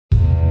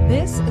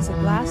This is a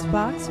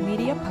Glassbox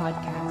Media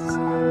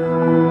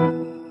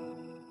podcast.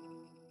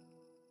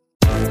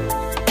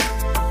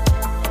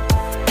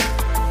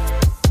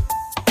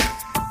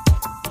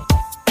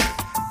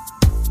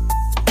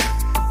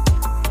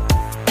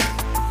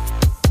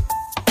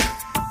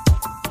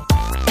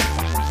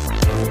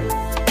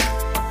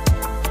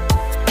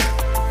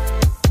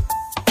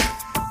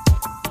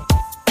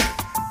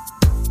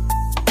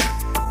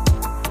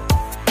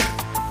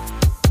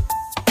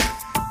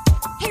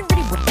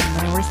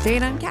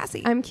 I'm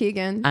Cassie. I'm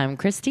Keegan. I'm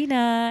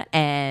Christina.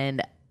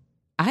 And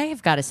I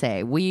have got to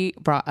say, we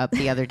brought up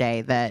the other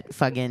day that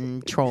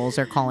fucking trolls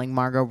are calling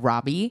Margot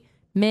Robbie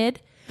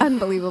mid.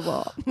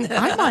 Unbelievable.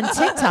 I'm on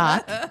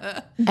TikTok.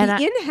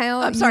 And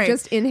inhale, sorry. you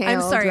just inhaled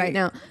I'm sorry. right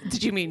now.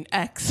 Did you mean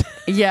X?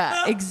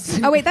 Yeah.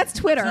 Oh, wait, that's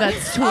Twitter.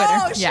 That's Twitter.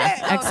 Oh, shit. Yeah.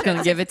 Oh, X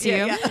gonna give it to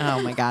you. yeah.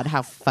 Oh my God.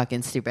 How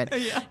fucking stupid.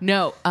 Yeah.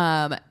 No,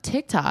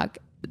 TikTok,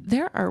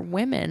 there are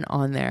women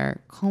on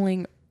there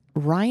calling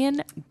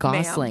Ryan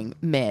Gosling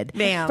mid.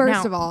 Ma'am. First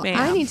Now, of all, ma'am.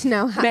 I need to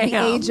know the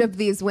Ma'am. age of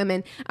these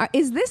women.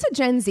 Is this a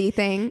Gen Z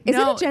thing? Is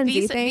it a Gen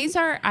Z thing? These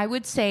are, I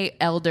would say,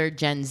 elder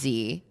Gen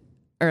Z,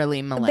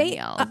 early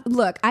millennial.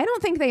 Look, I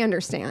don't think they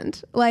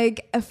understand.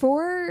 Like,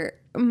 for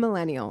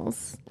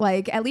millennials,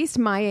 like at least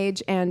my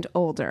age and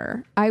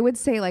older, I would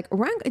say, like,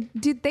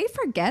 did they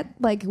forget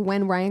like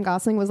when Ryan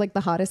Gosling was like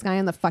the hottest guy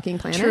on the fucking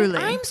planet? Truly.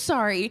 I'm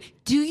sorry.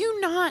 Do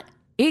you not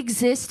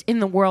exist in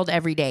the world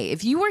every day?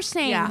 If you were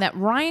saying that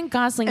Ryan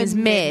Gosling is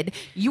mid,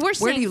 you were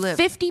Where do saying you live?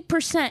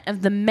 50%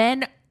 of the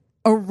men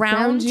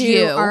around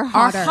you are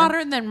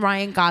hotter than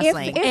Ryan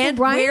Gosling. If And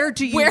Ryan- where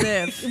do you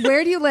live?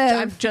 Where do you live?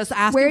 I'm just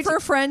asking Where for a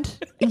friend.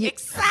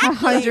 Exactly.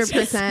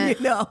 100%.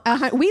 You know.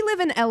 We live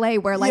in LA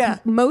where like Yeah.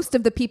 most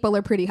of the people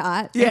are pretty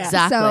hot. Yeah.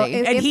 Exactly.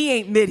 So And he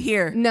ain't mid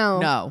here.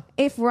 no.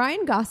 If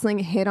Ryan Gosling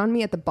hit on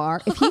me at the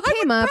bar, if he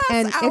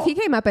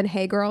came up and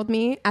hey girled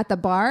me at the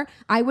bar,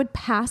 I would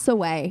pass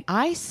away.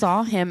 I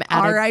saw him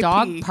at a R.I.P.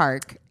 dog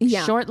park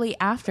Yeah. shortly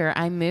after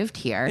I moved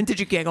here. And did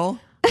you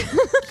giggle?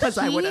 Because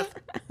I would have.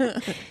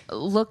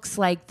 Looks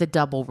like the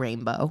double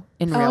rainbow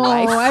in real Oh,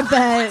 life. I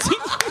bet.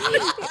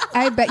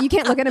 I bet you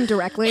can't look at him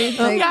directly.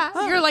 Like,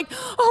 Yeah, you're like,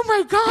 oh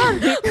my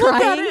God, look at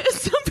Crying. it.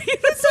 It's so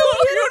beautiful. It's so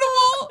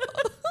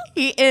beautiful.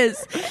 He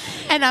is.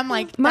 And I'm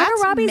like, Margot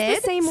that's Robbie's mid?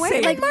 the same way.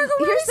 Same. Like, Margot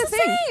here's Robbie's the the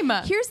thing. same.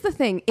 Here's the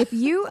thing. If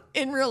you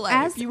In real life,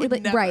 as you would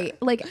like, never. right,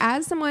 like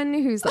as someone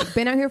who's like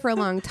been out here for a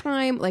long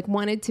time, like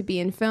wanted to be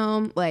in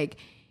film, like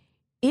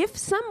if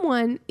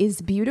someone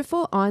is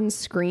beautiful on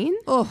screen,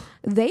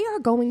 they are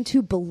going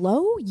to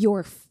blow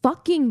your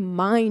fucking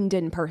mind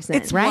in person.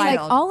 It's right. wild.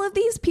 Like all of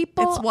these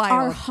people It's wild.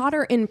 are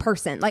hotter in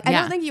person. Like I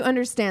Yeah. don't think you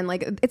understand.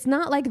 Like it's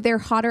not like they're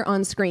hotter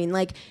on screen.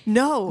 Like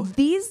No.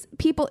 these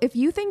people, if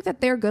you think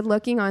that they're good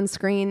looking on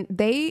screen,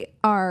 they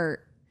are.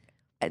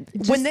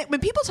 When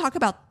people talk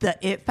about the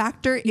it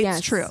factor, it's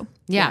Yes. true.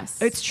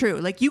 Yes. It's true.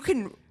 Like you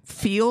can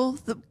feel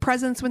the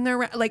presence when they're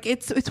around. Like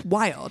it's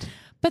wild.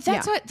 But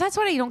that's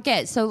what I don't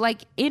get. So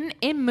like in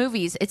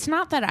movies, it's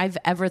not that I've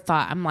ever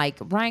thought I'm like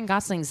Ryan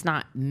Gosling's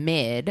not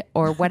mid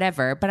or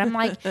whatever, but I'm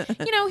like,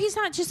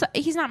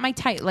 he's not my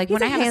type. Like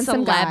when a I have a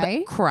handsome celeb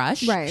guy.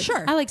 crush, Right.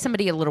 Sure. I like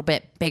somebody a little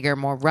bit bigger,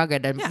 more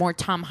rugged, and more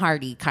Tom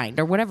Hardy kind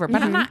or whatever.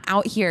 But I'm not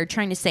out here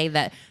trying to say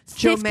that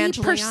Joe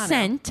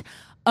 50%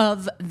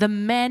 of the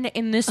men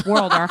in this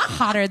world are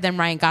hotter than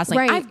Ryan Gosling.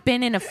 Right. I've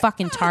been in a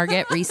fucking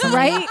Target recently.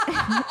 Right?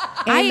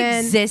 I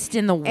Amen. exist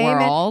in the Amen.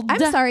 world.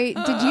 I'm sorry.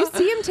 Did you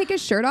see him take his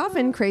shirt off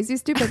in Crazy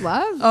Stupid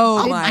Love?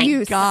 Oh Did my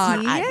you God.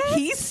 see it?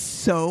 He's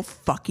so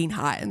fucking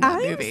hot in that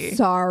I'm movie.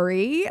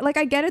 sorry. Like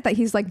I get it that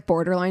he's like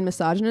borderline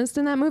misogynist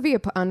in that movie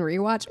on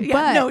rewatch. Yeah,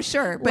 but no,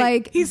 sure. But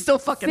like he's still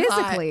fucking hot.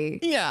 physically.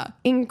 Yeah.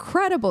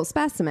 Incredible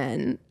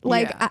specimen.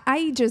 Like Yeah.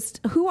 I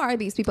just who are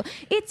these people?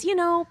 It's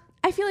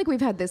I feel like we've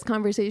had this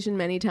conversation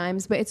many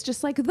times, but it's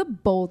just like the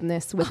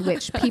boldness with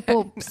which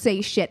people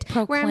say shit.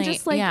 Where I'm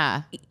just like,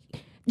 yeah.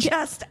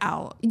 Just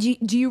out.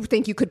 do you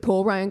think you could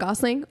pull Ryan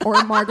Gosling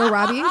or Margot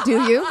Robbie?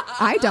 Do you?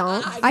 I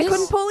don't. I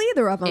couldn't pull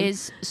either of them.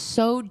 Is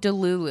so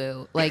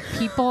delulu. Like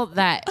people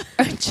that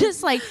are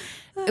just like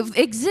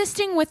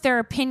existing with their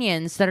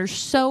opinions that are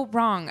so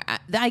wrong.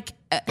 Like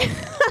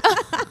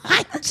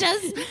I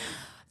just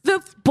the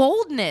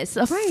boldness,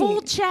 a Right.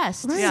 full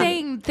chest, Right.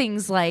 saying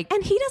things like,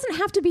 And he doesn't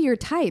have to be your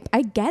type.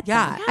 I get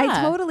that. Yeah.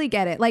 I totally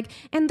get it. Like,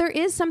 and there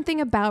is something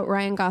about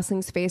Ryan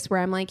Gosling's face where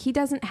I'm like, he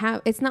doesn't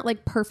have, it's not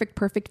like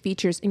perfect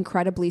features,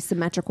 incredibly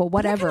symmetrical, I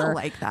whatever. kinda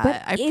like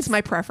that. But It's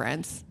my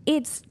preference.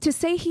 it's to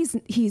say he's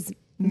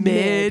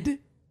Mid.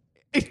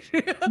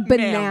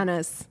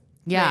 bananas.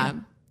 yeah,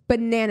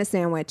 Banana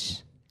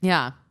sandwich.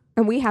 yeah.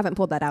 And we haven't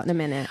pulled that out in a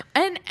minute.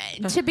 And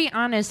to be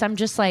honest, I'm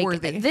just like,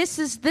 Worthy. this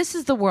is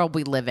the world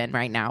we live in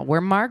right now, where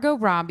Margot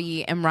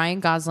Robbie and Ryan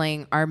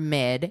Gosling are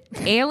mid,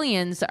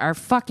 aliens are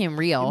fucking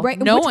real, Right.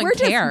 no Which one we're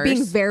cares. just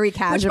being very Which,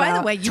 casual. by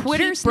the way, you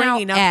Twitter's keep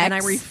bringing now up, and I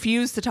X.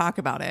 refuse to talk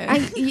about it.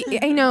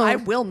 I know. I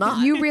will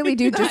not. You really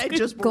do I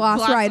just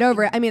gloss right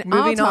over it. I mean,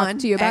 I'll Moving talk on.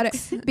 to you about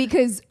X. it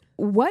because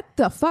what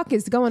the fuck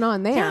is going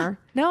on there?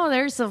 No,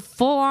 there's a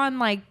full on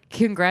like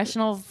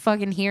congressional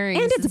fucking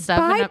hearings And it's stuff.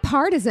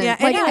 bipartisan. Yeah.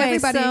 Like Anyway,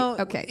 everybody. so,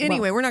 okay. Anyway,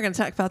 well, we're not going to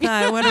talk about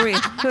that. What are we?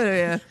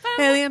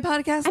 Alien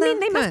podcast? I mean,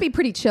 they must be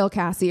pretty chill,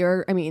 Cassie.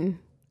 Or I mean,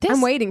 I'm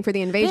waiting for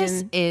the invasion.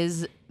 This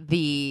is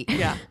the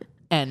Yeah.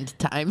 end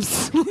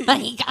times.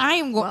 Like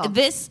I'm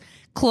this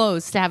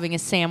close to having a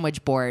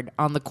sandwich board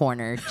on the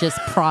corner, just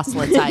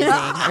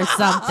proselytizing or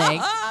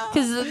something.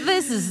 Because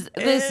this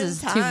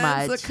is too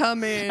much.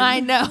 Coming. I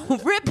know.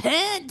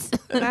 Repent.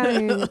 I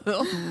mean,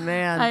 Oh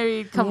man. I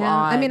mean, come yeah.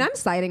 on. I mean, I'm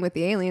siding with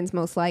the aliens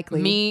most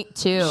likely. Me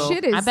too.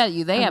 Shit is I bet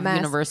you they a have mess.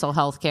 universal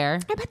health care.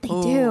 I bet they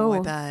Ooh, do. I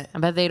bet. I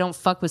bet they don't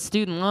fuck with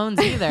student loans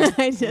either.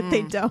 I bet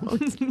they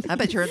don't. I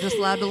bet you're just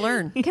allowed to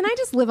learn. Can I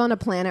just live on a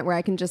planet where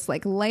I can just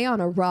like lay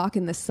on a rock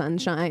in the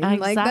sunshine? Like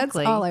that's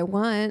Exactly. all I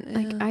want.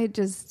 Like I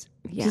just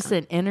Just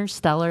an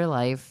interstellar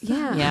life.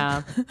 Yeah.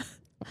 Yeah.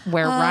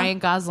 Where Ryan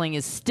Gosling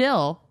is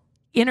still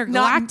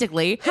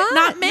intergalactically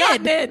not mid.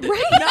 Not mid.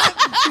 right.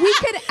 We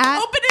could add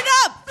Open it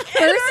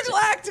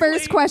up.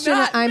 first question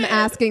Not I'm mid.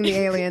 asking the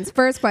aliens.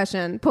 First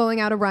question, pulling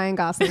out a Ryan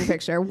Gosling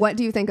picture. What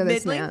do you think of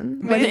this Middling?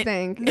 man? What do you Mid?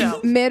 think? No.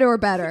 Mid or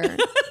better?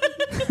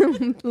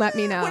 Let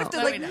me know. What if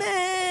they're like,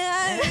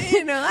 man,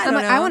 you know, I don't know.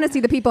 I want to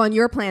see the people on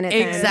your planet.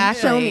 then.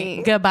 Exactly. Show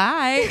me.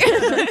 Goodbye.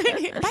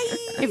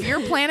 If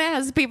your planet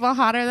has people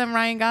hotter than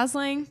Ryan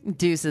Gosling,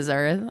 deuces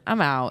Earth.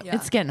 I'm out. Yeah.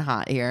 It's getting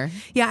hot here.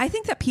 Yeah, I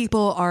think that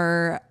people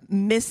are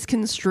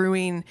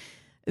misconstruing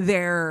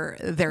their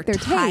Their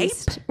type,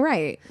 taste,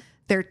 right?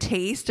 their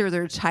taste or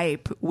their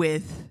type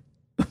with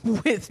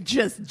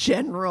just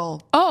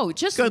general Oh,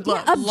 just good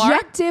looks.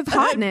 Objective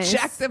hotness.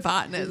 Objective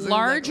hotness.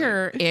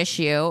 larger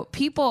issue.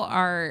 People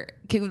are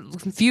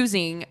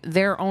confusing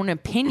their own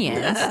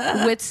opinions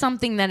with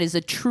something that is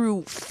a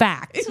true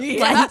fact.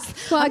 Yeah. Like,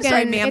 Well, I'm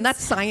sorry, again, ma'am. it's-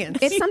 That's science.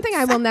 It's something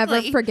I will never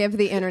Exactly. forgive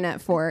the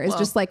internet for. Is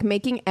just like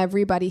making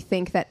everybody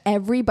think that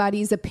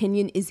everybody's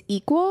opinion is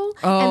equal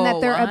and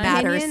that their what?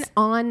 opinion Matters.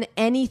 on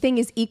anything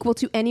is equal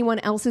to anyone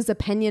else's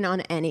opinion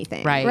on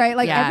anything. Right. Right.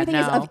 Like Yeah, everything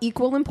is no. of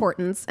equal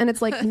importance. And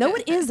it's like, no,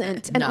 it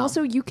isn't. And No.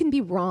 also you can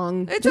be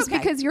wrong. It's just okay.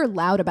 because you're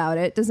loud about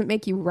it doesn't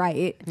make you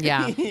right.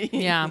 yeah,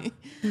 yeah.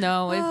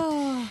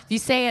 No, if you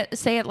say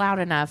it loud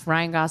enough,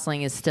 Ryan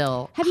Gosling is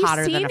still Have you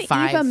hotter seen than a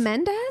 5. Eva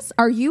Mendes?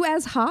 Are you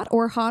as hot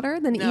or hotter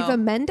than No, Eva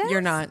Mendes? You're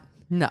not.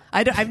 No.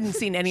 I haven't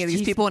seen any of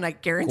these people, and I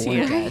guarantee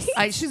gorgeous.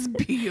 it. She's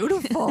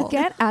beautiful.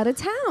 Get out of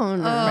town.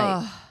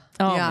 Oh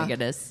Yeah. my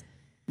goodness.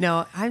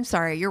 No, I'm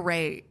sorry. You're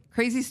right.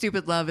 Crazy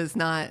Stupid Love is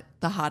not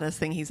the hottest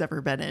thing he's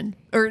ever been in.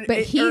 But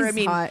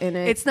he's hot in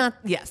it. It's not.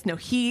 Yes. No.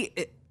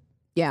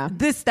 Yeah.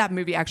 That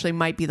movie actually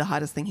might be the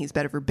hottest thing he's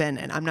ever been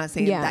in. I'm not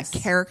saying Yes. that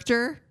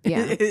character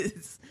Yeah.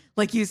 is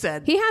like you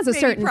said. He has a maybe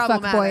certain fuckboy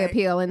problematic.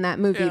 appeal in that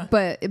movie, Yeah.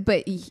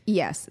 but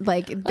yes,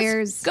 like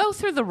there's Go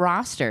through the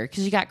roster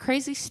because you got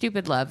Crazy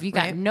Stupid Love. You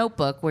got Right.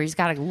 Notebook where he's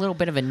got a little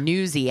bit of a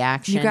newsy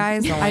action. You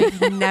guys, going.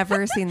 I've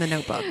never seen The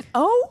Notebook.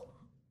 oh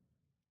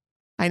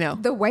I know.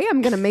 the way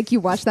I'm gonna make you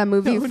watch that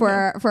movie for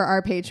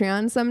our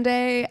Patreon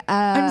someday.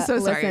 I'm so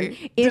listen,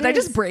 sorry. it Did I is-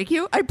 just break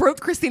you? I broke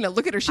Christina.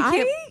 Look at her. She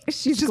can't.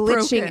 She's just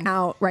glitching broken.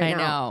 out right I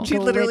now. know. She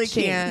literally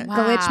Glitching. can't.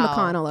 Glitch Wow.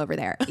 McConnell over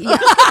there. Yeah.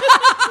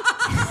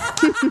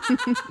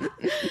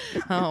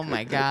 Oh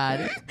my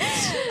god.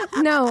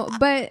 No,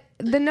 but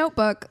The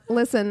Notebook.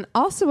 Listen,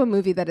 also a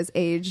movie that is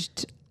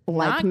aged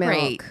like Not milk.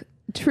 great.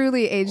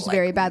 Truly aged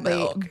very badly,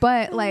 milk.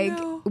 but like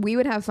we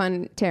would have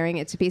fun tearing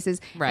it to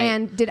pieces. Right.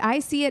 And did I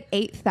see it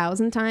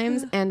 8,000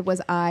 times? And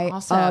was I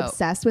Also-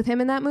 obsessed with him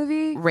in that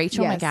movie?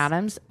 Rachel Yes.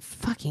 McAdams,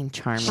 fucking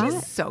charming.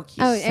 She's so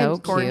cute. Oh, So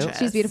and cute.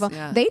 She's beautiful.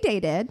 Yeah. They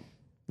dated.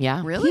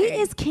 Yeah. Really?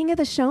 He is king of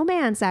the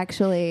showmance,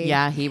 actually.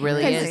 Yeah, he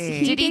really Because is.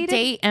 he Did he dated-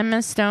 date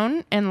Emma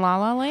Stone in La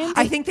La Land?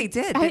 I think they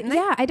did, didn't they?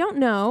 Yeah, I don't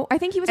know. I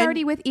think he was And-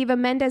 already with Eva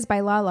Mendes by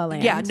La La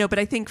Land. Yeah, no, but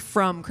I think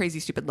from Crazy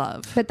Stupid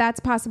Love. But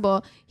that's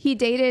possible. He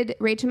dated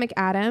Rachel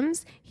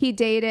McAdams. He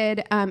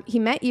dated. He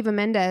met Eva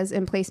Mendes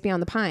in Place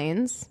Beyond the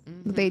Pines.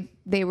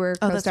 They were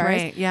Oh, co-stars. that's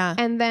right, yeah.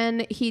 And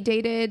then he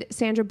dated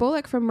Sandra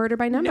Bullock from Murder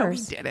by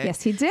Numbers. he didn't.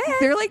 Yes, he did.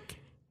 They're like,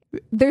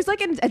 There's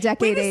like a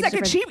decade wait a age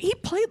second. difference. He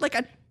played like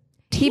a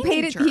He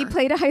teenager.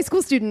 played a high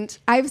school student.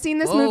 I've seen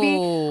this Oh.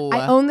 movie.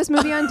 I own this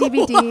movie on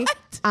DVD.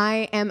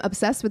 I am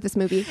obsessed with this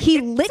movie. He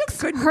licks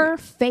good her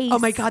movie. face. Oh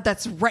my god,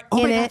 that's right. Oh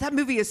in my god, it. that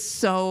movie is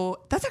so.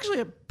 That's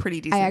actually a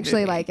pretty decent. I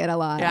actually movie. like it a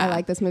lot. Yeah. I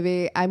like this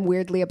movie. I'm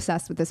weirdly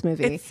obsessed with this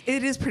movie.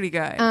 It is pretty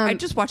good. I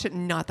just watched it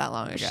not that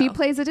long ago. She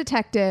plays a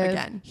detective.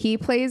 Again. He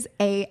plays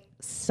a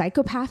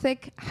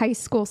psychopathic high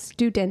school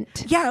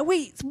student. Yeah.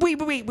 Wait.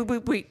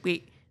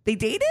 They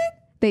dated?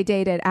 They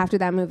dated after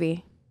that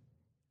movie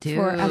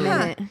for a Dude.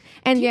 minute.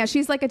 And yeah,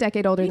 she's like a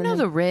decade older You than know him.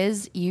 the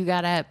Riz, you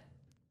gotta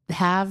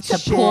have to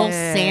pull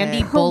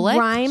Sandy Bullock?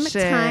 Prime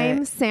Shit.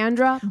 time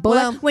Sandra Bullock.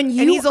 Well, when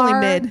you and he's only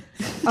are, mid.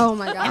 Oh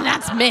my god.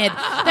 That's mid.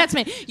 That's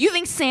mid. You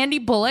think Sandy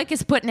Bullock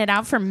is putting it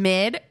out for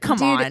mid? Come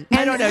Dude, on. and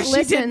I don't know. She did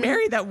listen-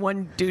 marry that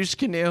one douche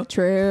canoe.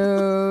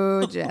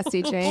 True,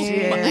 Jesse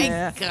James. Oh my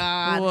Yeah.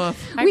 God.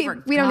 Woof. I We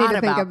don't need to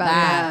forgot think about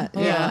that.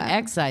 Ugh, Yeah.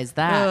 excise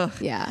that. Ugh.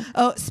 Yeah.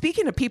 Oh,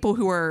 speaking of people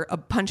who are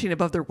punching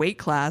above their weight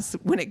class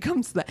when it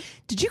comes to that,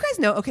 did you guys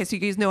know? Okay, so you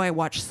guys know I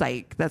watch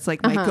Psych. That's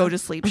like my go to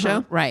sleep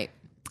show. Right.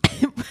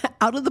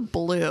 Out of the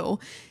blue,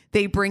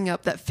 they bring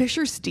up that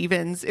Fisher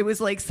Stevens. It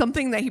was like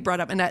something that he brought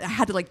up, and I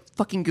had to like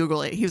fucking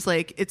Google it. He was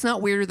like, "It's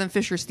not weirder than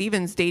Fisher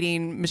Stevens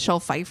dating Michelle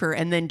Pfeiffer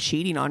and then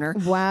cheating on her."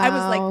 Wow. I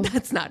was like,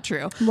 "That's not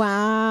true."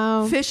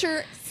 Wow.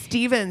 Fisher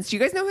Stevens. Do you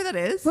guys know who that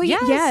is? Well,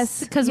 yes,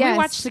 Because yes. we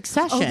watch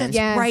Succession. Oh, that's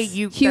Yes. right.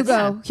 You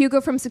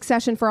Hugo from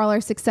Succession, for all our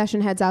Succession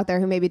heads out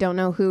there who maybe don't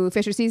know who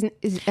Fisher Stevens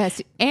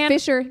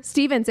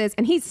is,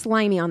 and he's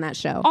slimy on that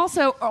show.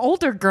 Also,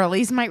 older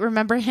girlies might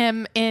remember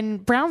him in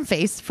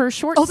Brownface for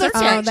Short Oh, that's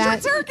Circuit. right.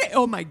 that- Short Circuit.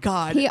 Oh my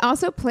god. He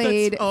also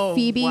played oh,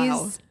 Phoebe's.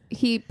 wow.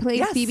 He played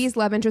Yes. Phoebe's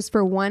love interest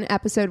for one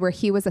episode where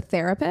he was a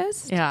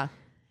therapist. Yeah.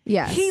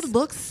 Yes. He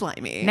looks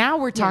slimy. Now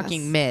we're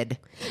talking mid.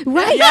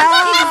 right.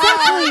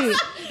 Exactly.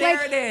 There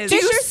Like, it is. Do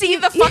you see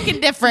the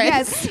fucking difference?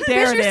 Yes.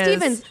 There Fisher it is.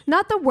 Stevens,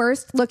 not the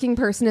worst looking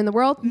person in the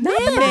world. Not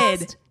the Mid.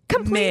 best.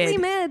 Completely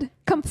Mid. mid.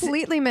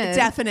 Completely mid.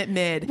 Definite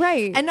mid.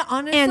 Right. And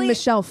honestly, and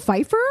Michelle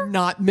Pfeiffer,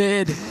 not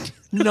mid.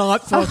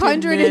 Not fucking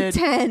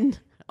 110.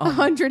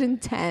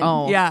 110.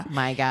 Oh, Yeah.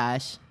 my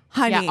gosh.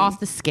 Honey. Yeah, off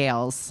the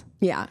scales.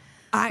 Yeah.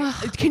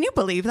 Can you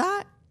believe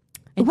that?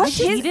 And What's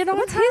he his cheated on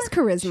what's her? his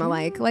charisma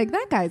like? Like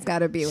that guy's got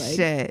to be like.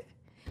 Shit.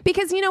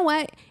 Because you know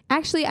what?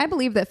 Actually, I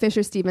believe that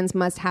Fisher Stevens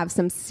must have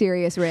some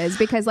serious riz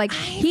because like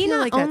he feel not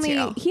like that only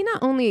too. he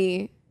not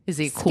only Is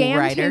he a cool scammed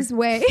writer? his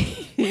way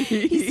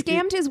he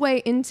scammed his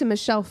way into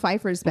Michelle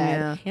Pfeiffer's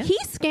bed. Yeah. He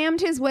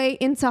scammed his way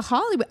into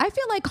Hollywood. I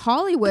feel like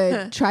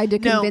Hollywood tried to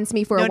No. convince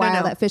me for a No, no, while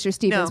no. that Fisher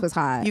Stevens No. was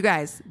hot. You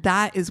guys,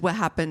 that is what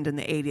happened in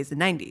the 80s and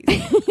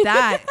 90s.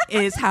 That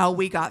is how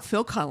we got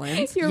Phil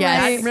Collins. You're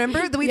Yes. right.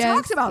 Remember that we Yes,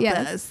 talked about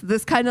yes.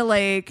 this kind of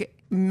like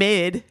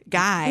mid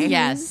guy.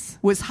 Yes.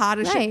 Was hot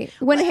as Right.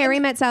 shit. When Harry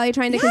Met Sally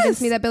trying to Yes.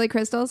 convince me that Billy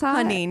Crystal's hot.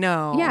 Honey,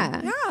 no.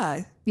 Yeah.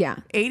 Yeah. Yeah.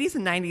 80s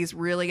and 90s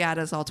really got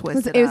us all It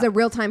twisted. was a up.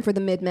 real time for the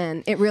mid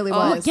men. It really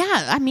Oh, was.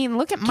 yeah. I mean,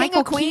 look at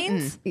Michael of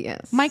Queens? Keaton.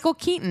 Yes. Michael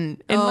Keaton.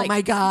 And Oh, like,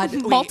 my God.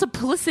 Wait.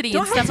 Multiplicity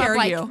Don't and stuff. how dare I'm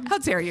like, you? How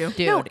dare you?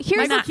 dude, No, here's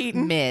Michael not-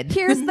 Keaton mid.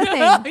 Here's the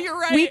thing. You're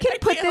right. We can I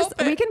put can't this.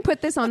 help it. We can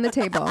put this on the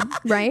table,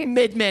 right?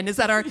 Mid men. Is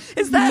that our?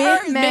 Is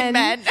that Mid-men.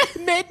 our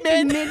mid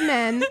men? Mid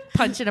men.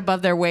 Punching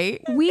above their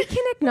weight. We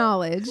can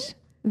acknowledge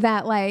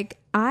that, like,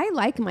 I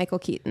like Michael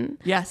Keaton.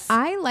 Yes.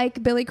 I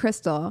like Billy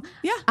Crystal.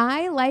 Yeah.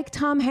 I like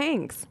Tom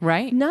Hanks.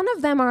 Right. None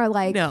of them are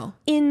like No.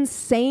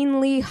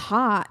 insanely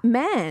hot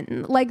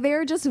men. Like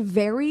they're just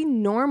very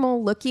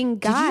normal looking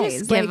Did you guys.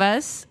 just give Like,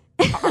 us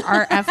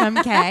our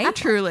FMK?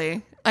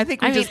 Truly. I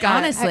think we I mean, just got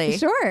honestly,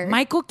 Sure.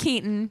 Michael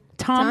Keaton,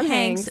 Tom Tom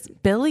Hanks, Hanks.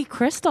 Billy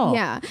Crystal.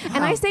 Yeah.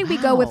 And I say we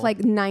go with wow. like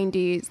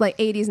 90s, like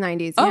 80s,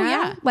 90s. Oh, yeah?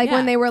 yeah. Like Yeah.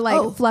 when they were like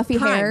Oh, fluffy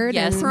prime. haired.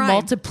 Yes, and Prime.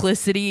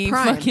 multiplicity.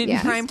 Prime. Fucking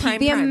Yes. Prime.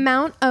 The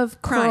amount of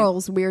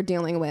curls we're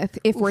dealing with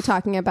if we're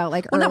talking about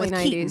like Well, not early with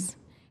 90s. Keaton.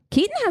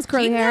 Keaton has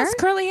curly Keaton hair. has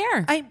curly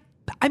hair.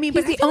 I mean,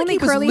 but He's I the feel only like he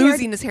was curly-haired-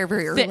 losing his hair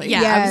very early. Thin, yeah,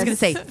 I Yes. was gonna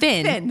say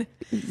thin,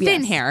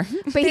 Thin. hair.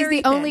 But he's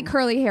Very the only thin.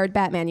 curly haired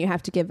Batman. You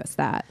have to give us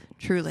that.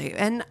 Truly.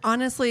 And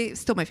honestly,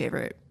 still my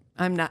favorite.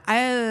 I'm not.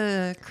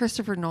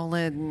 Christopher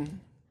Nolan.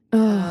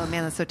 Oh,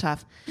 man, that's so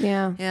tough.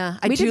 Yeah. Yeah.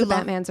 We do did the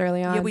love Batmans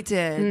early on. Yeah, we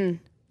did.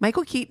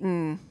 Michael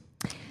Keaton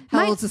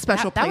My- holds a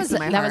special that place was in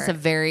my that heart. was a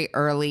very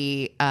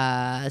early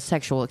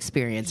sexual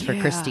experience for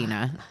Yeah.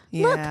 Christina.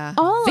 Yeah.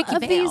 All Vicky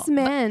of Vale. these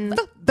men.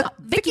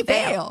 Vicky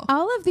Vale.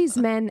 All of these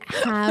men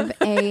have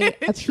a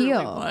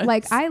appeal. was.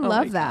 Like I Oh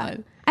love my that.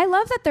 God. I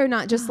love that they're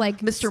not just like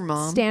Mr.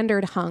 Mom.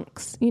 standard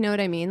hunks. You know what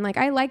I mean? Like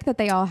I like that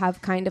they all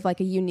have kind of like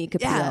a unique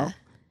appeal. Yeah.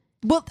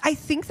 Well, I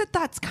think that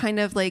that's kind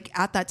of like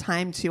at that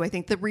time too. I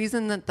think the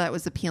reason that that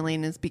was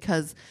appealing is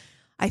because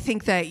I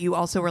think that you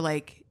also were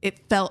like, it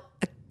felt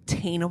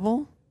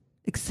attainable,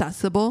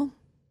 accessible.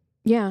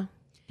 Yeah.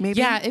 Maybe.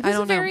 Yeah, it I was a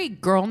don't know. very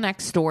girl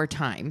next door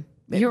time.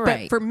 You're But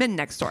right. for men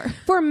next door.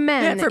 For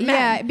men. Yeah, for men.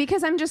 Yeah,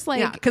 because I'm just like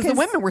Yeah, because the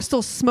women were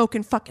still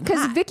smoking fucking because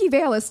hot. Vicky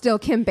Vale is still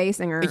Kim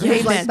Basinger, Yeah,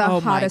 who's like man. the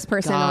Oh my hottest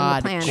person on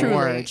God, the planet.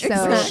 George. So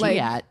Where's she like,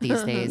 at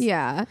these days?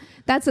 yeah,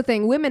 that's the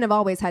thing. Women have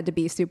always had to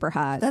be super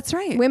hot. That's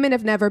right. Women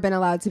have never been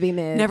allowed to be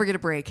mid. Never get a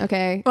break.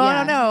 Okay. Well, yeah. I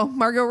don't know.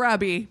 Margot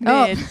Robbie.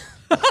 Oh. Mid.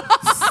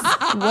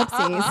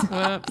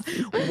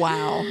 Whoopsies.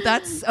 Wow.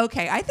 That's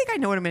okay. I think I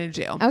know what I'm going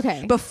to do.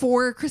 Okay.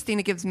 Before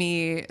Christina gives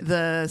me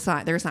their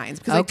signs,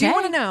 because I Okay. do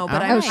want to know,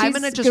 but All I'm right. going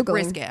to She's just Googling.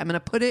 risk it. I'm going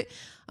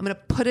to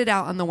put it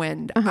out on the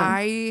wind. Uh-huh.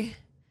 I'm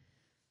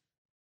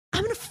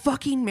going to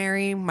fucking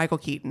marry Michael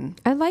Keaton.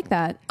 I like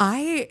that.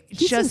 He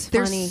seems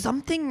There's funny.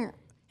 something,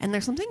 and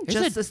there's something There's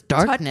just a this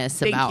darkness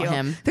thank about you.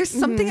 him. There's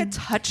something a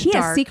touch He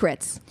dark. has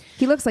secrets.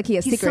 He looks like he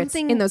has He's secrets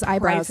something in those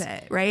eyebrows.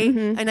 private, right?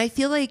 And I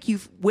feel like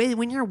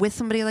when you're with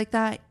somebody like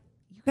that,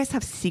 you you guys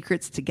have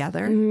secrets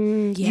together.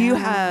 You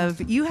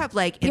have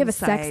like You have a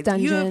sex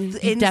inside. You have dungeon.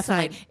 inside.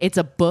 Definitely. It's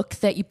a book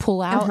that you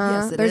pull out.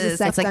 Yes, it There's is. a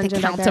sex It's like the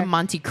dungeon back Count there. of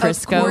Monte Of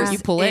Cristo. course You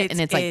pull it,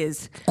 and it's like,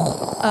 is.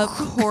 Of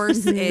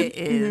course it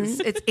is.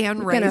 It's Anne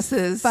Gonna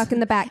Rice's fuck in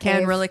the Batcave.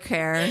 Anne really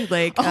care.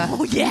 Like,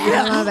 oh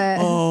yeah, I love it.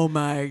 oh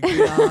my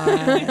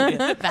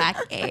god.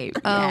 back cave.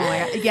 Oh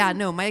my god. Yeah,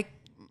 no, Mike.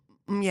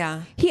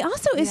 Yeah. He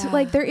also is Yeah.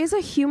 like there is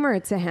a humor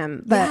to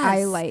him that I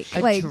Yes. like. A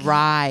like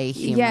dry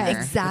humor. Yeah,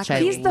 exactly.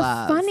 Which I he's the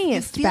love.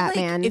 funniest You feel like-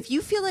 Batman. if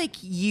you feel like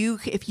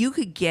if you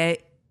could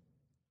get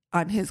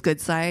on his good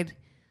side,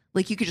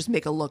 like you could just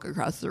make a look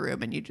across the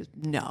room and you just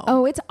know.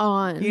 oh, it's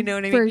on. You know what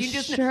I mean? For You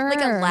just sure. like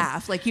a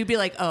laugh. Like you'd be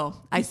like,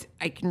 "Oh, I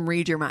can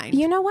read your mind."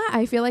 You know what?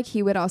 I feel like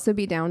he would also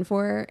be down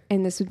for,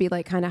 and this would be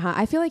like kind of hot.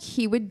 I feel like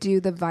he would do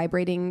the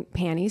vibrating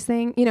panties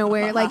thing, you know,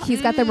 where like he's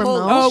got the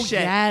remote. Oh, shit.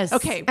 yes.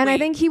 Okay. and I wait.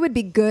 think he would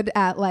be good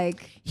at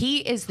like, He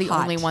is the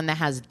Hot. only one that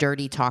has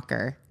dirty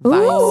talker Ooh,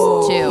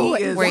 vibes too,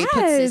 he is. where he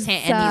puts his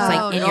Yes. hand and he's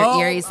like in your Oh,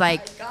 ear. He's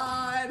like,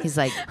 God. he's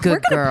like, we're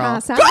good gonna girl.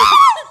 pass out.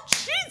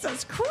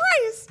 Jesus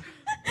Christ.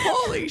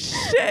 Holy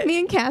shit. Me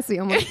and Cassie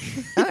almost.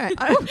 All right.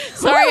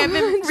 Sorry, I've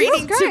been Jesus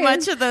reading too Christ.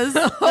 much of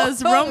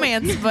those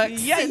romance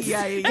books.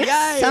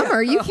 Yeah.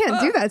 Summer, you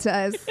can't do that to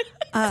us.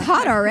 It's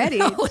hot already.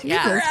 Jesus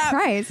yeah.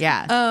 Christ.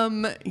 Yeah.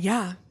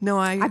 Yeah. No,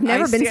 I've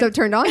never been so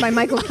turned on by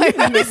Michael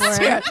Keaton before.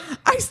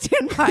 I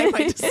stand by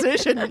my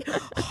decision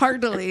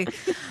heartily.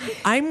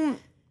 I'm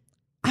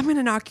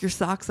gonna knock your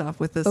socks off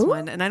with this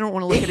one, and I don't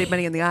want to look at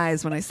anybody in the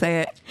eyes when I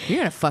say it. You're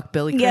gonna fuck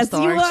Billy Yes,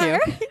 Crystal, you aren't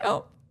are. you?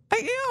 Oh, I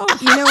am.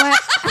 You know what?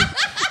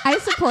 I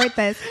support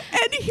this.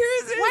 And here's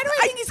Why do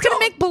I think he's gonna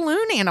make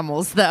balloon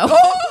animals though?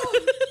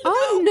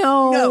 Oh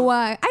no! No.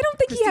 I don't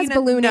think he has Christina,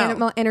 balloon no.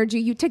 animal energy.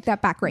 You take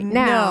that back right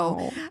now.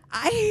 No,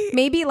 I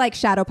Maybe like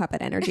shadow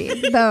puppet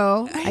energy,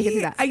 though. I can see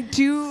that. I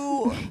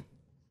do.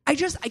 I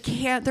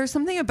can't. There's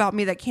something about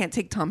me that can't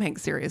take Tom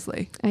Hanks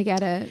seriously, I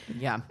get it.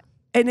 Yeah.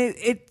 and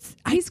it's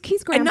He's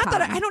and grandpa. not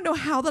that I don't know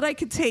how that I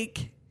could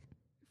take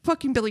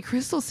fucking Billy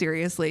Crystal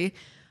seriously,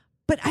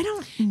 but I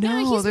don't know.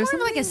 No, he's There's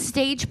more of like a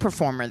stage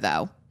performer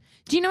though.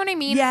 Do you know what I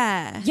mean?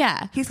 Yeah.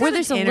 Yeah. He's where got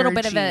there's an a little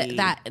bit of energy.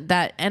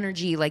 that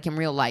energy like in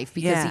real life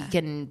because Yeah. he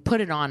can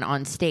put it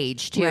on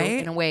stage too Right.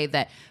 in a way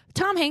that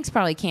Tom Hanks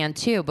probably can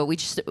too, but we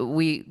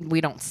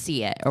don't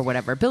see it or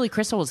whatever. Billy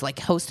Crystal was like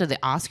host of the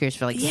Oscars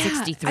for like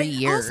 63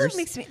 years.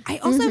 I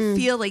also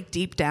feel like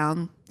deep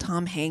down,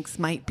 Tom Hanks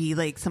might be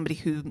like somebody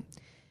who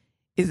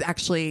is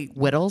actually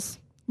Whittles.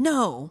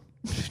 no,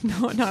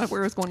 not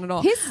where I was going at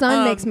all. His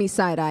son makes me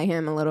side eye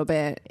him a little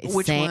bit.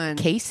 Which one?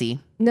 Casey.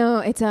 No,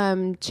 it's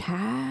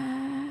Chad.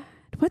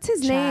 What's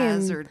his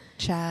Chaz name? or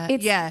Chad.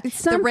 It's yeah, it's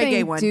the something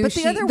reggae one. But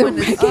the douchey. other The one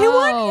is reggae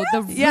Oh,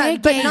 the Yeah,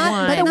 reggae but But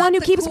one. the one who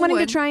the keeps cool wanting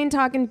one. to try and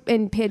talk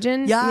in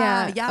pigeon.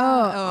 yeah. Oh,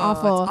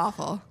 awful. It's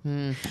awful.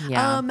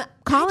 yeah.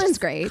 Colin's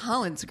great.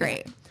 Colin's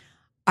great.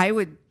 I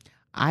would.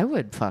 I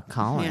would fuck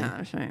Colin.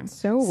 Yeah, shame.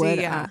 So would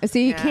yeah. I. So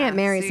you Yeah, can't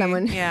marry see?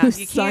 someone Yeah, whose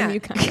you son can't. you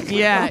can't.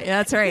 Yeah,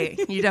 that's right.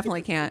 You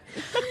definitely can't.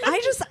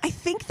 I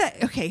think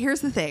that. Okay,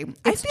 here's the thing.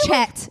 It's I feel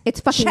like- Chet. It's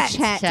fucking Chet.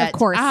 Chet, Chet. of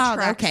course. Oh,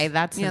 tracks. okay,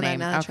 that's the Yeah, name.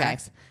 that Okay.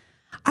 tracks.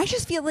 I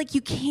just feel like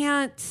you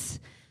can't.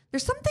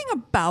 There's something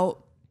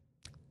about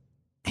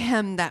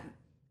him that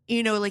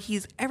like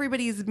he's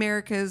everybody's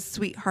America's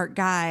sweetheart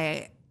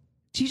guy.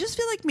 Do you just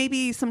feel like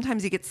maybe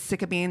sometimes you get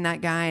sick of being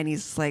that guy and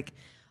he's like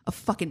a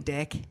fucking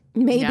dick?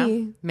 Maybe.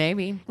 Yeah,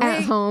 maybe. At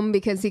Right. home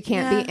because he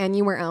can't Yeah. be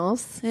anywhere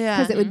else. Yeah.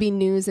 Because it would be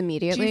news Do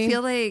immediately. you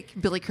feel like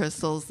Billy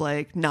Crystal's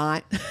like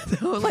not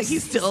though? Like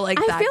he's still like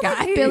I that feel guy?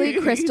 like Billy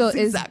Crystal He's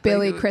is exactly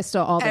Billy who-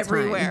 Crystal all the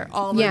everywhere, time.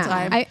 all the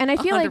time. And I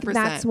feel like 100%.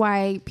 that's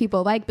why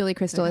people like Billy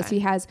Crystal is Okay.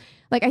 he has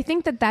like I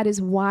think that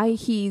is why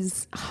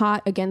he's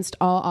hot against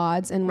all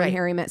odds and When Right.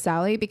 Harry Met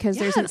Sally because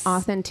there's an Yes.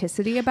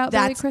 authenticity about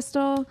Billy That's-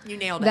 Crystal. you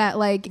nailed it. That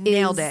like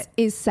Nailed is, it.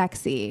 is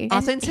sexy. And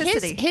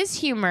Authenticity. His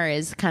humor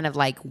is kind of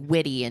like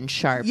witty and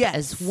sharp Yes.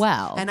 as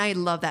well. And I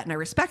love that and I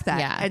respect that.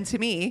 Yeah. And to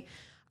me,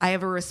 I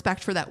have a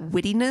respect for that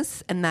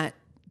wittiness and that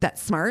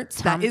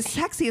smarts. That is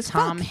sexy as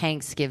Tom fuck.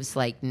 Hanks gives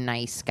like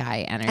nice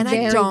guy energy. And I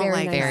Very, don't very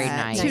like nice. very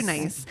that. nice. Too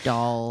nice.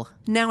 Dull.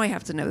 Now I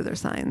have to know their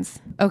signs.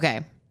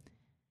 Okay.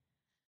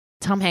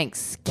 Tom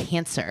Hanks,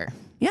 Cancer.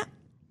 Yeah.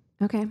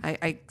 Okay.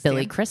 I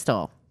Billy stand,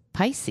 Crystal,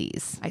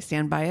 Pisces. I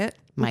stand by it.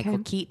 Michael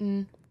Okay.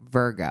 Keaton,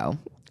 Virgo.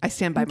 I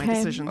stand by my Okay.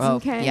 decisions. Oh,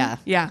 Okay. yeah.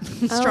 Yeah.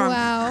 Oh, Strong.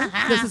 wow.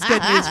 This is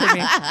good news for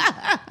me.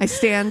 I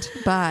stand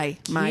by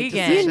my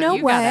Keegan, decision. You know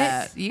got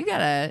what? you got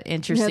a Yeah,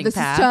 interesting this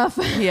path.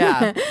 is tough.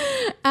 Yeah.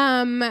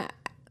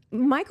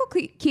 Michael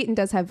Keaton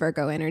does have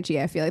Virgo energy.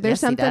 I feel like there's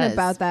Yes, he something does.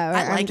 about that. Where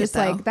I like I'm it, just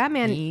though. like that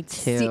man. Me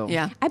too.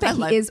 Yeah. I bet I he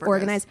like is Virgos.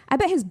 organized. I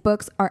bet his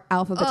books are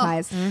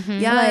alphabetized.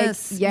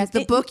 Yes. yes.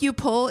 The It- book you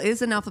pull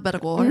is in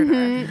alphabetical order.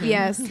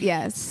 Yes,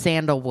 yes.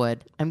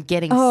 Sandalwood. I'm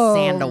getting Oh,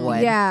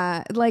 sandalwood.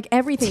 yeah. Like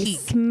everything Teak.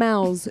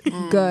 smells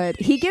good.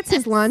 He gets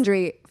his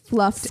laundry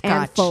fluffed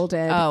and Scotch.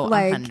 folded. Oh,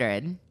 like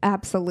 100.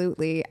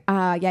 absolutely.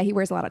 Yeah, he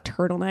wears a lot of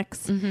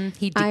turtlenecks.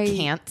 He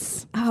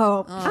decants.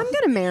 Oh, I'm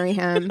gonna marry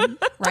him.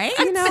 Right?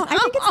 You know, I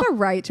think it's the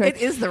right choice.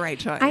 It is the right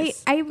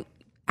choice. I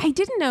I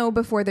didn't know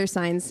before their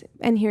signs.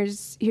 And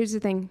here's the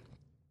thing.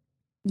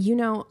 You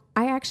know,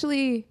 I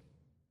actually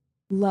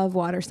love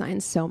water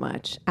signs so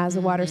much as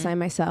a water sign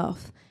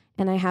myself.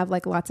 And I have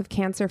like lots of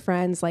Cancer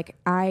friends. Like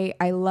I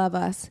love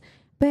us,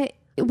 but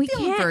we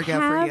Feeling can't Virgo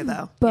have for you,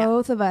 though.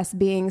 both of us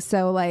being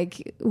so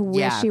like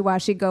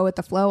wishy-washy, go with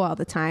the flow all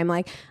the time.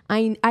 Like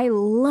I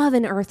love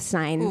an earth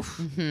sign.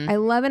 I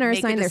love an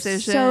earth Make a sign. They're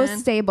decision. so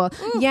stable.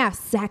 Yeah,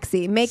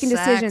 sexy. Making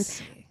decisions.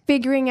 Sexy.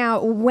 Figuring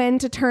out when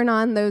to turn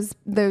on those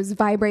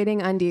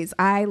vibrating undies.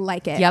 I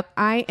like it. Yep.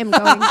 I am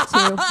going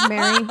to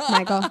marry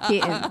Michael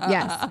Keaton.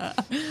 Yes.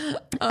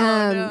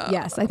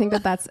 Yes. I think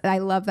I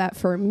love that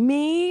for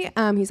me.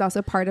 He's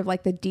also part of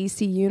like the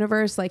DC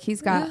universe. Like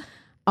he's got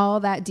all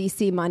that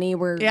DC money.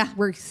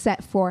 We're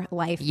set for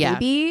life, Yeah.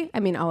 baby. I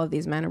mean, all of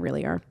these men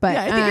really are, but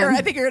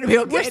I think you're gonna be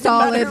okay. we're no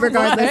solid matter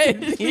regardless.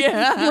 what.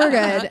 Yeah. we're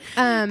good.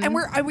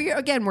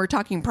 And we're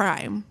talking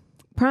prime.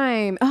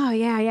 Prime. Oh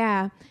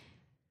yeah.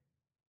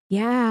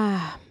 Yeah.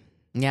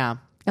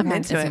 I'm Okay. into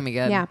It's it. gonna be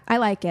good. Yeah, I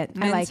like it.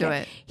 I like into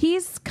it. it.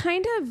 He's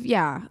kind of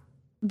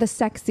the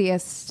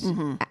sexiest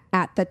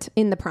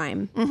in the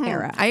prime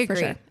era. I for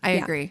agree. sure. I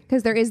agree.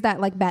 Because there is that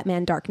like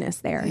Batman darkness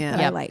there Yeah. that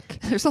I Yep.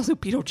 like. There's also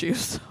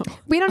Beetlejuice.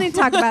 We don't need to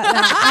talk about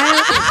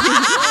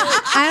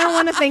that. I don't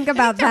want to think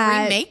about They're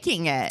that.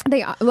 remaking it.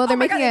 They're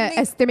making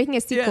they're making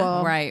a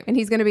sequel, Right. And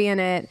he's going to be in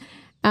it.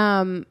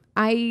 But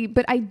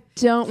I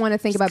don't want to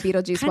think about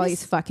Beetlejuice while kinda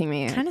he's fucking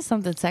me. Kind of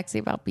something sexy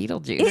about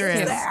Beetlejuice. There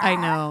is. I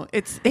know.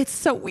 It's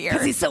so weird.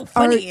 Because he's so Are,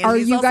 funny. and are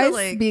he's you also, guys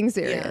like, being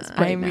serious?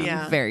 Yeah. right I'm now?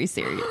 Yeah. very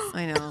serious.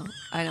 I know.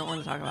 I don't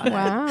want to talk about it.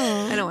 Wow.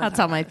 I don't want I'll to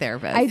tell my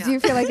therapist. I do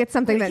feel like it's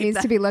something that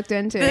needs to be looked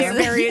into.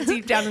 bury it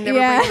deep down and never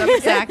Yeah. bring it up.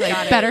 Exactly.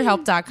 Got it.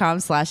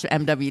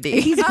 BetterHelp.com/MWD.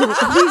 He's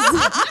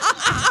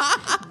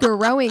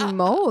growing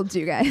mold,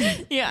 you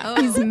guys. Yeah.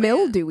 He's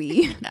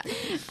mildewy.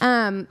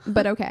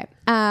 But okay.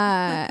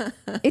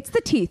 It's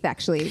the teeth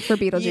actually for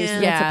Beetlejuice.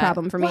 Yeah. That's a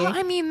problem for me. Well,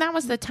 I mean, that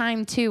was the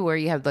time too where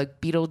you had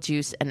like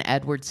Beetlejuice and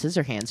Edward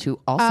Scissorhands, who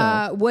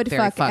also would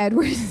very fuck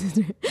Edward.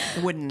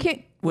 Wouldn't.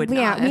 Would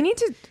not. we need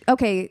to.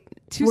 Okay,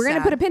 we're gonna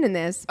sad. put a pin in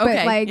this. Okay,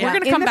 But like, yeah. We're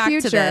gonna in come the back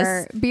to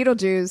future,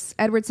 Beetlejuice,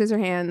 Edward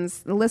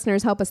Scissorhands. The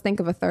listeners help us think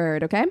of a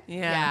third. Okay. Yeah.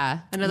 Yeah.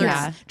 Another.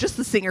 Yeah. Just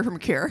the singer from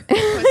Cure.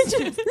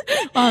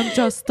 I'm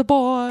just a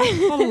boy,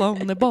 a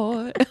lonely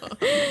boy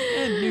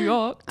in New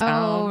York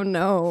Oh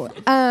no.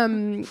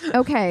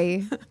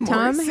 Okay.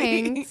 Tom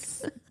Morrissey.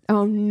 Hanks.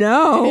 Oh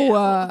no.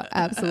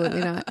 Absolutely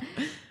not.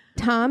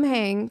 Tom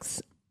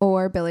Hanks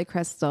or Billy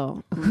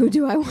Crystal. Who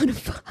do I want to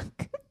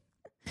fuck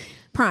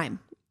Prime.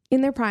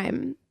 in their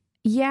prime?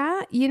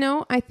 Yeah,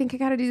 I think I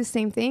got to do the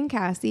same thing,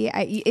 Cassie.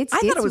 I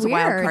thought it was weird. a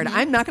wild card.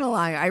 I'm not going to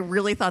lie. I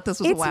really thought this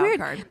was a It's wild weird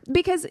card.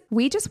 because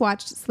we just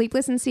watched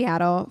Sleepless in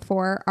Seattle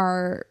for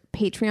our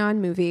Patreon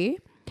movie,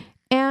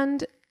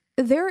 and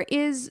there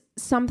is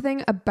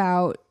something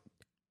about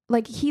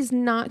like he's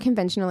not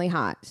conventionally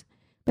hot,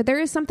 but there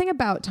is something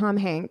about Tom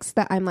Hanks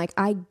that I'm like,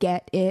 I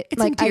get it. It's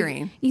like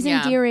endearing. He's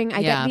Yeah. endearing. I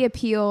Yeah. get the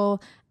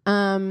appeal.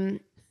 I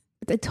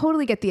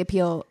totally get the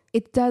appeal.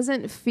 It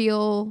doesn't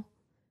feel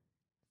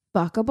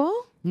fuckable.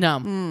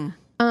 No,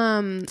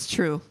 It's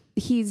true.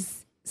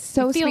 He's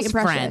so It sweet feels and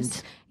precious.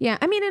 friend. Yeah,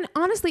 I mean, and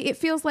honestly, it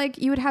feels like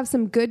you would have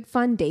some good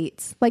fun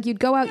dates. Like you'd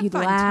go out, you'd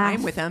fun laugh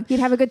time with him. You'd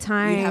have a good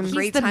time. have he's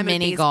great the time at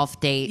mini these- golf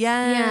date.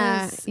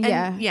 Yes.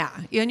 Yeah. And, yeah.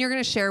 And you're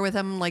going to share with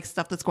him like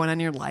stuff that's going on in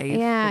your life.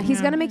 Yeah, he's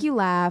gonna make you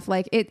laugh.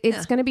 Like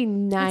it's gonna be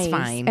nice.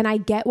 fine. And I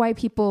get why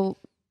people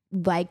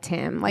liked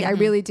him. Like I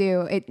really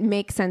do. It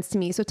makes sense to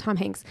me. So Tom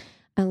Hanks,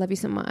 I love you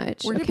so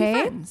much. We're going to be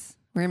okay, friends.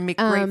 We're going to make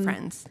great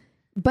friends.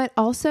 but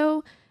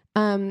also.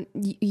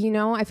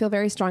 I feel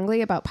very strongly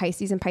about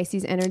Pisces and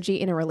Pisces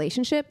energy in a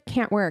relationship.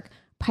 Can't work.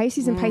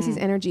 Pisces and Pisces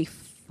energy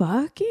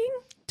fucking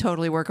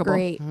Totally workable.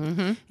 great.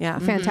 Yeah.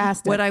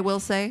 Fantastic. What I will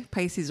say,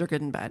 Pisces are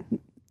good in bed.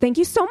 Thank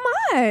you so much.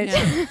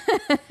 Yeah,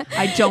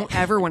 I don't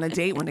ever want to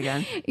date one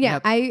again.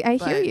 Yep. I hear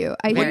But you.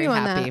 I hear very you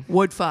on happy. that.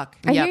 Would fuck.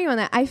 I Yep. hear you on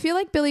that. I feel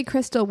like Billy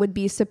Crystal would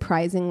be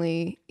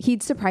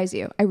he'd surprise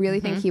you. I really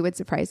think he would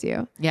surprise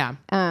you. Yeah.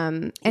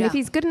 And Yeah. if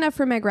he's good enough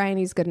for Meg Ryan,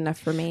 he's good enough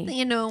for me.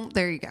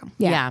 There you go.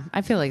 Yeah.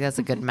 I feel like that's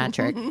a good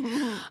metric. I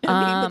mean,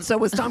 but so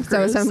was Tom So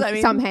Cruise. some, I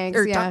mean, Tom Hanks,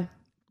 or yeah.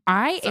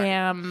 I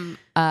am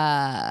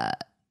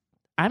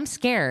I'm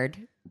scared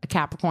a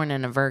Capricorn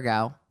and a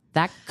Virgo.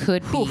 That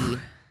could be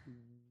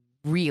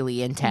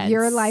really intense.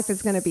 Your life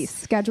is going to be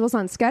schedules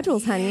on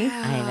schedules, honey.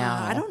 I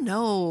know. I don't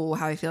know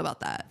how I feel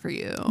about that for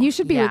you. You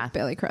should be Yeah. with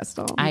Billy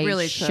Crystal. I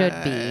really should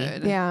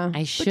be. yeah.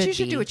 I should But you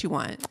should be. do what you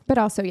want. But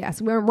also,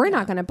 yes, we're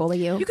not going to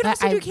bully you. You could But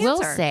also I do Cancer.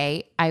 will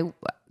say I'm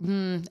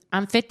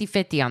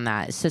 50-50 on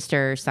that.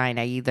 Sister sign,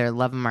 I either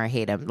love him or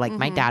hate him. Like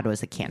my dad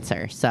was a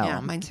Cancer, so Yeah,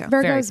 mine too.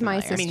 Virgo's very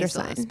my familiar. sister I mean, he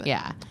still sign. is, but-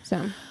 yeah.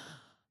 So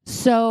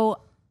So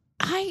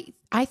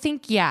I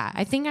think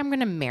I'm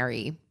gonna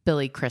marry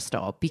Billy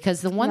Crystal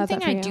because the one Love thing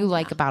that for I you. do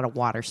like about a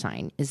water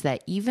sign is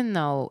that even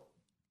though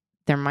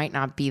there might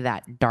not be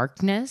that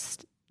darkness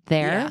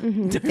there, Yeah.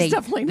 There's they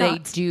definitely they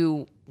not.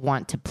 do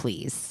want to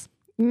please,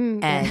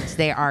 and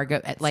they are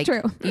like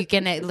true. you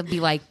can be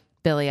like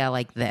Billy, I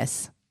like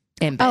this.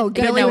 in bed. Oh, You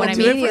Billy know will what I do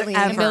mean? it immediately.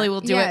 And Billy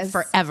will do Yes. it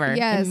forever,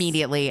 Yes.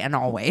 immediately, and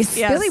always.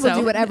 Yeah, Billy will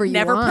do whatever you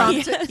never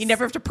want. Prompt, you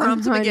never have to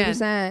prompt him again.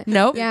 100%.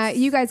 Nope. Yeah,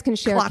 you guys can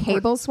share Clockwork.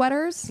 cable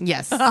sweaters.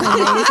 Yes. Amazing.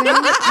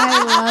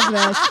 I love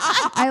this.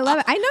 I love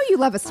it. I know you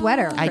love a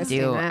sweater. I do.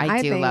 Christina.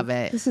 I do think love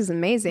it. This is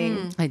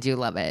amazing. I do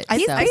love it. I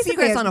see you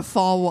basically guys a- on a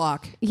fall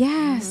walk.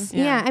 Yes.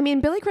 Yeah. I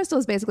mean, Billy Crystal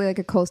is basically like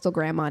a coastal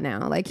grandma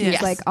now. Like he's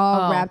Yes. like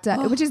all Oh. wrapped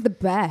up, which is the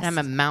best. I'm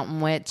a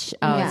mountain witch.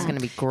 Oh, it's Yeah. going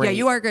to be great. Yeah,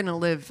 you are going to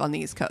live on the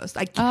East Coast.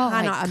 I Oh,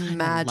 I cannot kinda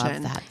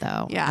imagine love that,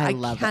 though. Yeah, I I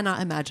love it.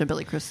 cannot imagine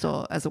Billy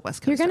Crystal as a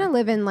West You're Coaster. gonna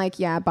live in like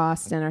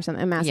Boston or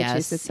something,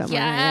 Massachusetts somewhere.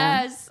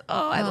 Yeah. Yes.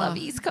 Oh, I love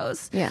East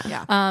Coast. Yeah.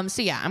 Yeah.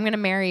 So yeah, I'm gonna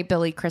marry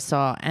Billy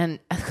Crystal, and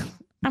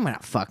I'm gonna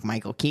fuck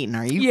Michael Keaton.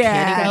 Are you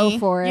Yeah. kidding me? Go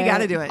for it. You got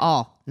to do it.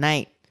 All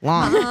night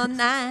long. All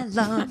night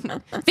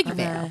long. Vicky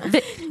Vale.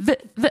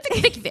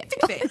 Vicky Vale.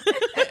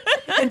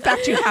 In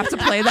fact, you have to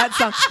play that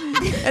song.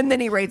 And then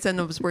he writes in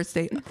his worst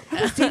date.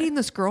 I was dating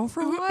this girl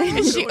for a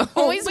while. She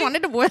always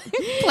wanted to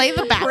play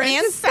the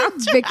Batman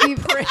soundtrack. Vicky.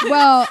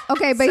 Well,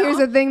 okay, but here's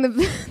the thing: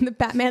 the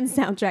Batman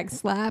soundtrack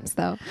slaps,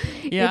 though.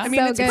 Yeah, It's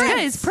so good.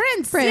 It's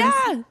Prince. Prince.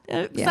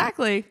 Yeah,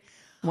 exactly.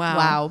 Wow.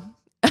 Wow.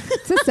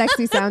 It's a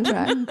sexy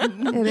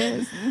soundtrack. It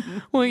is.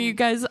 Well, you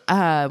guys,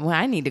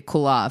 I need to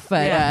cool off,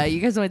 but Yeah. you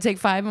guys want to take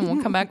 5 and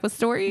we'll come back with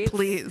stories?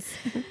 Please.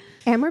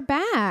 And we're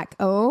back.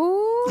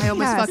 Oh, I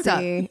almost fucked up.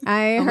 Cassie.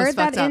 I Almost heard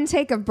that fucked up.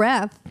 intake of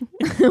breath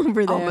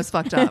over there. Almost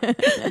fucked up.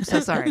 I'm so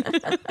sorry.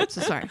 I'm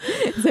so sorry.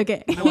 It's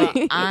okay. Well,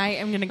 I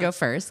am going to go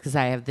first because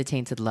I have the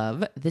tainted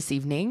love this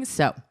evening.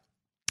 So,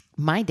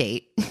 my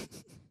date,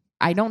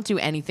 I don't do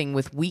anything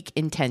with weak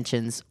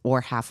intentions or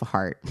half a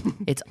heart.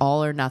 It's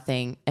all or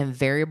nothing and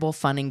variable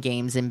fun and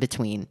games in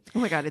between. Oh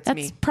my God, it's That's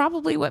me.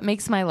 probably what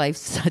makes my life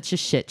such a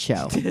shit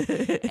show.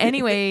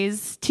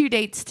 Anyways, 2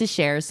 dates to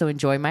share, so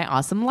enjoy my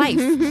awesome life.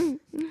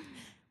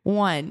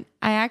 1,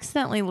 I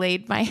accidentally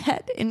laid my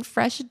head in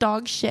fresh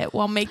dog shit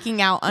while making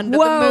out under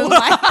the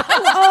moonlight.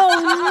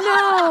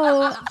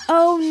 Oh no!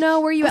 Oh no!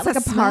 Were you at like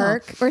a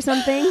park or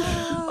something?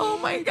 Oh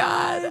my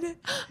God.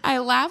 I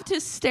laughed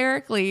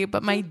hysterically,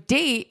 but my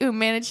date, who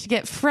managed to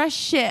get fresh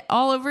shit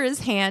all over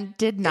his hand,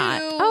 did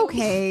not.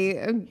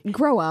 Okay,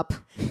 grow up.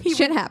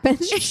 Shit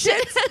happens.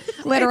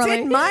 Literally.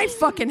 It's in my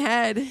fucking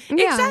head.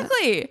 Yeah.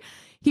 Exactly.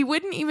 He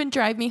wouldn't even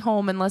drive me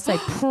home unless I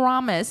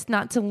promised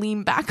not to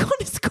lean back on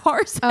his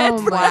car's head.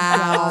 Oh my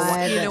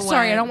God. You know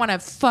Sorry, what? I don't want to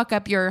fuck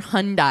up your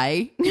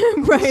Hyundai.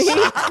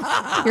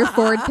 Right? Your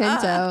Ford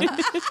Pinto.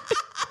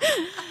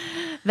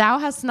 Thou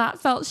hast not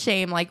felt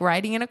shame like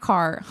riding in a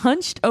car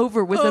hunched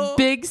over with a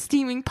big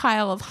steaming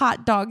pile of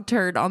hot dog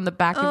turd on the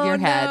back of your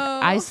head.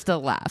 I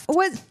still laughed.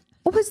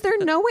 Was there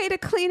no way to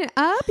clean it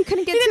up? You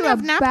couldn't get He didn't to have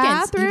a napkins.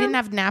 bathroom? He didn't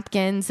have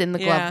napkins in the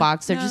glove Yeah.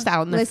 box. They're just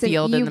out in the Listen,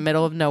 field in you the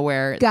middle of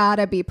nowhere.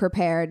 Gotta be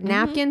prepared.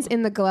 Napkins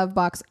in the glove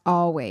box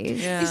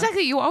always. Yeah.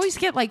 Exactly. You always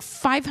get like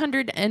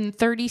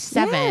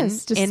 537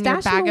 Yes, just in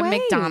your stash 'em bag of away.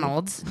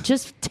 McDonald's.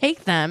 Just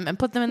take them and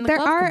put them in the There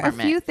glove are a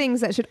compartment. few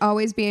things that should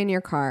always be in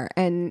your car,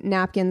 and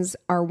napkins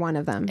are one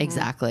of them.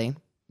 Exactly.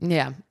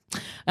 Yeah.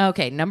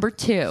 Okay. Number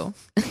 2.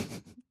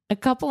 A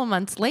couple of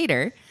months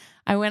later,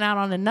 I went out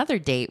on another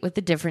date with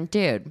a different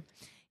dude.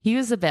 He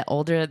was a bit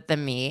older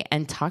than me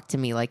and talked to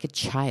me like a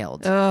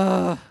child.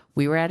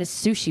 We were at a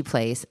sushi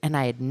place and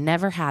I had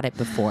never had it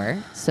before,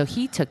 so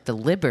he took the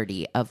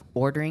liberty of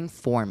ordering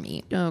for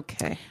me.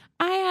 Okay.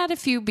 I had a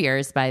few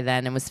beers by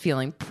then and was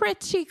feeling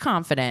pretty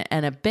confident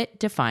and a bit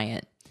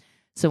defiant.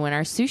 So when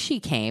our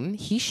sushi came,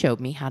 he showed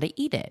me how to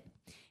eat it.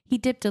 He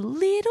dipped a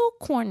little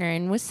corner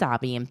in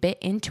wasabi and bit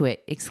into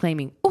it,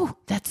 exclaiming, "Oh,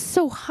 that's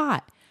so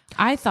hot."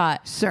 I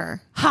thought,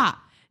 Sir. "Ha!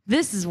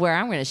 This is where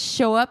I'm going to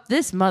show up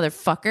this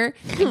motherfucker."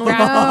 He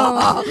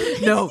grabbed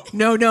No.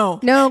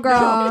 No,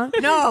 girl.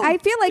 No. I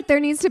feel like there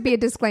needs to be a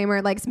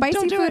disclaimer, like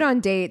spicy do food it.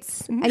 on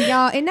dates. And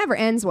y'all, it never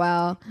ends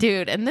well.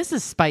 Dude, and this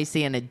is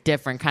spicy in a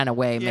different kind of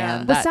way,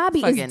 man. Yeah.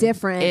 Wasabi is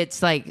different.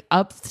 It's like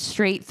up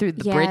straight through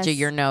the bridge of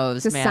your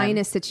nose, It's a man.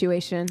 sinus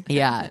situation.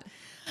 Yeah.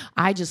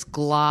 I just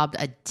globbed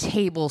a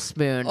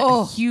tablespoon,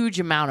 a huge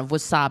amount of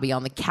wasabi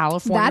on the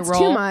California That's roll.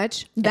 too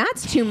much.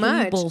 That's too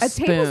much.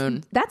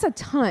 tablespoon. That's a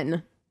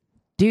ton.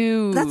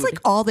 Dude. That's like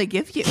all they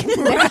give you.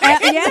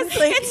 Yes.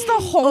 it's the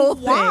whole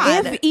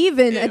wad. If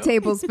even a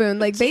tablespoon.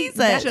 Like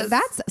Jesus.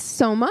 that's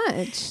so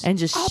much. And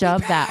just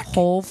shoved that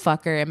whole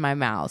fucker in my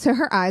mouth. So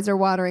her eyes are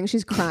watering.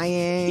 She's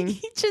crying.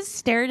 He just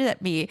stared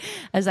at me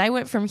as I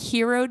went from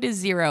hero to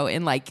zero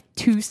in like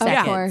 2 seconds.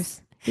 Of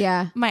course.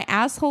 Yeah. My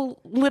asshole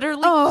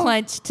literally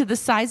clenched to the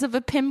size of a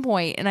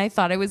pinpoint, and I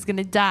thought I was going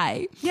to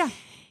die. Yeah.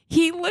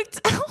 He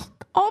looked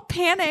all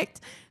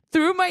panicked,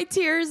 through my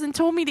tears, and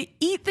told me to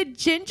eat the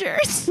ginger.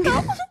 So,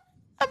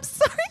 I'm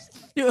sorry.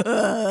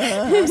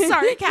 I'm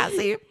sorry,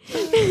 Cassie.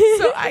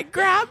 So I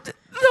grabbed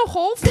the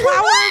whole flower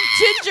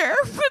of ginger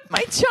with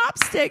my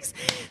chopsticks,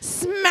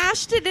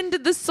 smashed it into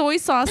the soy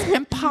sauce,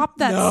 and popped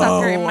that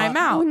sucker in my Oh,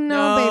 mouth.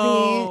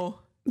 no,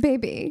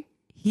 baby.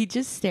 He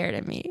just stared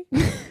at me,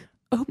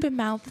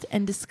 open-mouthed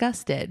and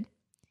disgusted.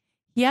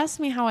 He asked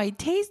me how it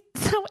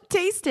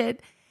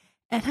tasted,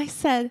 and I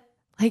said,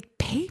 like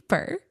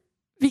paper.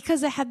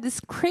 because it had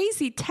this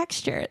crazy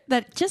texture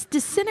that just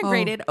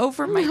disintegrated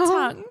over my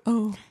tongue.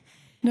 Oh,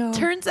 no.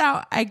 Turns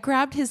out I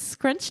grabbed his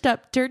scrunched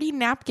up dirty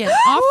napkin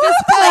off his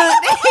plate.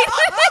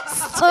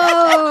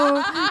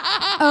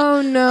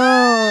 Oh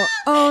no.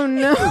 Oh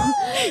no.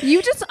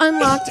 You just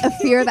unlocked a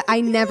fear that I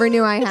never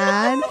knew I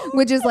had,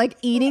 which is like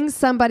eating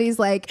somebody's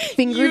like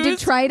finger Used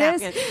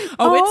detritus. napkin.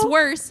 Oh, it's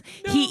worse.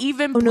 He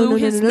even blew no,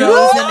 his no, no,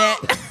 nose no. in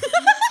it.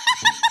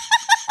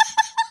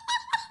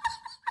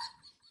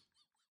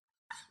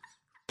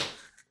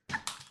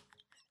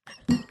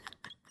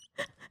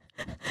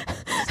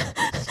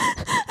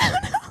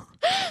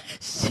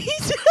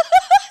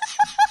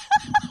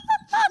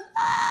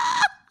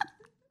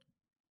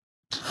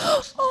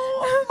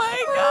 Oh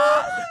my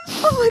god.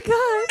 Oh my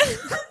god.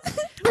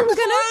 I'm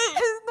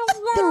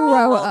gonna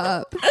throw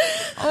up.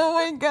 Oh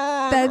my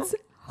God. That's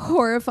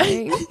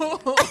horrifying.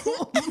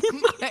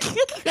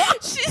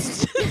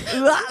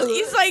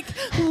 He's like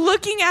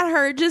looking at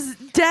her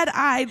just dead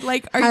eyed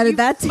like, are How you did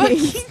that fucking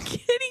taste?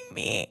 kidding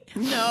me?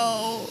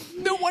 No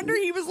wonder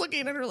he was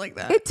looking at her like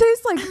that. It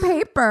tastes like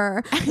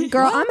paper.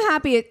 Girl, I'm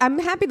happy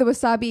the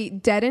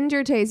wasabi deadened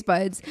your taste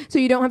buds so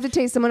you don't have to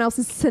taste someone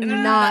else's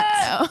snot.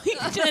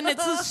 And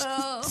it's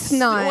a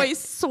Snot.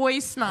 soy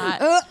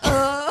snot.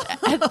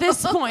 At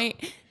this point,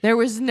 there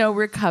was no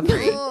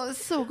recovery. Oh,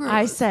 it's so gross.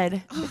 I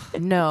said,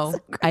 no,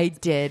 I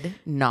did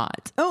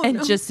not.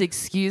 And just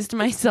excused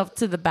myself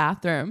to the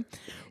bathroom.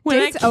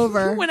 Date's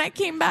over. When I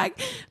came back,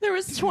 there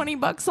was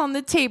 $20 on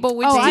the table,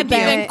 which Oh, I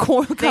didn't even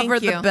bet. cover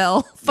the you.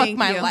 bill. Fuck Thank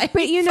my you. life.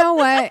 But you know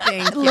what?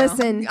 Thank you.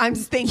 Listen,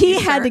 Thank he you,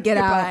 had sir. to get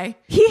Goodbye.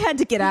 out. He had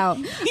to get out.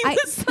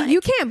 was like- You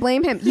can't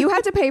blame him. You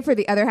had to pay for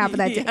the other half of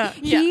that. Yeah.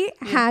 He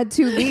had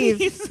to leave.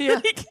 He's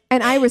like,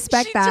 And I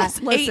respect she that.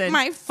 just ate Listen.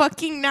 my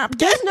fucking napkin.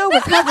 There's no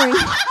recovering.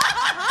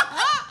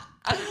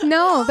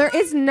 No, there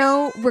is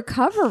no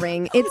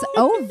recovering. It's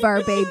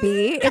over,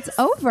 baby. It's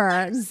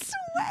over.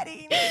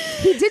 Sweating.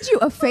 He did you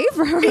a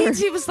favor.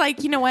 She was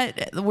like, you know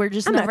what? We're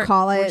just I'm gonna never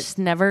call We're it. just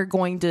never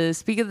going to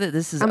speak of it.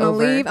 This is I'm gonna over.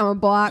 leave. I'm gonna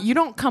block. You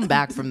don't come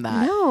back from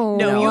that. No,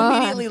 No, you Uh,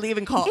 immediately leave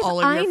and call If all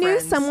of I your knew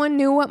friends. someone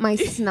knew what my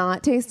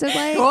snot tasted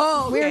like,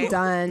 Oh, okay. we're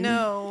done.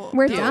 No.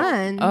 We're Dude.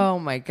 done. Oh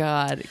my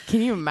god!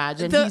 Can you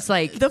imagine? The- He's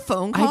like, the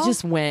phone call? I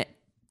just went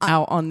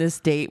out on this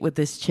date with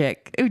this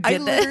chick who I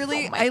did this.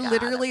 literally, Oh my I God.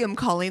 literally am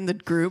calling the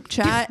group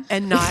chat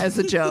and not as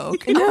a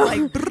joke. I'm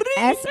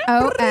like,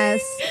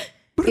 SOS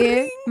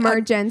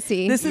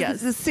emergency. this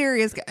Yes. is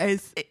serious,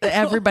 guys.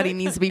 Everybody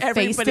needs to be face to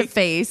Everybody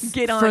face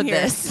get on for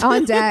here. this.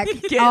 on deck.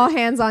 All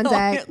hands on All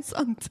deck. hands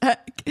on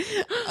deck.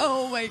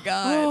 Oh my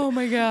god. Oh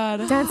my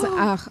god! That's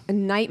a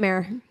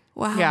nightmare.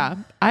 Wow. Yeah,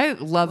 I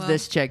love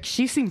this chick.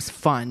 She seems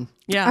fun.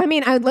 Yeah. I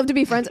mean, I'd love to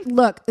be friends.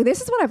 Look,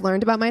 this is what I've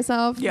learned about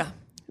myself. Yeah.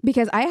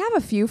 Because I have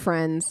a few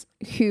friends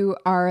who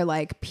are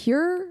like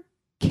pure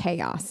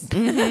chaos.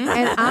 Mm-hmm.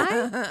 And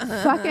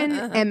I fucking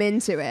am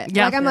into it.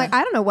 Yeah. Like, I'm like,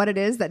 I don't know what it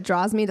is that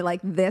draws me to like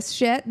this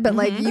shit, but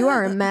like you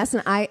are a mess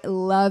and I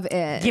love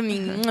it. Give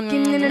me.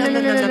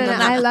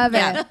 I love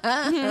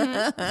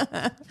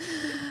it.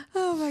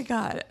 Oh my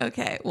god.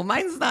 Okay. Well,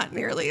 mine's not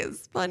nearly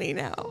as funny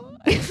now.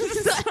 It's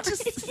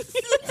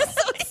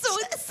so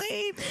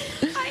insane.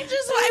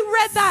 I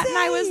read that and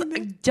I was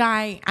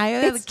dying. I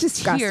had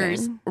It's like, tears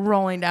disgusting.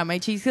 rolling down my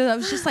cheeks because I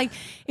was just like,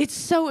 it's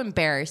so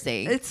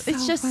embarrassing. It's so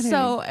just funny.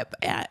 so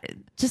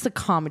just a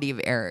comedy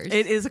of errors.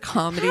 It is a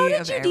comedy How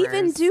of did you errors.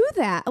 even do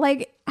that?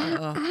 Like,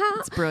 how?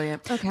 It's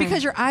brilliant. Okay.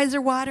 Because your eyes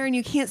are watering,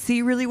 you can't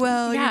see really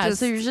well. yeah,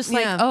 so you're just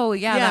like, oh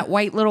yeah, that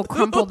white little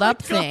crumpled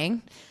up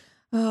thing.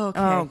 Okay.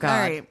 Oh,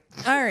 God.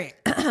 All right.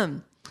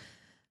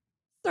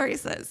 Story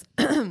says,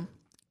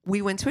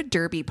 we went to a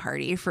derby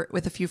party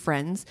with a few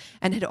friends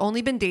and had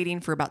only been dating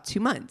for about 2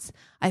 months.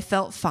 I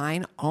felt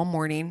fine all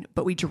morning,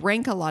 but we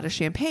drank a lot of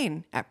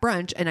champagne at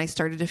brunch and I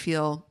started to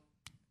feel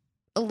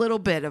a little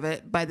bit of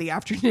it by the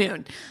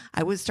afternoon.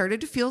 I was started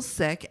to feel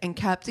sick and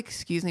kept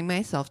excusing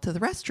myself to the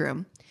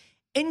restroom,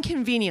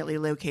 inconveniently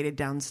located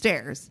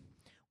downstairs.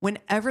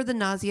 Whenever the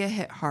nausea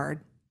hit hard,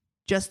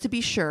 just to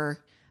be sure,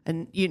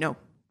 and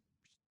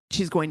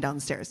she's going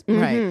downstairs.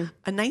 Right.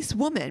 A nice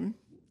woman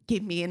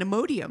gave me an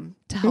Imodium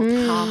to help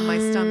calm my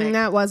stomach.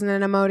 That wasn't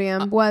an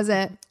Imodium, was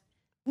it?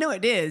 No,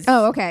 it is.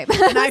 Oh, okay.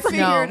 And I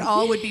figured No.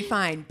 all would be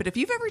fine. But if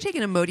you've ever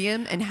taken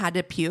Imodium and had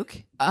to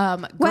puke,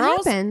 What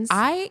Girls, happens?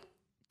 I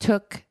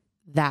took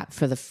that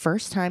for the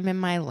first time in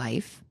my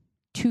life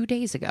 2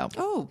 days ago.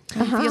 how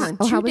you feeling?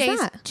 Oh, how was days,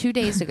 that? 2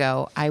 days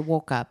ago, I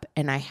woke up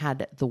and I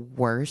had the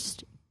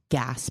worst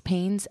gas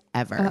pains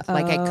ever.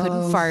 Like I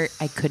couldn't fart,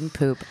 I couldn't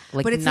poop.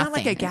 Like, But it's not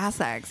like a nothing. gas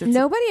axe. It's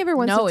Nobody ever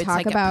wants No, to it's talk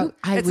like about.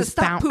 I It's a was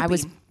stop found. I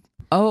was. pooping.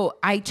 Oh,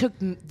 I took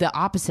the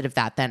opposite of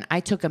that. Then I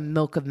took a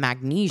milk of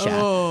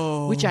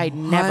magnesia, which I'd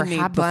never honey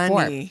had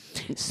bunny.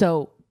 before.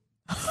 So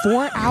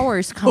 4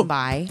 hours come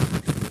by,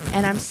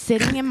 and I'm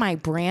sitting in my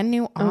brand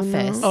new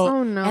office.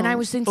 Oh, no. And I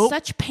was in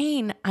such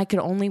pain, I could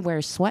only wear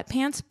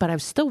sweatpants, but I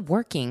was still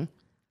working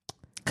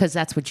because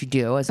that's what you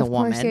do as a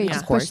woman, Of course, yeah, you of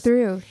just course. push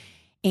through.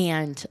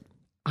 And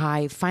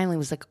I finally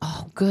was like,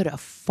 oh, good, a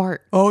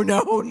fart. Oh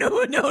no, Oh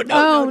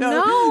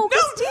no,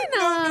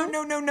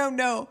 Christina.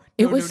 No.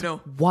 It was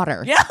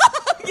water. Yeah.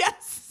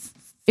 Yes.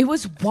 It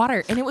was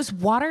water. And it was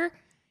water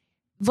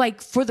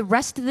like for the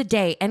rest of the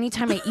day.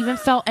 Anytime I even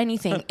felt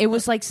anything, it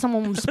was like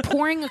someone was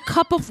pouring a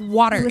cup of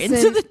water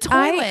into the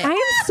toilet. I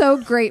am so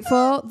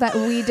grateful that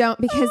we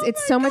don't, because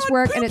it's so much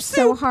work and it's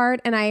so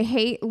hard, and I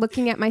hate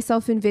looking at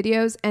myself in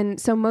videos. And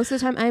so most of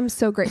the time, I'm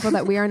so grateful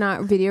that we are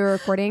not video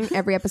recording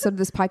every episode of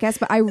this podcast.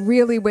 But I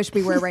really wish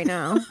we were right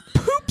now.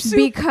 Poop soup.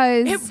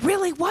 Because It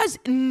really was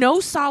no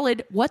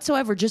solid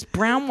whatsoever, just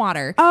brown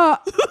water.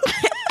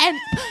 And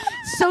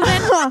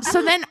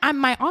so then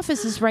my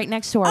office is right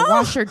next to our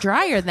washer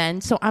dryer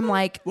then. So I'm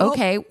like,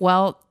 okay,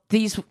 well,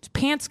 these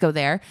pants go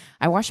there.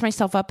 I wash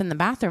myself up in the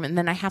bathroom, and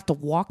then I have to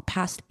walk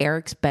past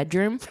Eric's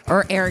bedroom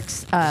or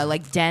Eric's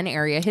like den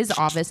area, his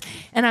office,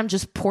 and I'm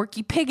just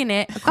Porky Pigging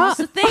it across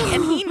the thing.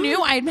 And he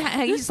knew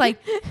he's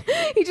like,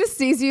 he just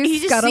sees you he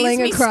just scuttling sees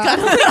me across.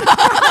 scuttling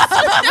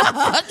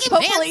across.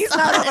 Hopefully he's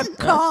not on a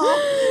call.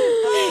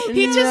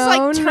 He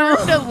just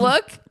turned to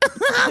look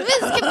on his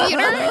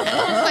computer.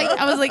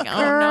 I was like, oh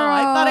no,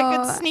 I thought I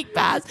could sneak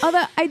past.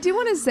 Although I do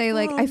want to say,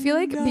 like, I feel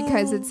like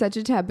because it's such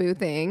a taboo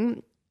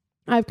thing,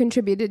 I've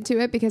contributed to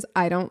it because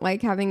I don't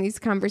like having these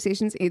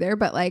conversations either.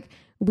 But like,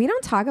 we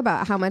don't talk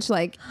about how much,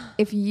 like,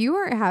 if you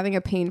are having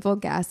a painful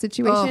gas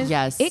situation,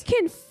 yes. it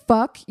can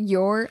fuck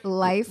your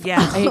life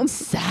Yeah, up.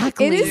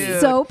 Exactly. It is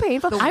Dude. so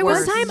painful. The One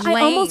worst. time I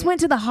almost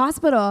went to the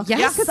hospital.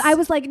 Yes. Because I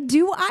was like,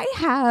 do I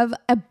have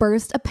a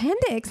burst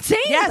appendix? Same.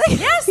 Yes.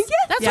 Yes.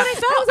 That's Yeah. what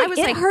I felt. I was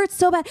like, it hurts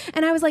so bad.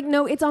 And I was like,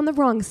 no, it's on the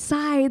wrong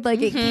side.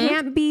 Like, it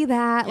can't be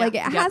that. Like,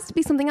 it has to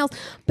be something else.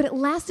 But it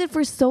lasted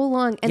for so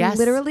long. And Yes.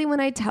 literally, when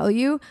I tell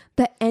you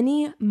that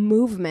any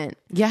movement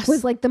Yes.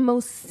 was like the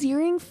most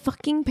searing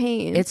fucking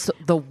pain. it's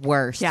the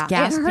worst. Yeah.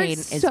 Gas It pain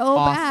hurts is so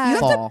awful. bad.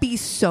 You have to be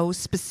so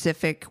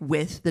specific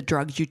with the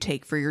drugs you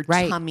take for your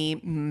Right. tummy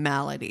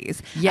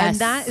maladies.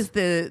 Yes.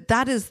 And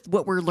that is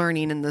what we're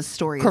learning in this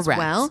story as Correct.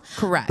 well.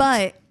 Correct.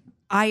 But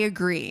I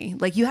agree.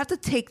 Like, you have to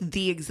take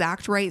the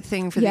exact right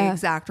thing for the Yeah.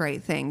 exact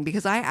right thing,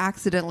 because I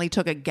accidentally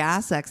took a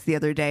Gas X the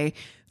other day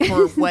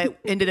for what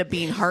ended up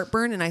being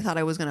heartburn, and I thought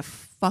I was going to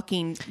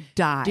fucking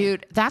die.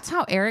 Dude, that's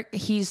how Eric,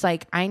 he's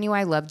like, I knew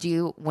I loved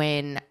you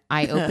when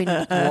I opened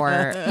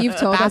your You've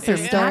told us bathroom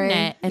your story.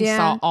 cabinet and Yeah.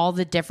 saw all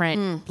the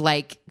different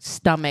like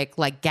stomach,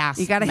 like gas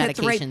You gotta medications hit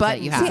the right that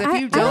buttons. you have. See,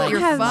 if you don't, you're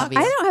have, fucked.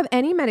 I don't have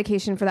any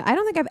medication for that. I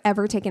don't think I've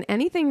ever taken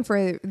anything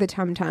for the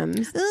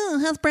tum-tums.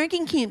 Oh, how's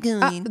breaking keep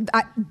going?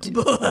 I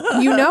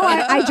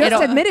just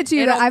It'll- admitted to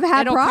you that I've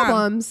had it'll come.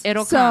 problems.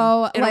 It'll so,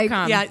 come. It'll like,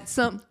 come. Yeah,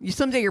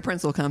 someday your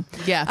prince will come.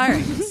 Yeah. All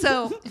right.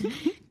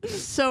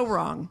 So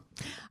wrong.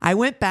 I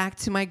went back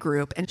to my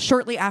group, and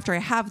shortly after I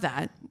have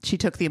that, she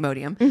took the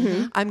Imodium.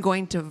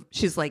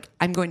 She's like,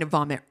 I'm going to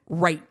vomit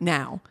right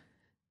now.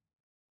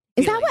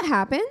 Is that what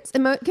happens?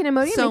 Can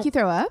Imodium So- make you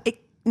throw up?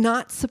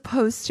 Not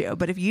supposed to,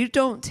 but if you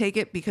don't take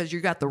it because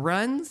you got the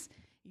runs,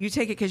 you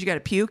take it because you got to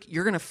puke,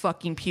 you're going to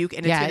fucking puke,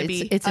 and Yeah, it's going to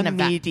be it's an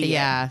immediate.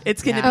 yeah.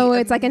 It's going to Yeah. be. Oh,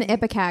 it's like an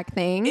Ipecac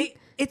thing.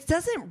 It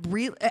doesn't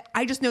really.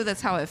 I just know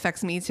that's how it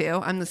affects me too.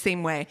 I'm the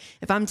same way.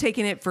 If I'm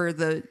taking it for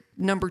the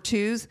number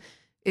 2s,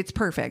 it's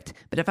perfect.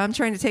 But if I'm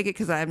trying to take it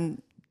because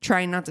I'm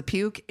trying not to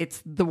puke,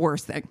 it's the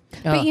worst thing.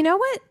 But you know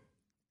what?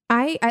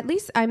 At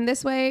least I'm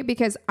this way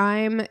because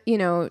I'm,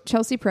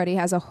 Chelsea Peretti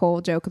has a whole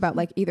joke about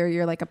like either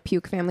you're like a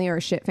puke family or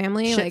a shit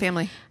family. Shit Like,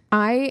 family.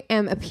 I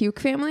am a puke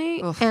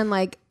family. Ugh. And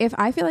like, if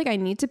I feel like I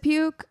need to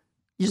puke,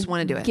 You just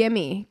want to do it.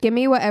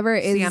 gimme whatever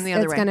it is I'm the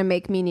other that's way. going to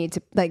make me need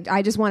to, like,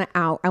 I just want to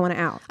out. I want to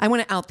out. I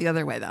want to out the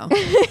other way though.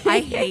 I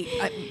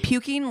hate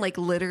puking. Like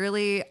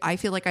literally, I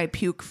feel like I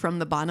puke from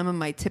the bottom of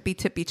my tippy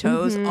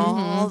toes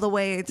all the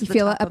way to You the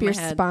feel top it up of your my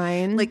head.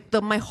 spine. Like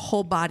my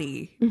whole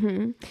body.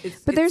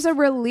 But there's a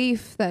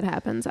relief that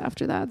happens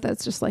after that.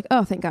 That's just like,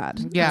 oh, thank God.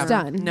 Yeah. It's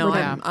done. No, We're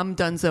done. I'm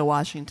Dunzo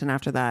Washington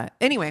after that.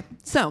 Anyway,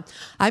 so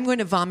I'm going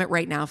to vomit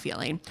right now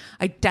feeling.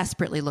 I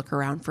desperately look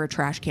around for a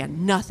trash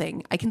can.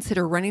 Nothing. I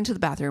consider running to the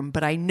bathroom,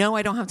 but I know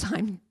I don't have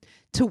time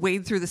to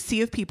wade through the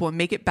sea of people and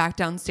make it back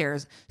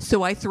downstairs.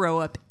 So I throw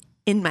up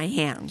in my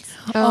hands.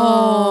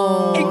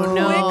 And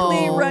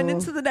quickly run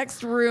into the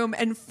next room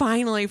and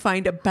finally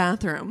find a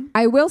bathroom.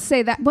 I will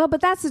say that. Well,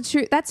 but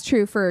that's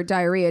true for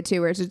diarrhea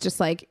too, where it's just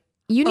like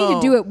you need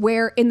to do it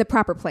where in the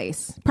proper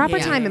place, proper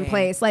Yeah. time and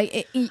place.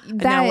 Like that.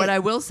 Now, what I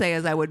will say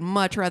is I would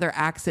much rather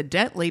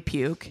accidentally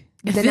puke.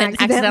 than Then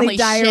accidentally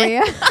accidentally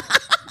diarrhea.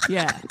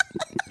 Yeah.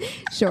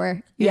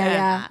 Sure.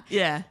 Yeah.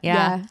 Yeah.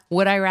 yeah.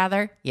 Would I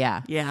rather?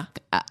 Yeah. Yeah.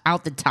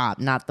 Out the top,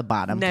 not the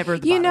bottom. Never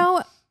the You bottom.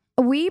 know,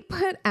 we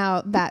put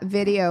out that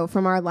video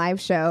from our live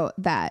show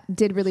that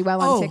did really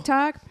well on Oh.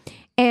 TikTok.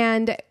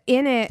 And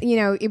in it,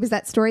 it was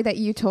that story that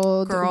you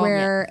told Girl,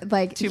 where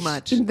like too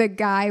much. the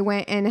guy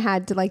went and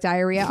had to like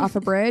diarrhea off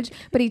a bridge,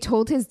 but he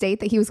told his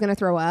date that he was going to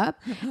throw up.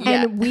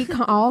 And we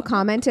all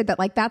commented that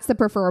like, that's the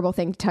preferable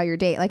thing to tell your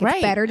date. Like it's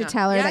Right. better to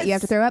tell her that you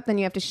have to Yes. throw up than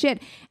you have to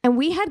shit. And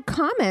we had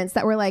comments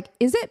that were like,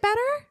 is it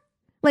better?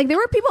 Like there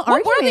were people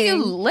What world do arguing.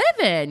 you live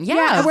in?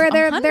 Yeah, where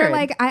they're 100.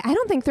 like, I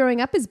don't think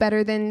throwing up is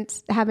better than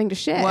having to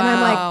shit. And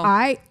I'm Wow.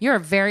 like, You're a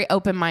very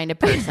open-minded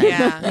person.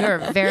 Yeah. You're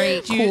a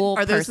very cool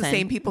Are those person. the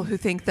same people who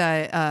think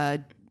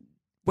that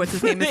what's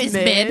his name Is is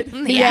mid?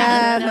 mid.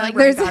 Yeah, They're like,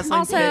 there's Ryan Gosling's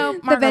also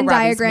mid. the Venn Margot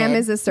Robbie's diagram mid.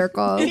 is a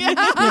circle.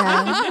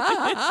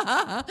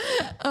 Yeah.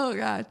 Oh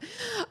God.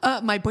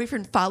 My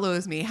boyfriend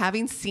follows me,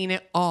 having seen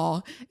it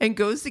all, and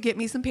goes to get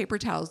me some paper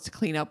towels to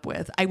clean up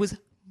with. I was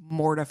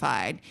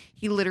mortified.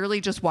 He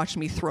literally just watched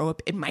me throw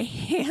up in my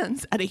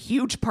hands at a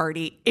huge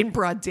party in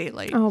broad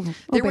daylight.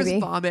 There was baby.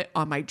 vomit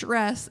on my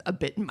dress, a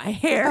bit in my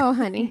hair. Oh,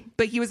 honey.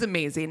 But he was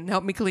amazing,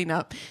 helped me clean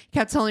up.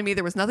 Kept telling me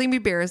there was nothing to be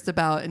embarrassed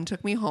about and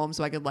took me home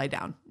so I could lie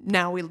down.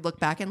 Now we look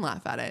back and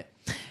laugh at it.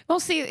 Well,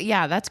 see,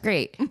 yeah, that's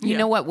great. You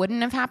know what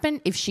wouldn't have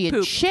happened? If she had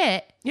Poop.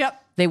 shit,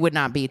 Yep. they would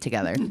not be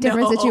together.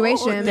 Different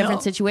situation. no.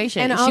 Different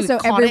situation. And She also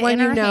caught it everyone in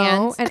you her know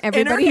hands. and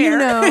everybody her you hair.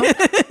 know.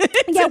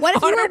 Yeah, what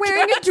if you on were her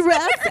wearing a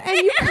dress and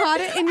you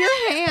caught it in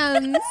your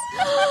hands?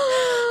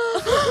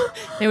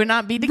 They would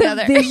not be The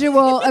together.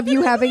 visual of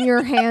you having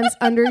your hands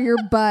under your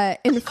butt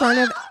in front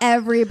of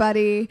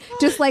everybody,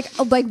 just like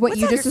what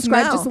you that just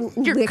described, smell?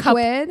 just Your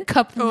liquid,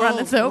 cup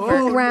runs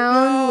over.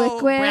 brown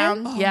liquid.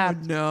 Brown. Yeah.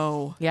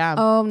 No. Yeah.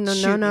 Oh no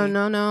Shoot me.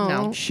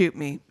 No. Shoot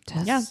me.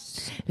 Yeah.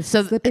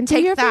 So slip into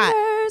take your that.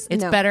 fingers.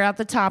 It's No. better at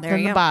the top than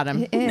you the go.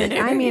 bottom.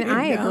 I mean,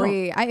 I No.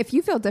 agree. If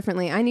you feel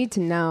differently, I need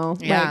to know.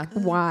 Yeah. Like,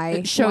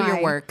 why? Show your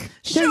Why? work.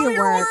 Show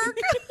your work.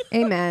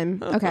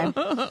 Amen. Okay.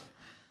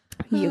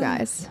 You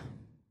guys,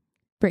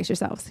 brace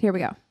yourselves. Here we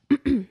go.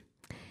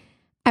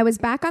 I was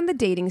back on the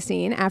dating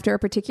scene after a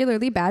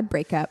particularly bad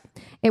breakup.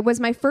 It was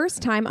my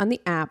first time on the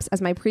apps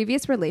as my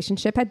previous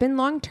relationship had been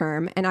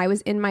long-term and I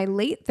was in my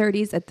late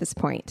 30s at this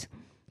point.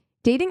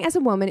 Dating as a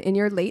woman in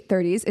your late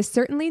 30s is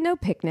certainly no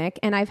picnic,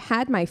 and I've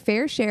had my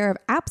fair share of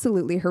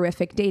absolutely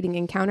horrific dating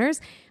encounters,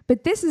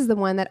 but this is the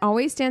one that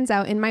always stands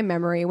out in my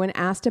memory when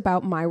asked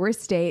about my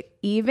worst date,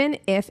 even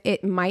if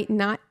it might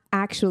not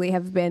actually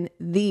have been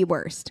the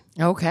worst.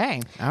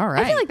 Okay. All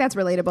right. I feel like that's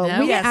relatable.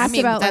 We get I asked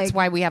mean, about that's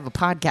why we have a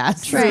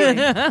podcast.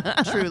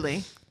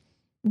 Truly.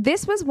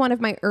 This was one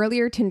of my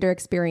earlier Tinder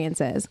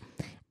experiences.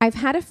 I've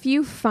had a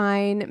few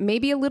fine,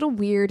 maybe a little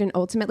weird and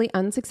ultimately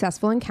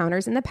unsuccessful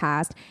encounters in the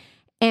past.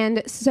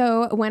 And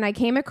so when I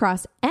came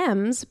across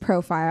M's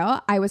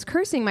profile, I was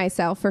cursing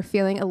myself for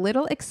feeling a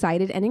little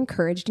excited and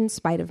encouraged in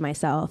spite of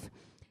myself.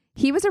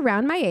 He was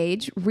around my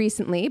age,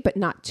 recently, but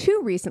not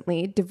too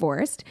recently,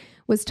 divorced,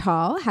 was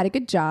tall, had a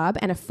good job,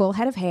 and a full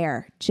head of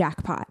hair.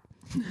 Jackpot.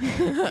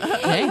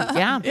 Okay.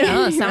 Yeah.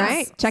 No, it sounds-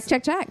 Right? Check,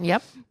 check, check.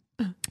 Yep.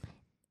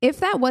 If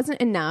that wasn't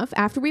enough,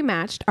 after we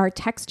matched, our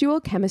textual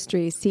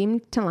chemistry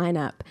seemed to line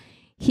up.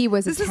 He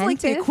was This attentive. is like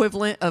the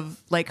equivalent of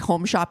like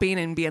home shopping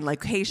and being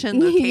location.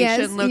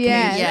 Yes,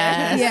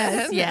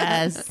 Yes.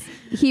 Yes.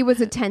 He was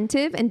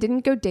attentive and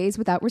didn't go days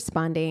without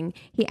responding.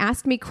 He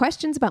asked me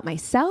questions about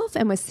myself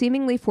and was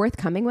seemingly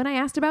forthcoming when I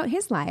asked about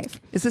his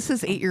life. Is this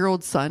his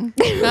 8-year-old son?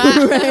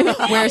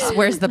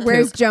 Where's the poop?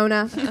 Where's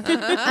Jonah?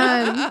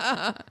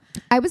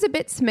 I was a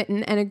bit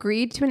smitten and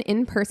agreed to an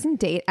in-person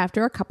date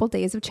after a couple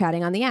days of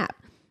chatting on the app.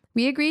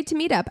 We agreed to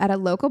meet up at a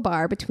local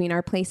bar between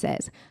our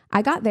places.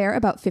 I got there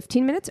about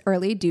 15 minutes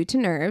early due to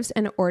nerves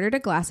and ordered a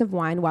glass of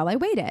wine while I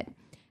waited.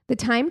 The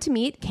time to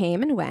meet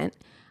came and went.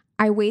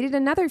 I waited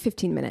another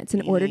 15 minutes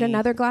and ordered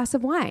another glass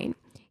of wine.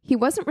 He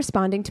wasn't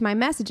responding to my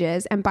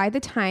messages, and by the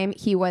time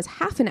he was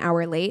half an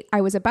hour late,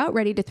 I was about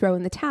ready to throw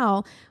in the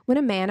towel when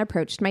a man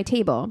approached my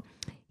table.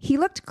 He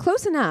looked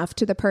close enough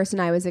to the person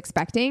I was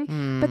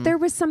expecting, but there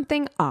was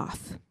something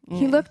off.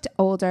 He looked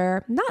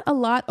older, not a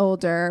lot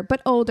older, but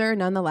older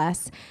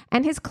nonetheless,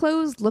 and his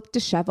clothes looked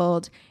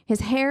disheveled. His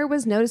hair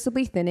was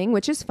noticeably thinning,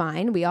 which is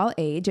fine, we all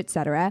age,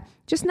 etc.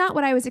 Just not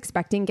what I was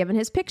expecting given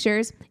his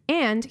pictures,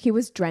 and he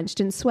was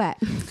drenched in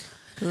sweat.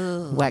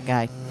 Wet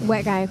guy.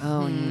 Wet guy.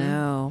 Oh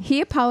no.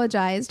 He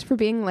apologized for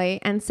being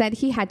late and said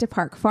he had to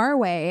park far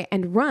away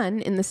and run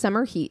in the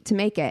summer heat to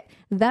make it,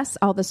 thus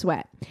all the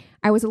sweat.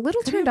 I was a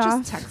little turned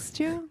off. Just text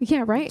you?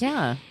 Yeah, right.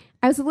 Yeah.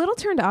 I was a little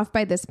turned off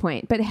by this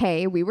point, but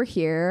hey, we were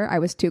here. I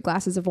was 2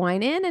 glasses of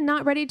wine in and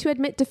not ready to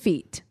admit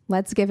defeat.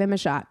 Let's give him a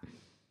shot.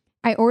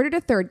 I ordered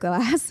a third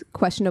glass.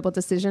 Questionable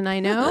decision, I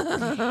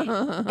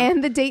know.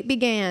 And the date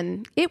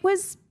began. It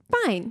was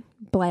fine.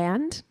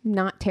 Bland,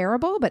 not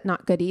terrible, but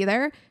not good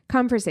either.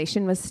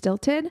 Conversation was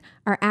stilted.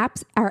 Our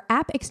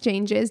app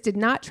exchanges did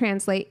not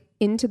translate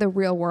into the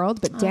real world,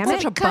 but damn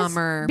such it. a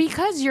bummer.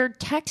 Because you're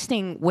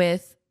texting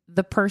with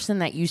the person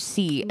that you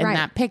see in Right.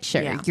 that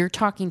picture. Yeah. You're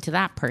talking to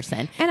that person.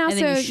 And then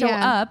also, you show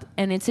yeah. up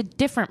and it's a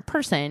different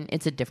person.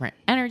 It's a different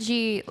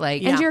energy.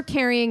 Like, And you're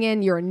carrying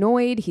in, you're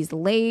annoyed, he's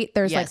late.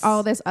 There's Yes. like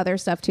all this other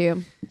stuff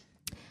too.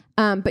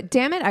 But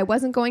damn it, I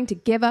wasn't going to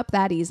give up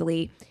that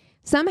easily.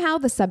 Somehow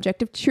the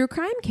subject of true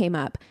crime came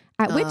up,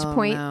 at which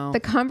point no. the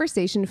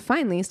conversation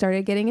finally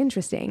started getting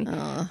interesting.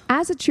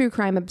 As a true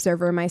crime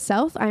observer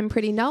myself, I'm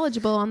pretty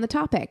knowledgeable on the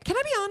topic. Can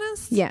I be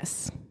honest?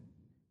 Yes.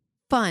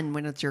 Fun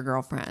when it's your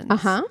girlfriend.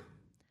 Uh-huh.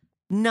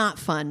 Not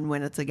fun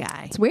when it's a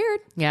guy. It's weird.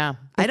 yeah.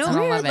 I don't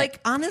love it. like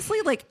honestly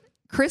like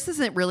Chris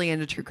isn't really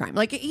into true crime.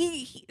 Like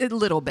he a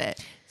little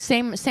bit.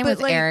 Same But,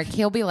 with like, Eric.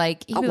 He'll be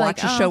like, I'll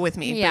watch a show with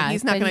me, Yeah, but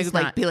he's not going to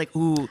not. be like,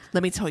 ooh,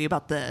 let me tell you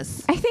about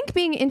this. I think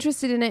being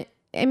interested in it,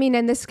 I mean,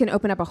 and this can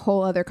open up a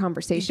whole other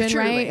conversation,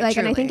 Truly, right? Like,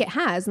 and I think truly.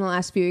 it has in the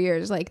last few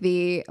years, like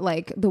the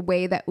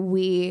way that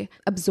we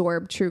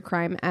absorb true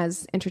crime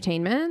as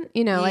entertainment.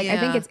 You know, like I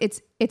think Yeah.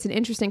 it's an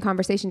interesting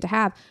conversation to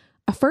have.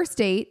 A first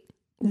date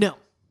No.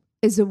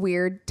 is a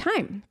weird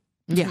time.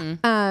 Yeah.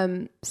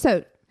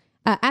 So,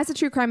 as a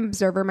true crime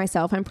observer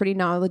myself, I'm pretty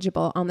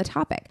knowledgeable on the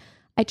topic.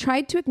 I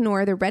tried to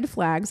ignore the red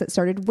flags that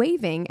started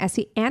waving as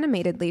he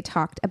animatedly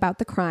talked about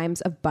the crimes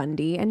of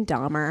Bundy and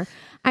Dahmer.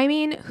 I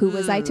mean, who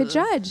was I to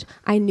judge?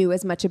 I knew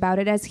as much about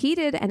it as he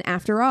did, and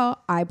after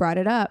all, I brought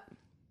it up.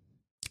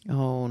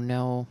 Oh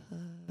no.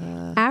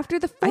 After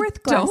the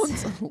fourth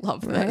glass, Don't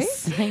love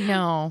this. I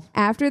know.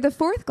 After the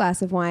fourth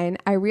glass of wine,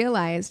 I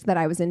realized that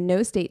I was in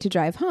no state to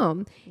drive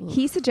home.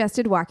 He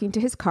suggested walking to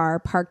his car,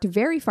 parked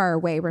very far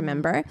away,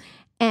 remember,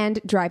 and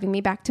driving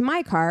me back to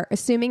my car,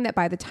 assuming that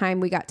by the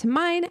time we got to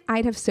mine,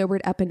 I'd have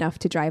sobered up enough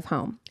to drive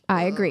home.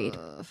 I agreed.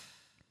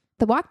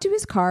 The walk to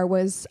his car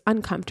was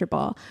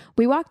uncomfortable.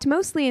 We walked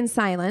mostly in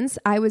silence.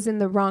 I was in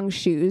the wrong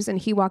shoes, and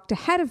he walked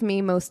ahead of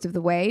me most of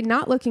the way,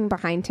 not looking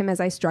behind him as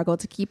I struggled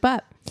to keep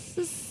up.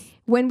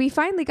 When we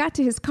finally got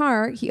to his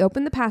car, he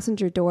opened the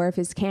passenger door of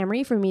his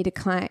Camry for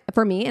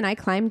me, and I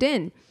climbed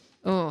in.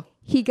 Oh.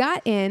 He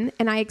got in,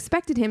 and I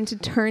expected him to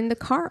turn the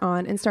car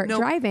on and start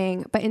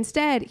driving, but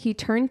instead he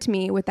turned to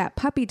me with that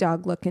puppy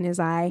dog look in his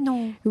eye,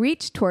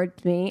 reached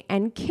towards me,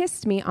 and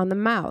kissed me on the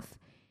mouth.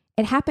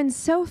 It happened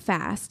so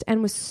fast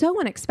and was so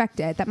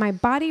unexpected that my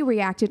body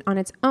reacted on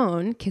its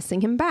own,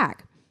 kissing him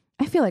back.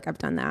 I feel like I've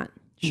done that.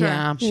 Sure.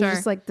 Yeah. It's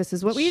just like, this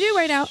is what we do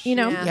right now, you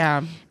know?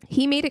 Yeah.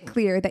 He made it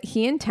clear that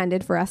he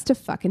intended for us to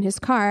fuck in his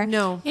car.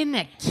 No. In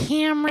the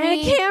Camry. In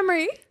a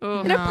Camry.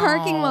 In a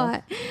parking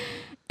lot.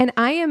 And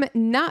I am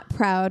not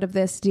proud of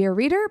this, dear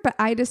reader, but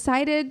I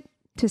decided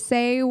to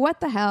say what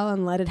the hell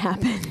and let it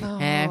happen.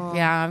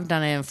 Yeah, I've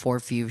done it in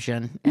Ford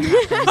Fusion. It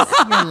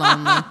happens.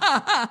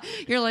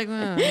 You're lonely.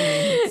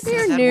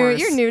 You're like,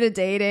 You're new to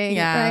dating,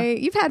 Yeah. right?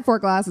 You've had 4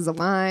 glasses of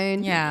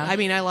wine. Yeah. I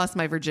mean, I lost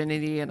my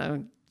virginity in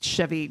a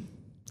Chevy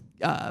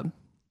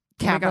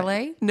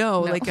Cabriolet?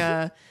 No, like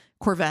a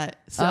Corvette.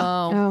 So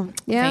Oh,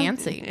 yeah.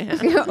 Fancy.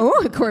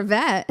 Oh, a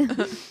Corvette.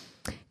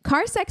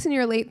 Car sex in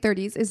your late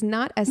 30s is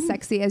not as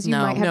sexy as you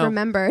No. might have No.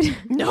 remembered.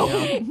 no.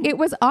 It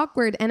was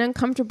awkward and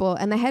uncomfortable,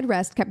 and the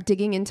headrest kept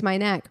digging into my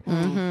neck.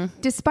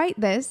 Despite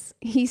this,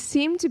 he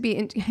seemed to be...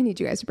 I need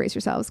you guys to brace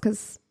yourselves,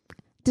 because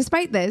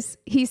despite this,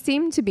 he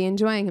seemed to be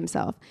enjoying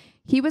himself.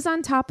 He was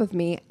on top of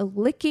me,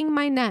 licking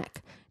my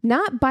neck.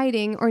 Not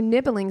biting or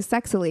nibbling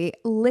sexily,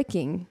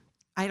 licking.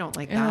 I don't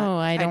like that. Oh,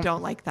 I I don't-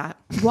 don't like that.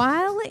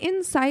 While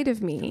inside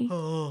of me,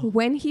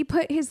 when he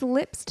put his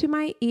lips to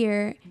my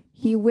ear,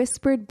 he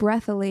whispered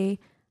breathily,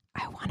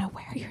 "I want to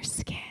wear your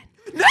skin."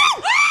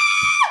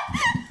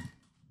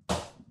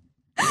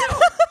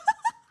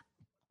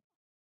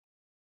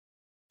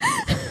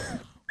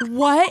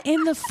 What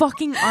in the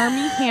fucking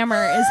Army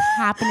Hammer is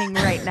happening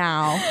right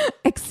now?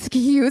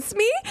 Excuse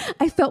me?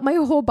 I felt my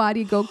whole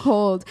body go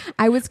cold.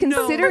 I was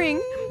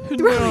considering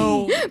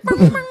No.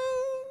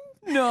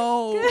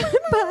 no.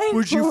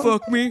 Would you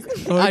fuck me?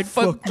 I'd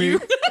fuck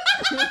you.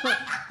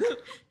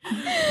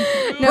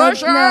 No,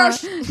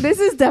 this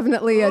is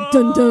definitely a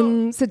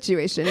dun-dun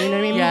situation. You know what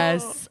I mean?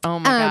 Yes. Oh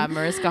my God.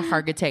 Mariska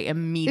Hargitay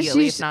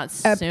immediately, if not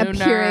a- sooner.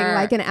 appearing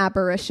like an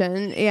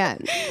apparition. Yeah.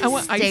 I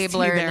want iced tea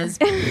Stabler there. in his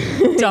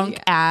dunk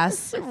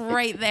ass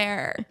right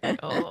there.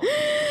 Oh.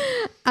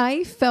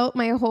 I felt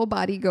my whole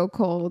body go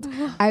cold.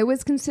 I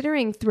was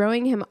considering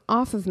throwing him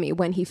off of me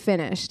when he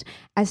finished.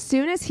 As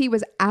soon as he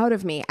was out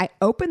of me, I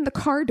opened the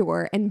car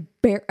door and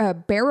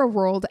barrel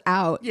rolled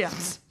out.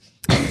 Yes.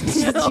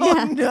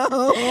 Yeah.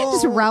 No.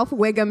 Just Ralph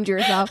Wiggum'd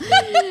yourself.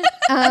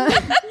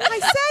 I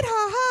said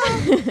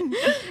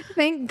ha.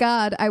 Thank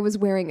God I was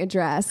wearing a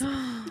dress.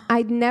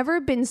 I'd never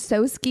been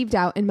so skeeved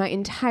out in my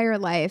entire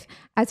life.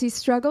 As he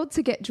struggled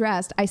to get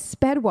dressed, I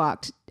sped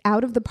walked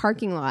out of the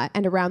parking lot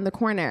and around the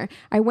corner.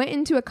 I went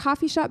into a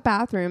coffee shop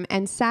bathroom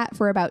and sat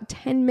for about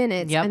 10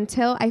 minutes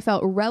until I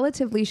felt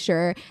relatively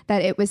sure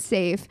that it was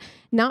safe.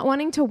 Not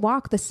wanting to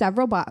walk the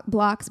several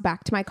blocks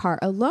back to my car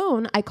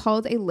alone, I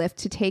called a Lyft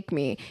to take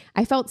me.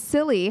 I felt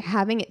silly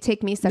having it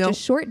take me such a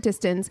short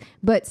distance,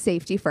 but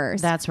safety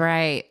first. That's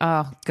right.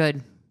 Oh,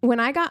 good. When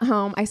I got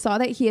home, I saw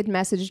that he had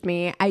messaged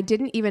me. I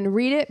didn't even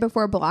read it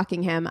before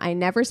blocking him. I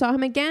never saw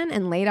him again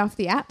and laid off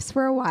the apps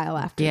for a while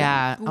after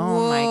Yeah. Oh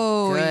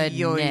Whoa, my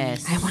yo,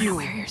 goodness. that. I want to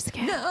wear your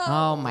skin.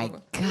 Oh my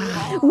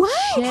God.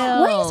 What?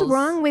 What is Chills.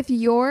 wrong with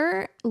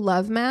your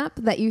love map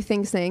that you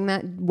think saying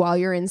that while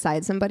you're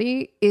inside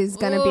somebody is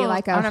going to be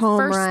like a on a home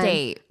first run?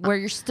 date where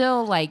you're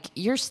still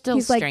He's strangers.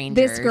 like,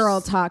 this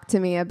girl talked to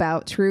me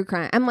about true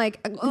crime. I'm like,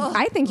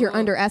 I think you're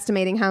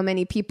underestimating how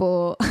many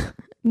people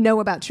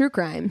know about true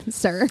crime,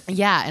 sir.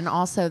 Yeah, and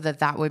also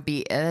that would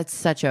be it's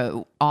such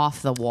a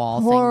off the wall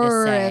thing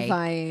to say.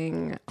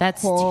 Horrifying.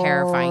 That's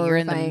terrifying. You're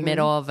in the Horrifying.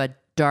 middle of a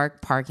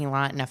dark parking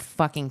lot in a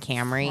fucking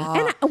Camry. And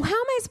how am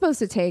I supposed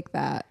to take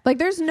that? Like,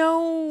 there's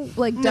no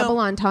like double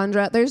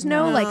entendre. There's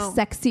no like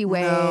sexy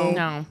way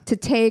No. to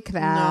take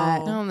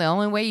that. No, the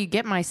only way you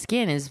get my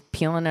skin is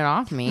peeling it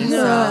off me.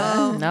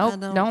 So, nope,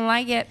 don't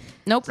like it.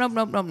 Nope.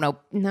 No.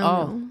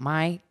 Oh,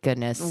 my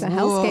goodness. It's a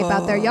hellscape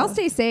out there. Y'all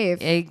stay safe.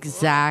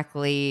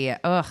 Exactly.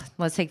 Ugh,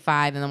 let's take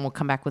 5 and then we'll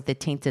come back with the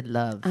tainted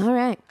love. All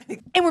right.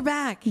 And we're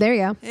back. There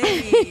you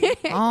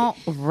go. All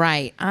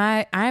right.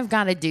 I've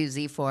got a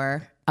doozy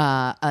for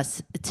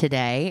us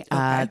today.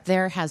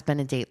 There has been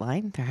a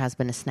Dateline. There has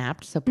been a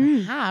Snapped. So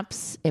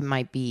perhaps it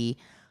might be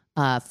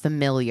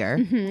familiar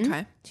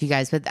Okay. to you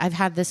guys. But I've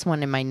had this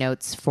one in my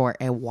notes for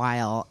a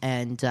while.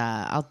 And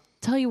I'll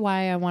tell you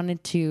why I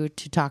wanted to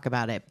talk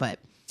about it. But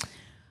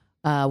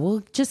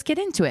we'll just get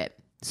into it.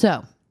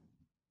 So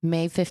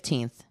May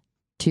 15th,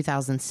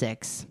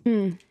 2006,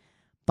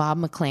 Bob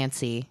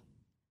McClancy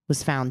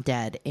was found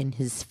dead in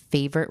his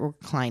favorite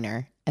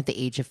recliner at the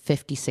age of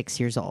 56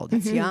 years old.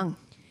 It's young.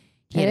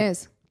 He had It a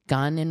is.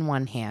 gun in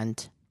one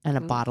hand and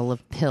a bottle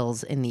of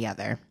pills in the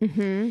other.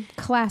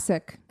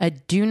 Classic. A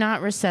do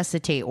not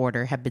resuscitate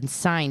order had been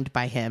signed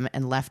by him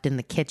and left in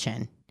the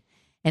kitchen.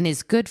 And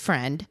his good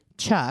friend,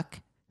 Chuck,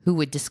 who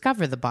would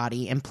discover the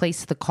body and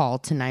place the call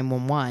to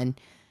 911,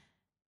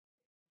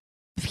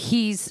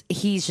 he's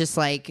just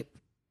like,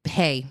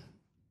 hey,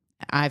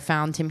 I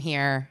found him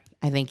here.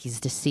 I think he's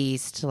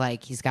deceased.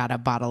 Like, he's got a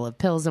bottle of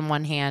pills in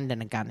one hand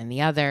and a gun in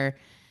the other.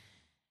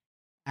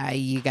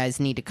 You guys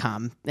need to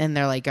come. And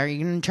they're like, are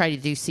you going to try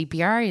to do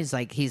CPR? He's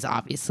like, he's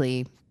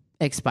obviously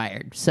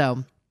expired.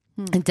 So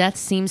death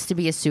seems to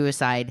be a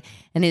suicide.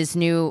 And his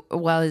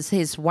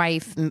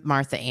wife,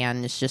 Martha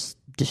Ann, is just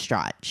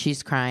distraught.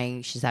 She's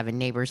crying. She's having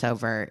neighbors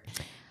over.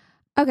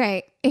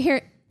 Okay,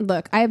 here.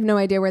 Look, I have no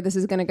idea where this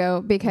is going to go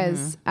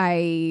because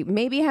I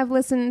maybe have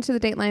listened to the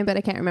Dateline, but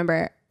I can't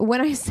remember. When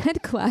I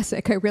said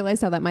classic, I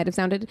realized how that might have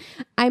sounded.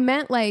 I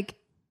meant like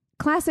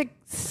classic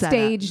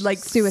stage like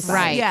suicide.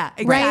 Right. Yeah,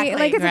 Right? exactly.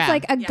 Like it's Yeah.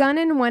 like a gun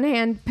in one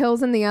hand,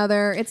 pills in the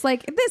other. It's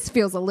like, this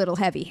feels a little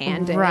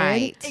heavy-handed.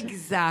 Right.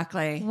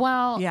 Exactly.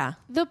 Well, Yeah.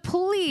 the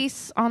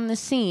police on the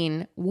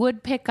scene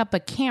would pick up a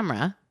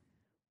camera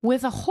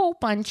with a whole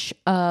bunch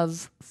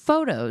of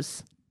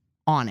photos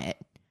on it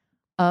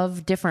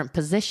of different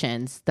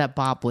positions that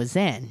Bob was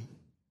in.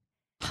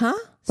 Huh?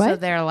 So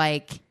What? they're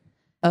like,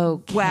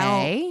 okay.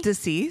 Well,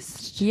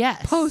 deceased?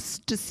 Yes.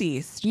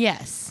 Post-deceased.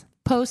 Yes.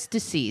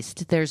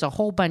 Post-deceased. There's a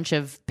whole bunch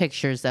of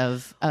pictures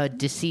of a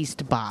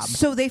deceased Bob.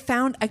 So they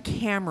found a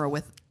camera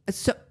with...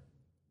 So,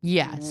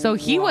 Yeah. So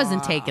he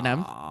wasn't taking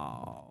them.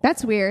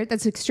 That's weird.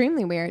 That's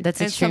extremely weird. That's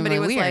and extremely somebody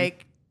was weird.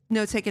 like,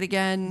 no, take it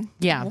again.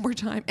 Yeah. One more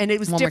time. And it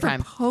was One more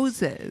different time.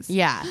 poses.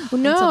 Yeah. Until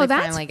no, they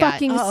that's finally got-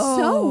 fucking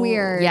so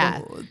weird.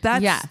 Yeah.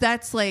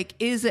 That's like,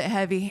 is it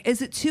heavy?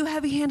 Is it too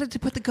heavy-handed to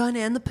put the gun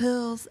and the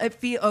pills? I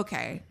feel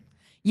okay.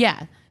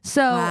 Yeah.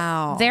 So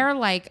Wow. they're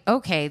like,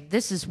 okay,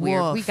 this is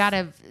weird. Woof. We got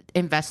to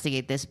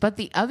investigate this. But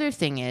the other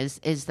thing is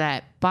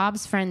that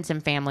Bob's friends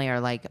and family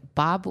are like,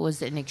 Bob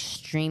was an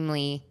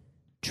extremely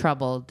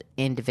troubled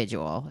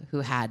individual who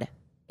had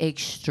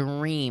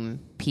extreme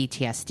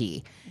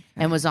PTSD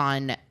and was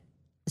on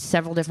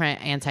several different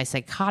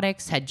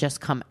antipsychotics, had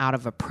just come out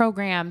of a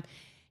program.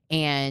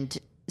 And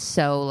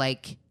so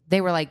like,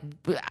 they were like,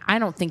 I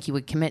don't think he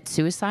would commit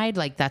suicide.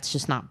 Like, that's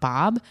just not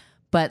Bob.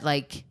 But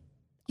like,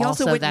 He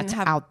also also wouldn't that's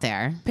have out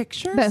there.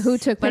 Pictures? But who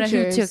took But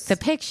pictures? who took the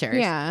pictures?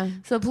 Yeah.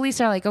 So the police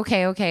are like,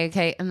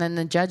 okay. And then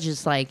the judge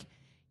is like,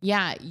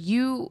 yeah,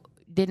 you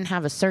didn't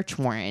have a search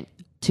warrant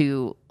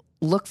to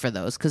look for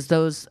those because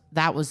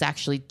that was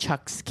actually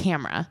Chuck's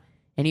camera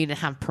and you didn't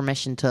have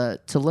permission to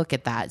look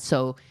at that.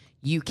 So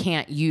you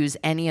can't use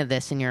any of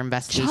this in your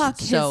investigation. Chuck,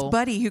 so, his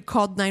buddy who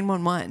called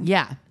 911.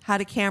 yeah, Had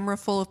a camera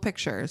full of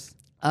pictures.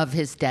 of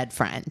his dead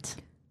friend.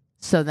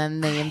 So then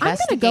the I'm going to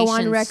investigation go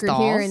on record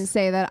stalls. here and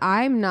say that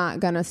I'm not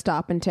going to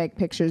stop and take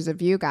pictures of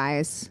you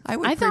guys. I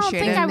would I don't appreciate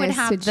think it. I would this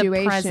have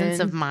situation. the presence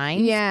of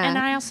mind. Yeah. And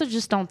I also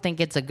just don't think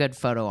it's a good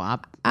photo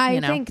op. I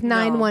think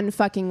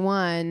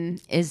 911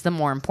 is the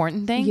more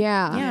important thing.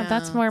 Yeah. Yeah,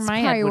 that's where my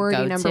head would priority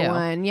go number too.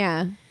 one.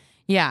 Yeah.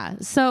 Yeah.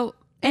 So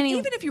And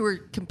even if you were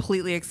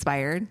completely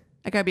expired,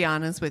 I gotta be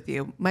honest with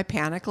you, my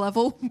panic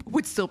level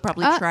would still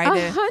probably try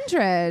to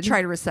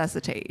 100.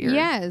 resuscitate you.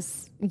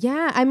 Yes.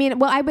 Yeah. I mean,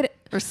 well, I would.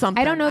 Or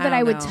something. I don't know that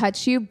I would know.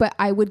 touch you, but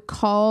I would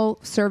call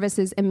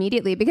services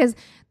immediately because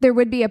there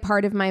would be a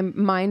part of my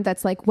mind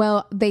that's like,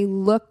 well, they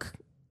look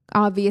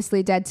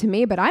obviously dead to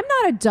me, but I'm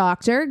not a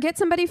doctor. Get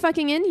somebody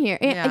fucking in here.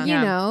 Yeah. You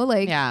know,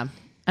 like. yeah.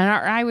 And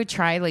I would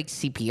try like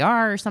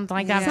CPR or something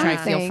like that. Try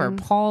to feel for a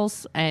Something.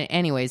 pulse.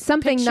 Anyways,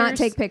 Something, not pictures.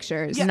 take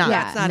pictures. Yeah,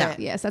 that's not it.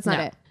 Yes, that's not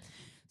No. it.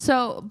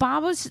 So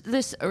Bob was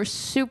this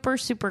super,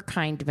 super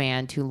kind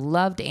man who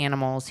loved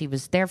animals. He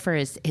was there for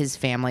his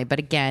family. But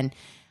again,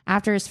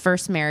 after his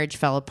first marriage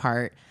fell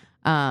apart,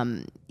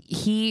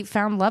 he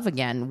found love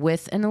again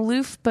with an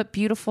aloof but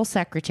beautiful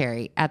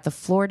secretary at the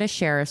Florida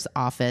Sheriff's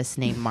Office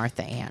named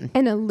Martha Ann.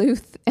 An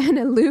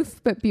aloof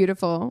but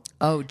beautiful.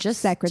 Oh,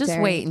 just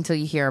secretary. wait until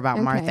you hear about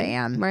Martha Okay.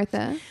 Ann.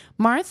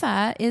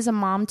 Martha is a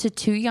mom to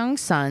 2 young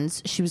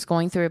sons. She was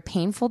going through a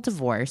painful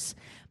divorce,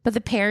 but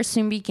the pair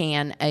soon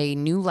began a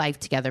new life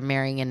together,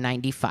 marrying in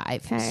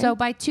 95. Okay. So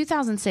by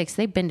 2006,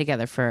 they've been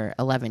together for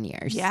 11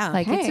 years. Yeah.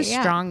 Like it's a Hey,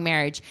 yeah. strong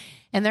marriage.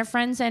 And their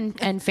friends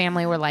and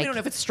family were I like, don't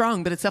know if it's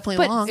strong, but it's definitely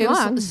but long. it was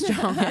Long.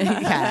 strong.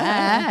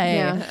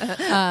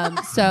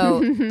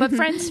 But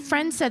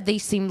friends said they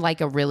seemed like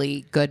a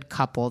really good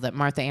couple. That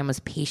Martha Ann was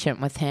patient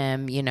with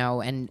him,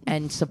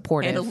 and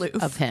supportive And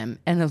aloof. of him,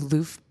 and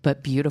aloof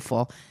but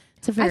beautiful.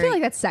 It's a very I feel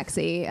like that's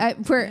sexy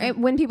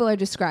when people are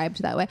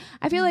described that way.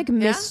 I feel like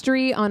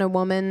mystery on a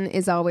woman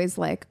is always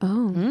like,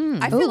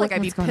 I feel like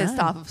I'd be what's going pissed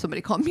on? off if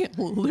somebody called me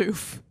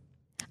aloof.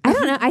 I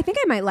don't know. I think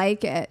I might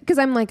like it because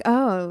I'm like,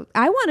 oh,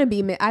 I want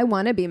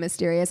to be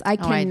mysterious. I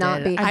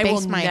cannot be. I I will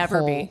based my never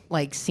whole be.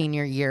 like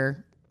senior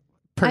year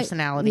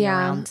personality yeah.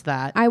 around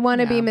that. I want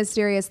to Yeah. be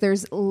mysterious.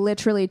 There's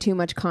literally too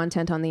much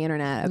content on the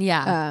internet.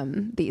 Yeah.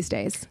 These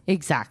days.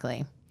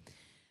 Exactly.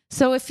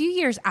 So a few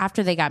years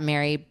after they got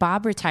married,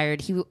 Bob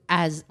retired. He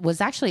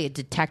was actually a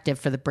detective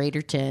for the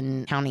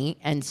Bradenton County.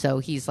 And so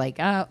he's like,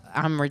 oh,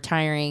 I'm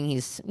retiring.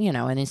 He's,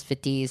 in his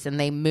 50s. And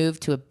they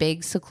moved to a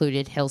big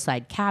secluded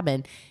hillside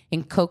cabin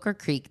in Coker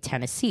Creek,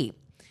 Tennessee.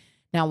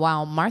 Now,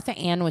 while Martha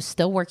Ann was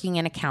still working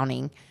in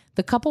accounting,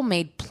 the couple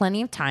made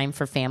plenty of time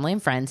for family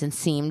and friends and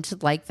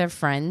seemed like their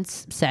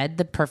friends said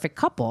the perfect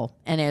couple.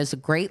 And it was a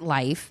great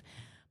life.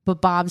 But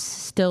Bob's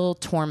still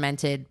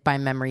tormented by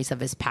memories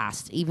of his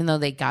past. Even though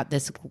they got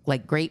this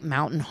like great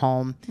mountain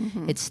home,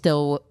 it's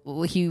still,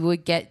 he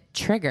would get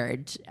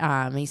triggered.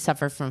 He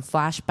suffered from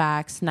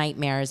flashbacks,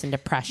 nightmares, and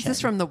depression. Is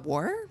this from the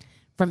war?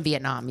 From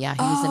Vietnam? Yeah,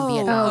 he was in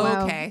Vietnam. Oh,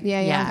 wow. okay. Yeah.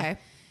 Yeah. Okay.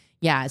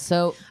 Yeah,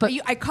 so but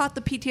I caught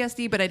the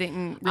PTSD, but I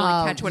didn't really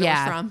catch what it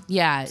was from.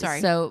 Yeah.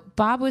 Sorry. So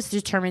Bob was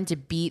determined to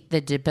beat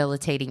the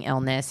debilitating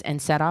illness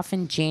and set off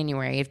in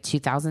January of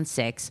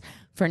 2006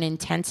 for an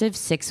intensive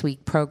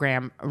 6-week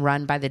program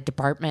run by the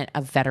Department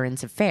of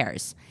Veterans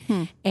Affairs.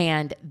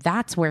 And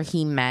that's where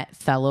he met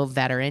fellow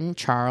veteran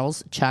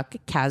Charles Chuck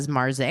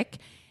Kazmarzik.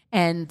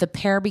 And the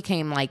pair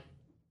became like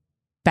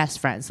best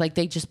friends. Like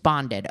they just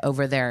bonded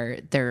over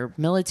their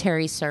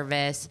military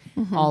service,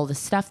 all the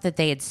stuff that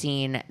they had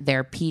seen,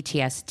 their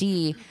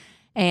PTSD,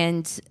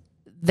 and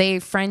the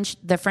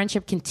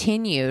friendship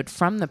continued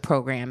from the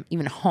program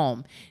even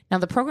home. Now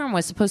the program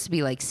was supposed to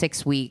be like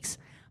 6 weeks,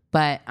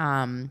 but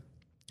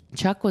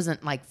Chuck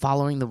wasn't like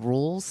following the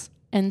rules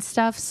and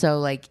stuff, so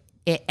like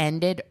it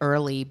ended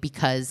early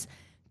because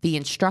the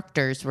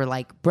instructors were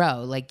like,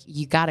 bro, like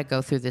you got to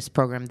go through this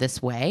program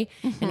this way.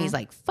 And he's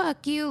like,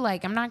 fuck you.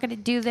 Like, I'm not going to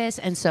do this.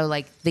 And so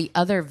like the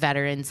other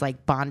veterans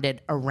like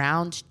bonded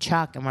around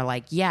Chuck and were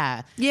like,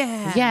 yeah.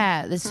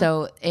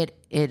 So it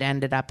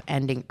ended up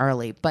ending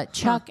early, but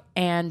Chuck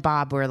and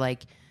Bob were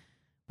like,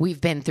 we've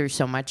been through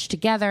so much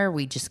together.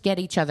 We just get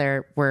each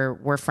other.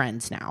 We're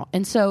friends now.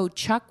 And so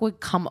Chuck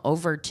would come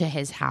over to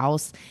his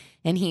house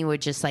and he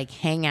would just like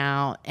hang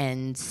out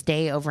and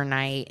stay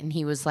overnight. And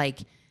he was like,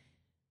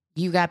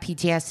 you got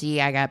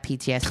PTSD, I got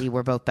PTSD.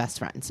 We're both best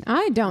friends.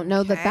 I don't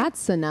know that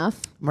that's enough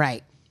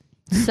Right.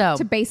 So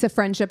to base a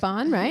friendship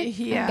on, right?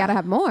 Yeah. Got to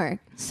have more.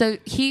 So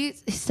he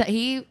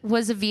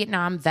was a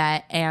Vietnam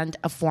vet and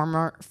a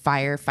former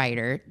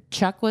firefighter.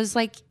 Chuck was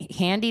like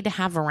handy to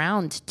have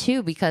around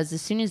too, because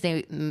as soon as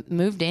they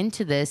moved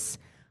into this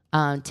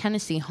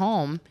Tennessee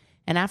home,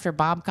 and after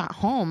Bob got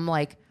home,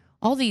 like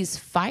all these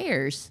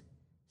fires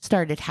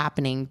started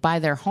happening by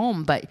their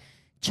home. But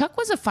Chuck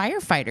was a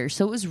firefighter,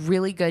 so it was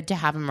really good to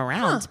have him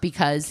around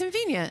because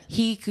Convenient.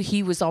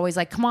 he was always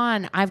like, come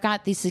on, I've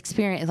got this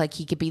experience. Like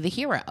he could be the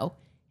hero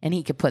and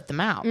he could put them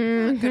out.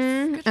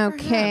 Good for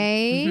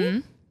Okay.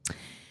 him.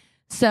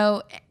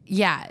 So,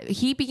 yeah,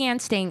 he began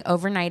staying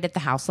overnight at the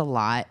house a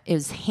lot. It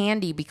was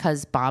handy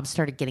because Bob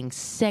started getting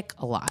sick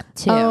a lot,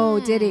 too. Oh,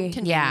 did he?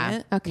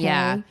 yeah. Okay.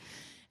 Yeah.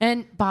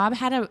 And Bob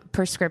had a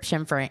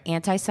prescription for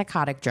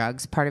antipsychotic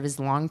drugs, part of his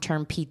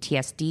long-term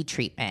PTSD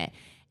treatment.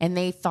 And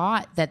they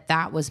thought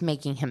that was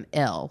making him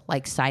ill,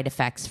 like side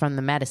effects from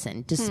the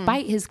medicine,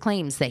 despite his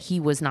claims that he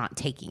was not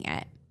taking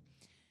it.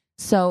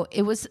 So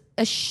it was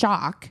a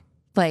shock,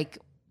 like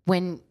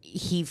when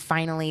he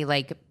finally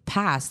like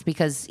passed,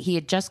 because he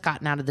had just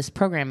gotten out of this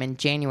program in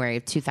January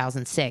of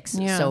 2006.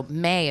 Yeah. So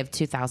May of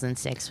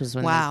 2006 was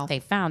when Wow. they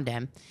found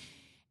him.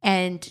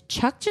 And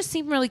Chuck just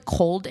seemed really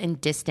cold and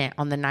distant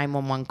on the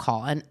 911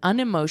 call and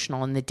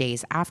unemotional in the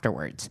days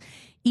afterwards.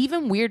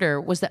 Even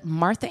weirder was that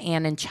Martha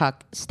Ann and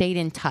Chuck stayed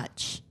in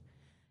touch,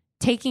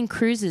 taking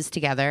cruises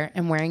together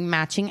and wearing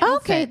matching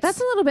outfits. Okay, that's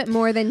a little bit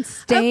more than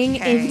staying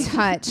Okay. in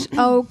touch.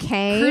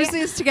 Okay.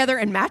 Cruises together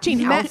and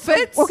matching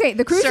outfits. Okay,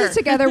 the cruises Sure.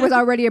 together was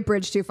already a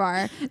bridge too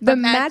far. The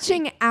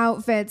matching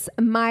outfits,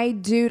 my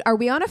dude, are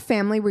we on a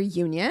family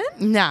reunion?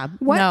 Nah,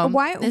 What? no.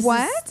 Why? This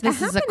what? Is,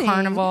 this is a happening?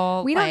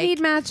 carnival. We don't like- need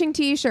matching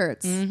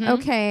T-shirts.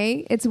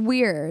 Okay, it's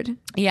weird.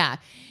 Yeah.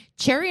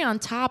 Cherry on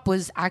top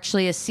was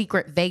actually a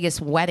secret Vegas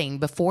wedding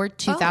before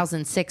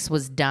 2006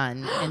 was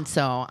done. And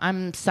so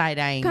I'm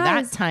side-eyeing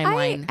Guys, that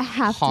timeline I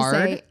have hard.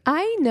 to say,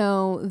 I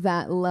know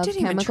that love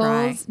Didn't even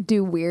chemicals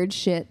do weird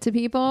shit to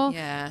people.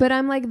 Yeah. But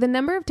I'm like, the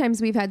number of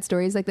times we've had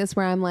stories like this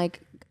where I'm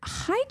like,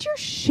 hide your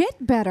shit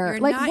better. You're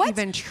like, not what's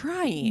even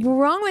trying.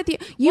 wrong with you?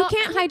 You Well,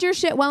 can't hide your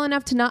shit well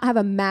enough to not have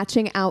a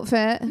matching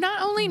outfit.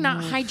 Not only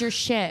not hide your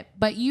shit,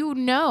 but you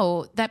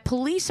know that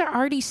police are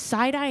already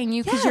side-eyeing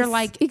you because you're Yes,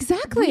 like,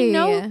 exactly. we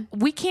know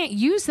we can't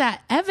use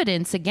that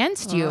evidence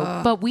against you,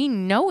 but we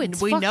know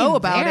it's We fucking know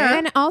about there. it.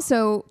 And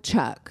also,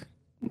 Chuck,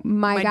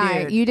 my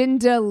guy, dude. you didn't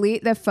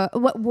delete the photo.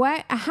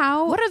 What?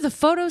 How? What are the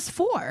photos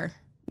for?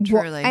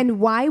 Truly. And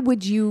why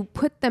would you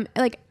put them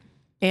like?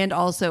 And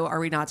also, are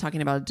we not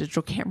talking about a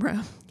digital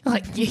camera?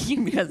 Like,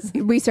 because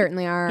We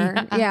certainly are.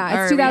 Yeah,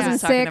 Or it's we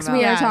just 2006. talking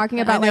We about- are talking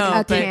about I know,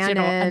 like a but, Canon.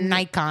 A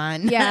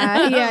Nikon.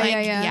 Yeah, yeah,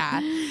 Like,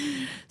 yeah.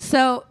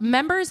 So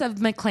members of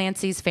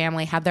McClancy's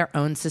family had their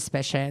own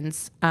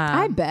suspicions.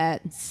 I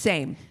bet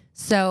same.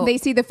 So they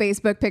see the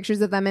Facebook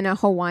pictures of them in a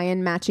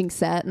Hawaiian matching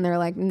set, and they're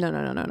like,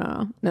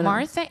 no.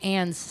 Martha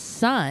Ann's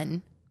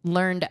son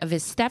learned of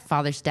his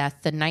stepfather's death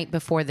the night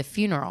before the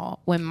funeral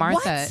when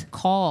Martha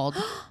called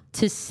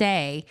to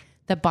say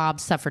that Bob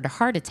suffered a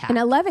heart attack. In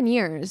 11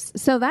 years.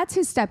 So that's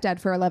his stepdad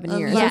for 11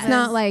 years. Yes. It's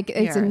not like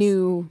it's a Years.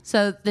 new.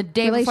 So the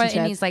day before, Relationship.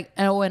 and he's like,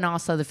 oh, and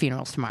also the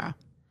funeral's tomorrow.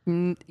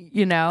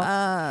 You know?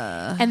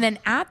 And then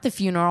at the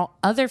funeral,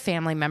 other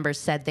family members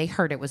said they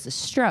heard it was a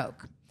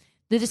stroke.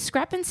 The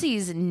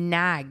discrepancies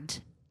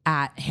nagged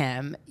at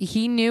him.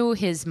 He knew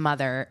his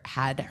mother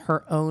had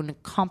her own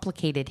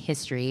complicated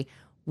history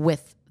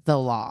with the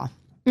law.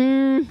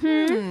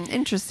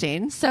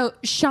 Interesting. So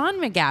Sean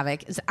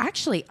McGavick is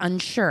actually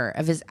unsure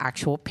of his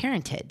actual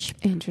parentage.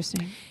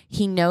 Interesting.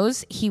 He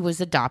knows he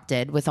was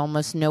adopted with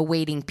almost no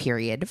waiting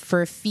period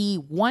for a fee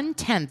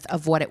 1/10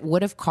 of what it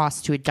would have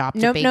cost to adopt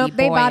a baby boy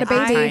They bought a at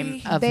the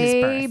baby. time of his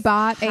They birth.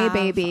 bought a Have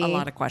baby. A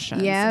lot of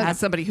questions. Yeah. As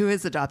somebody who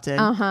is adopted,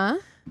 Uh-huh.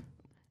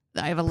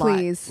 I have a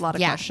Please. lot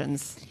of Yeah.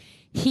 questions.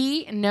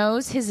 He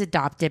knows his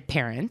adopted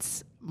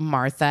parents,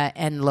 Martha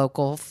and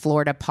local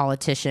Florida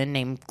politician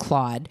named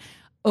Claude,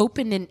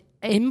 opened an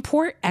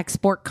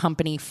import-export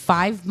company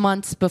 5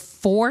 months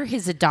before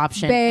his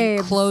adoption and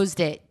Babes. closed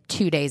it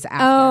 2 days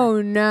after.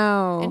 Oh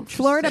no!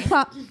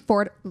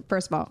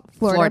 First of all,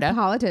 Florida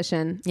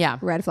politician. Yeah.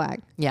 Red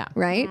flag. Yeah.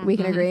 Right. We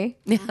can agree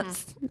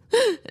Yes.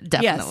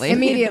 Definitely.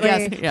 immediately.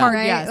 Yes, yeah.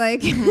 Right. Yes.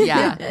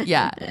 Like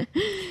Yeah.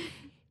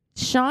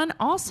 Sean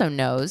also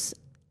knows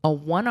a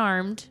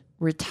one-armed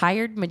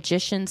retired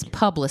magician's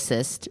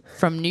publicist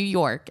from New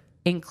York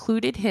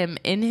included him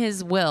in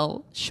his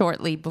will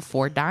shortly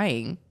before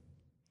dying.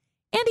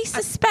 And he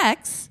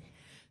suspects,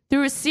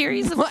 through a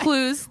series of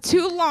clues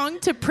too long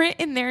to print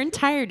in their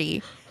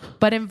entirety,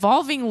 but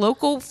involving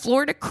local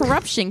Florida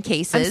corruption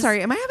cases. I'm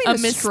sorry, am I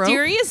having a stroke?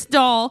 mysterious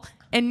doll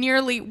and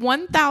nearly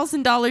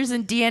 $1,000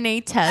 in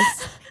DNA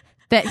tests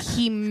that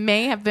he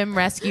may have been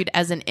rescued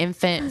as an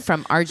infant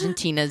from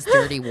Argentina's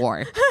dirty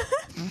war.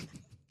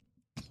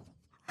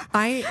 Do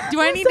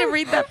I need to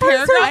read that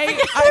paragraph?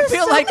 I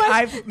feel like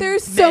I've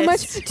there's so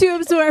much missed. to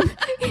absorb.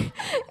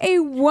 A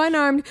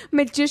one-armed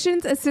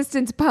magician's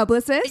assistant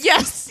publicist.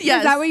 Yes. Is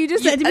that what you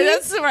just said to me?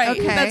 That's right.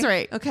 Okay. That's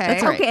right. Okay.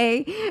 That's right.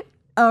 Okay.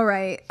 All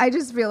right. I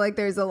just feel like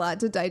there's a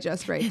lot to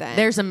digest right then.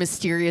 There's a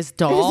mysterious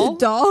There's doll. a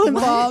doll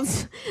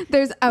involved.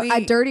 There's a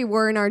We- dirty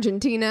war in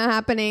Argentina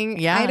happening.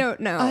 Yeah. I don't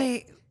know.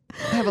 I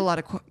have a lot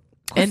of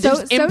And So-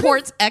 there's so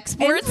imports,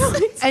 exports.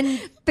 and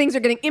things are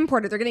getting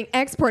imported. They're getting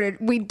exported.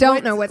 We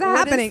don't know what's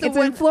happening. It's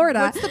in Florida.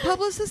 What's the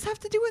publicist have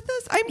to do with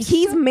this?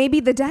 He's maybe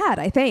the dad,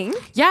 I think.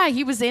 Yeah,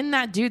 he was in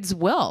that dude's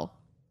will.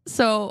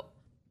 So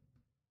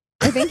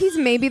I think he's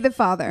maybe the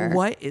father.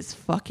 what is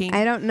fucking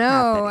I don't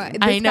know. happening?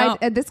 This I know.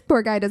 Guy, this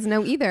poor guy doesn't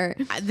know either.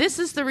 this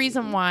is the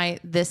reason why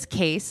this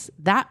case,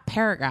 that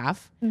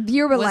paragraph,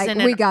 You were was like, in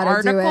we an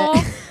gotta do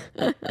article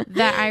it.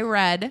 that I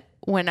read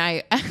when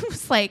I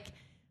was like,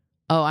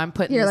 oh, I'm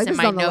putting You're this like, in this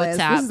is my on the notes list.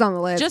 app. This is on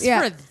the list. Just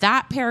Yeah. for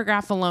that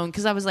paragraph alone,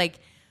 because I was like,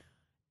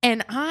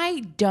 and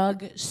I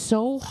dug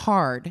so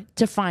hard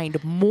to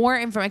find more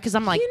information because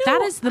I'm like,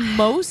 that is the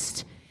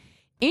most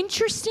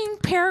interesting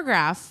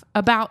paragraph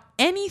about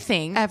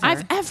anything Ever.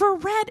 I've ever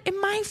read in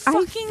my I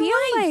fucking feel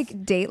life.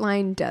 like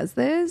Dateline does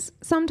this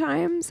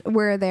sometimes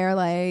where they're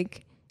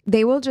like,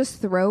 they will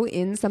just throw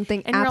in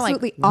something And you're like,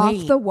 absolutely off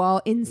wait, the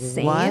wall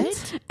insane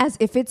what? as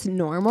if it's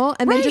normal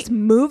and then Right. just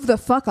move the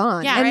fuck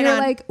on. Yeah, and right you're on.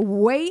 like,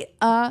 wait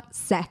a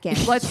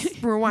second.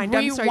 Let's rewind.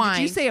 I'm sorry. Did you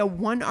Rewind. say a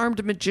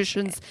one-armed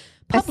magician's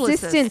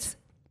publicist? Assistant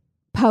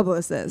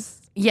publicist.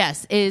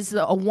 Yes, is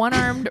a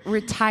one-armed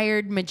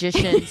retired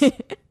magician's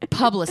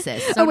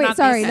publicist. So Oh wait, not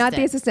sorry, the not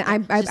the assistant.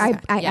 assistant. I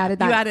Just- yeah. added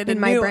that You added in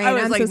a my new, brain. I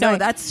was I'm like, so no, sorry.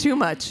 that's too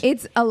much.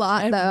 It's a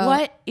lot And though.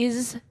 what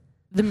is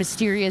the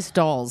mysterious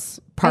dolls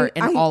part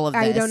in all of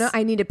this? I don't know.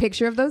 I need a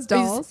picture of those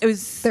dolls. They're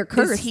Is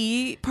cursed.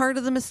 he part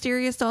of the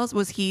mysterious dolls?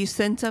 Was he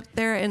sent up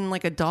there in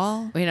like a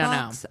doll? We don't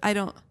box? I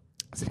don't.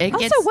 It Also,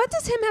 gets, what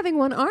does him having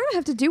one arm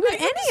have to do with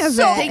any of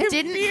they it?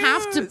 didn't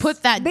have to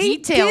put that They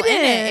detail in it.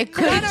 didn't. It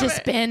could have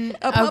just been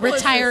a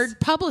publicist. retired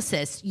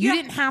publicist. You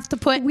didn't have to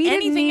put We didn't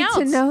anything need else.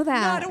 to know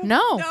that.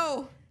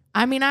 No.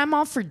 I mean, I'm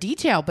all for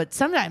detail, but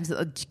sometimes,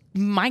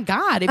 my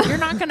God, if you're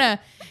not gonna,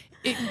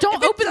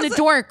 don't open the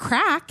door a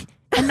crack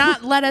and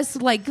not let us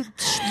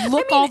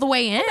look all the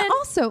way in. And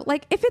also,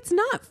 like, if it's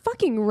not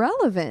fucking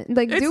relevant,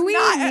 like, do we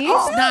not at need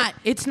all. that?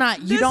 It's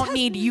not. You This don't has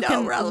need. You no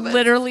can relevance.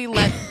 literally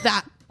let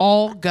that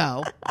all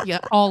go. Yeah,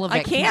 all of it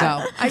I can't. can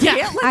go. I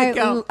can't let it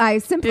go. I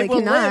simply It will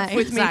cannot. live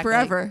with me Exactly.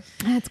 forever.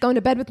 It's going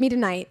to bed with me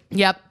tonight.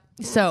 Yep.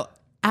 So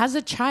as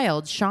a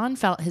child, Sean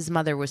felt his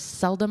mother was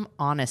seldom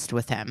honest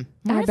with him.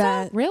 Martha?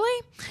 bet.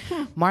 Really?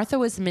 Martha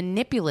was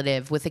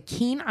manipulative with a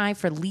keen eye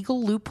for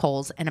legal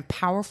loopholes and a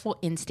powerful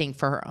instinct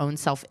for her own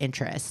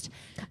self-interest.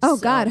 Oh,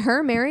 God.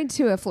 Her married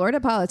to a Florida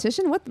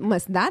politician? What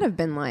must that have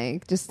been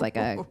like? Just like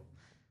a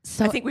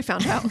So I think we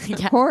found out.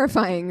 yeah.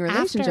 horrifying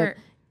relationship.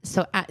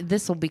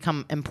 This will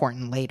become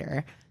important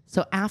later.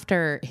 So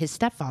after his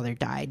stepfather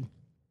died,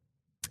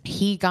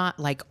 he got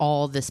like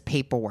all this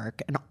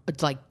paperwork and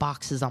like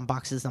boxes on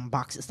boxes on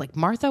boxes. Like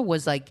Martha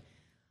was like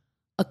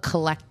a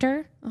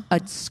collector, a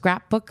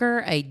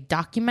scrapbooker, a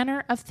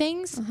documenter of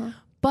things.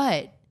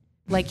 But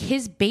like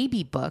his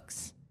baby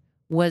books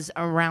was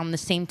around the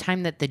same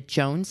time that the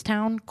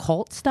Jonestown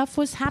cult stuff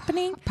was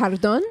happening.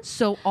 Pardon?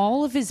 So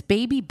all of his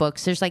baby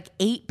books, there's like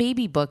 8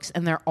 baby books,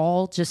 and they're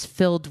all just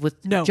filled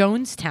with No.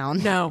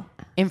 Jonestown No.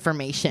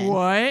 information.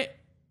 What?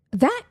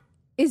 That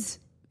is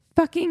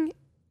fucking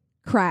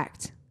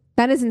cracked.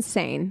 That is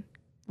insane.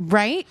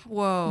 Right?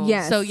 Whoa.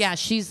 Yes. So yeah,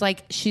 she's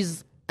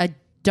a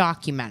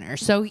documenter.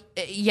 So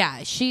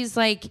yeah, she's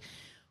like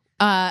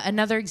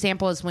another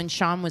example is when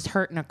Sean was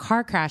hurt in a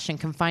car crash and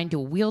confined to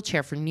a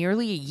wheelchair for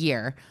nearly a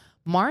year.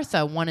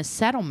 Martha won a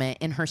settlement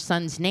in her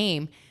son's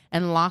name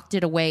and locked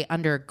it away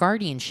under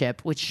guardianship,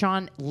 which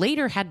Sean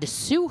later had to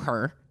sue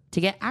her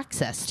to get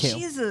access to.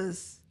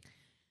 Jesus.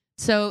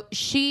 So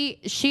she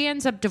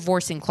ends up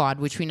divorcing Claude,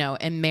 which we know,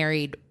 and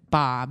married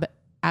Bob.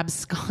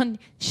 Abscond.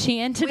 She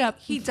ended up.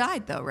 He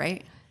died though,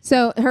 right?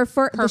 So her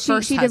Her she first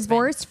husband.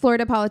 divorced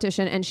Florida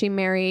politician and she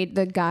married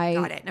the guy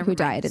Got it. Never who mind.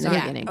 died in the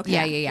Sorry. beginning. Okay.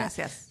 Yeah.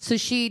 Yes. So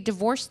she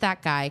divorced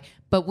that guy,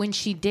 but when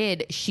she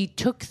did, she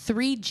took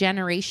 3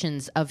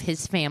 generations of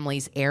his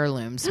family's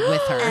heirlooms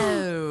with her.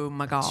 Oh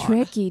my God.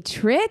 Tricky.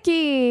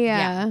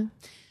 Yeah.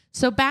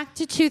 So back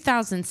to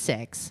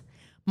 2006.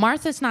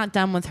 Martha's not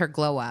done with her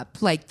glow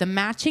up. Like the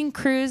matching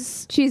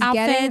cruise She's getting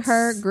outfits,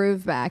 her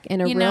groove back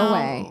in a you real know,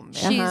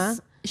 way.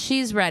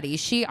 She's ready.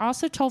 She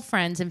also told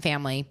friends and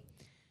family,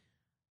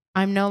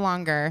 I'm no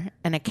longer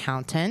an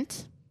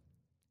accountant.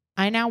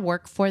 I now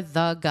work for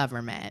the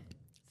government.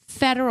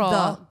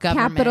 Federal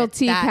government. Capital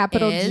T, that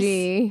capital is.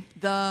 G.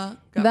 The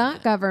The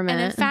government.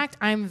 And in fact,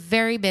 I'm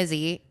very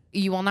busy.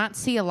 You will not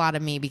see a lot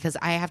of me because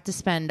I have to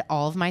spend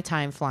all of my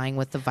time flying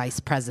with the vice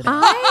president.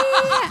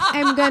 I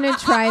am going to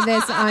try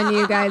this on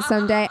you guys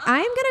someday.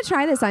 I'm going to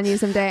try this on you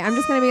someday. I'm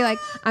just going to be like,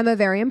 I'm a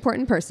very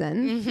important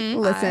person.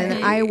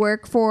 Listen, I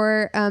work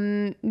for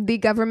the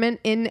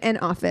government in an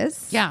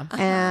office. Yeah.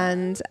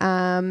 And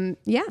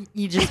yeah.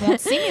 You just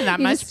won't see me that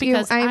You much just-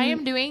 because I I'm-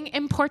 am doing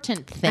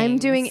important things. I'm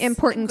doing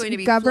important going to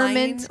be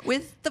government flying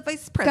with the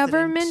vice president.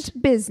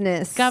 government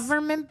business.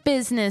 government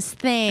business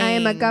things. I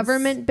am a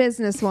government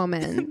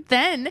businesswoman.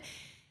 Then,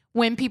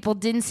 when people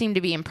didn't seem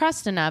to be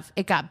impressed enough,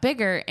 it got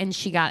bigger, and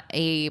she got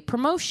a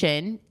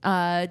promotion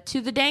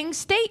to the dang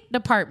State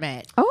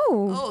Department.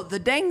 Oh, Oh, the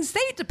dang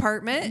State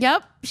Department.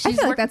 Yep, I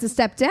feel like that's a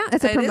step down.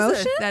 That's a That is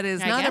promotion. that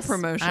is I not guess. a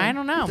promotion. I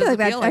don't know. I feel like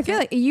that. feel I like feel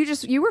it.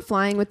 like you were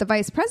flying with the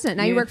vice president.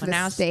 Now you work for the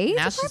now, state.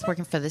 Now she's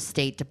working for the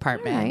State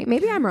Department. Right.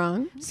 Maybe I'm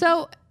wrong.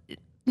 So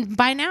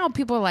by now,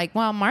 people are like,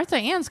 well, Martha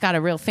Ann's got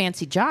a real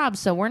fancy job,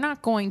 so we're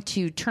not going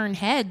to turn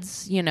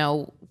heads,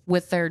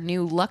 with their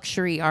new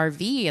luxury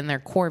RV and their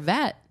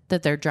Corvette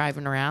that they're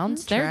driving around.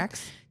 They're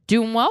tracks.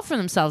 doing well for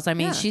themselves. I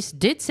mean, she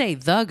did say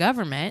the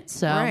government,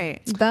 so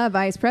Right. The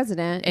vice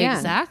president. Yeah.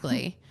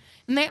 exactly.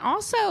 And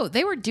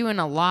they were doing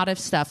a lot of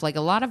stuff, like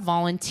a lot of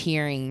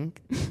volunteering.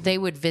 They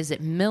would visit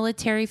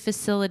military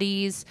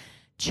facilities.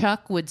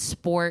 Chuck would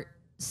sport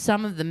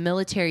some of the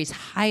military's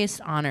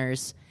highest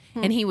honors,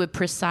 and he would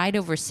preside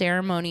over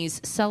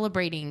ceremonies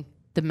celebrating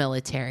the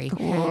military.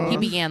 He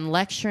began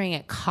lecturing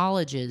at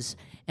colleges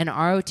and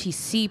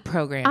ROTC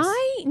programs.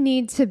 I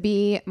need to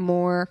be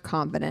more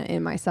confident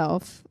in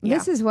myself.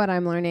 This is what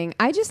I'm learning.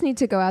 I just need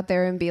to go out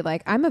there and be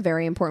like, I'm a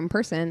very important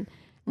person,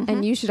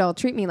 and you should all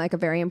treat me like a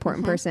very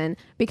important person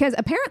because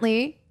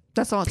apparently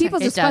That's all. people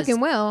It just does.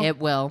 fucking will. It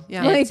will.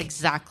 Yeah. It's Like-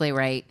 exactly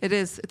right. it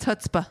is. It's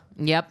chutzpah.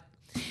 Yep.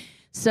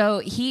 So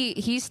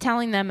he's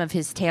telling them of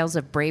his tales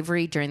of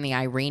bravery during the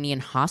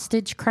Iranian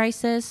hostage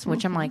crisis,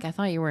 which I'm like, I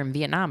thought you were in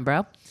Vietnam,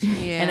 bro.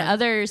 Yeah. And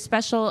other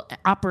special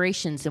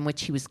operations in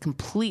which he was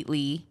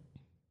completely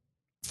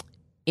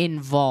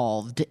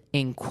involved,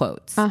 in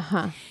quotes.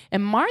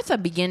 And Martha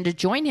began to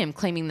join him,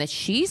 claiming that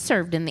she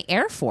served in the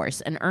Air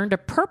Force and earned a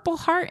Purple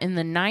Heart in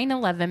the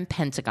 9/11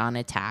 Pentagon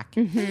attack.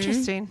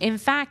 Interesting. In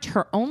fact,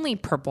 her only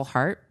Purple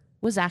Heart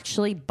was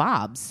actually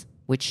Bob's,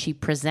 which she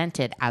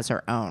presented as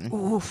her own.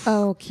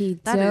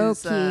 Okie That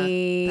is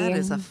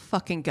dokie. a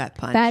fucking gut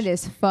punch. That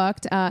is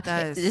fucked up.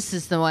 This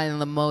is one of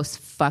the most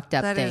fucked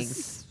up That things.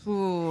 is.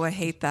 Ooh, I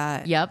hate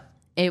that. Yep.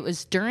 It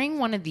was during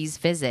one of these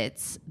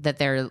visits that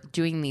they're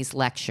doing these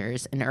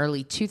lectures in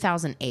early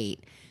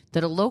 2008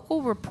 that a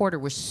local reporter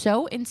was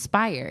so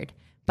inspired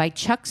by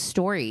Chuck's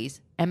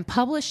stories and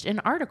published an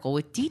article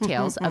with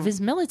details of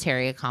his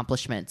military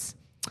accomplishments.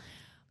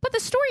 But the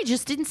story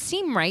just didn't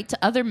seem right to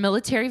other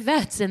military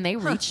vets, and they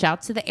reached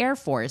out to the Air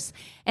Force.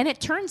 And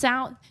it turns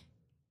out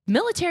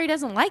military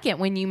doesn't like it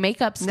when you make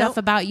up stuff Nope.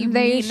 about you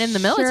They being in the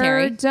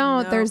military. Sure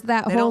don't. No, There's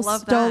that they whole don't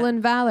love stolen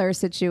valor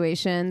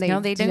situation. They, No,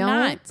 they do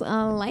don't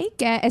not.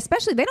 like it.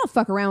 Especially, they don't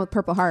fuck around with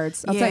Purple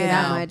Hearts. I'll tell you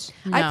that Yeah. much.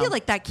 I No. feel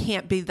like that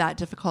can't be that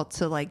difficult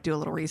to like do a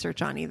little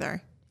research on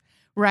either,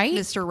 Right?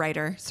 Mr.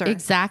 Writer, sir.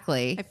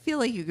 Exactly. I feel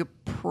like you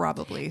could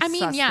probably. I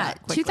mean, suss yeah, that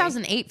quickly.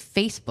 2008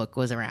 Facebook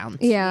was around.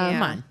 Yeah.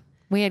 Come on.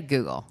 We had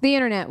Google. The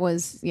internet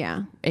was,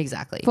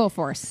 Exactly. full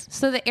force.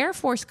 So the Air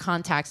Force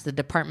contacts the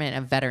Department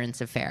of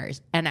Veterans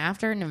Affairs, and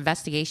after an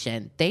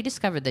investigation, they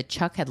discovered that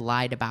Chuck had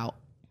lied about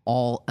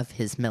all of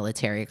his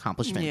military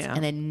accomplishments Yeah.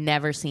 and had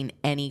never seen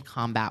any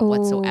combat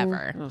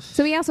whatsoever.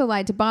 So he also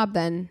lied to Bob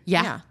then.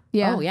 Yeah.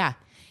 Yeah. Oh, yeah.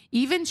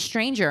 Even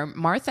stranger,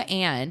 Martha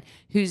Ann,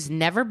 who's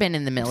never been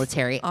in the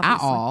military at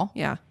Obviously. all,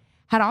 Yeah.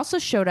 had also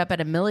showed up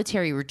at a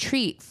military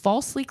retreat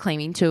falsely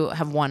claiming to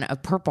have won a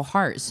Purple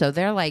Heart. So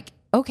they're like,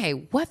 okay,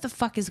 what the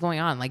fuck is going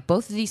on? Like,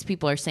 both of these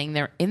people are saying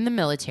they're in the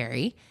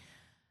military.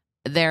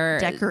 They're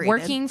Decorated.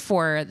 working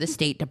for the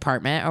State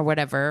Department or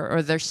whatever,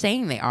 or they're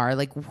saying they are.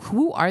 Like,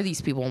 who are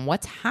these people and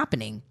what's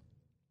happening?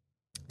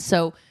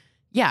 So,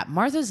 yeah,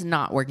 Martha's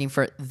not working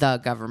for the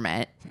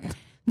government.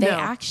 They No.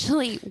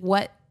 actually,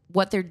 what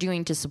they're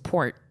doing to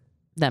support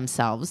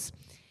themselves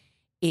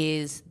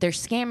is they're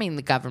scamming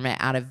the government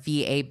out of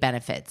VA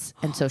benefits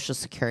and Social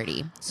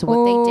Security. So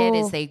what they did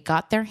is they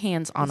got their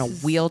hands on a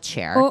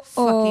wheelchair,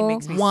 Fucking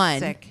makes me one,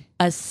 sick.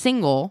 a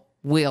single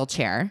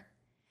wheelchair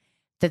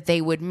that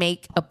they would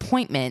make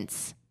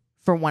appointments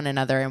for one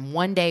another. And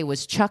one day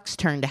was Chuck's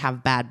turn to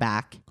have bad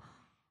back.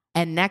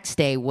 And next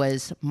day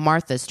was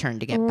Martha's turn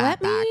to get bad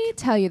Let me back.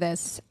 tell you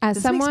this. As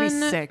This makes me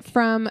someone sick.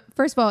 from,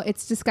 first of all,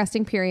 it's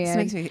disgusting, period. This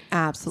makes me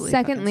absolutely.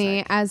 Secondly, fucking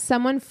sick. as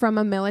someone from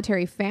a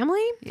military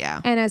family,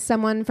 Yeah. and as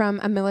someone from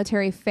a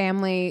military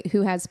family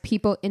who has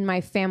people in my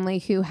family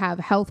who have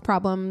health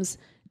problems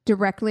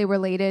directly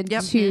related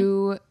Yep.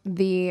 to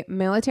the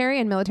military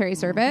and military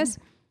service,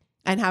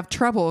 and have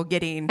trouble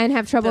getting and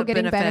have trouble the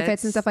getting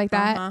benefits and stuff like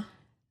that, Uh-huh.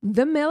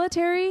 the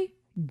military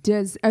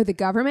does, or the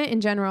government in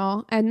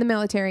general and the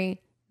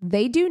military,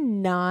 they do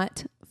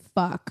not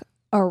fuck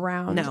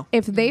around. No.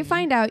 If they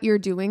find out you're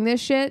doing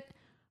this shit,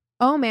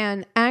 oh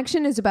man,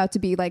 action is about to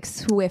be like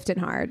swift and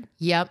hard.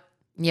 Yep.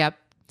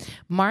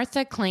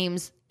 Martha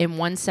claims in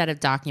one set of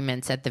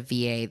documents at the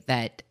VA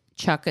that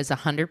Chuck is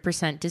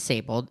 100%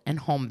 disabled and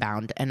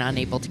homebound and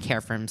unable to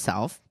care for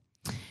himself.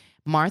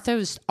 Martha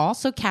was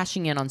also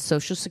cashing in on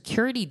Social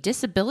Security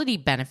disability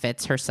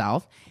benefits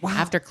herself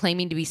after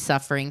claiming to be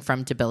suffering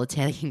from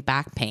debilitating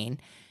back pain.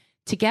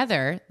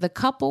 Together, the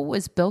couple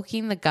was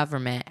bilking the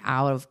government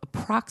out of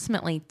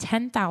approximately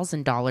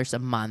 $10,000 a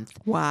month,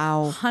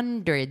 Wow.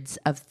 hundreds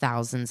of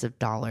thousands of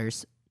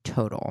dollars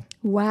total.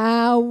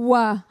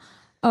 Wow.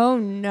 Oh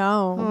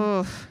no.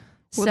 Well,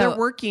 So- they're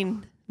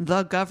working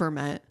the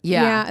government.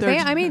 Yeah.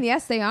 I mean,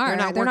 yes, they are. They're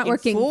not working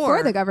working for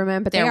for the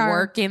government, but They're they are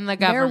working the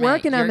They're government.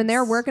 working them, You're and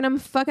they're working them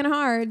fucking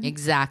hard.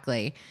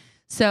 Exactly.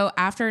 So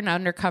after an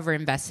undercover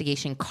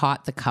investigation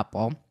caught the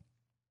couple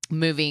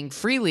moving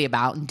freely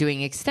about and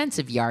doing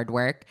extensive yard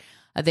work,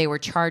 they were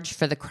charged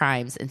for the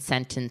crimes and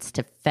sentenced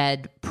to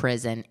Fed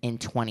prison in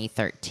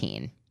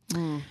 2013.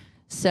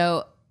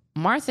 So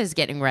Martha's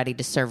getting ready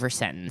to serve her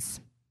sentence.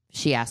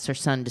 She asked her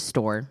son to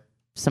store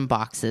some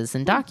boxes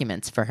and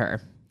documents for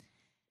her.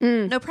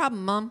 No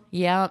problem, Mom.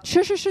 Yeah.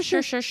 Sure.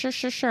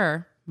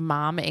 Sure.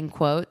 Mom in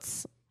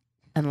quotes.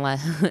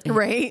 Unless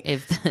Right.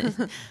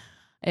 if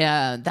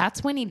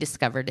that's when he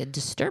discovered a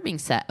disturbing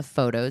set of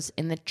photos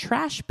in the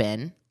trash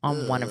bin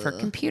on one of her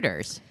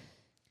computers.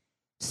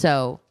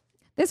 So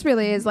This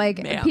really is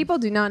like, Man. people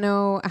do not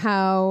know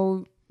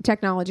how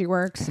technology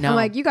works. No. I'm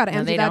like, you got to No,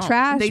 empty they that don't.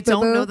 trash. They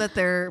don't boo-boo. know that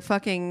their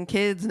fucking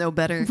kids know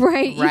better.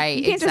 Right. Right,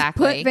 You can't just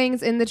exactly. put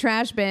things in the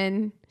trash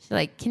bin. she's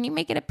like, can you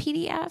make it a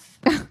PDF?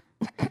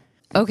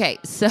 Okay,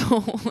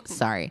 so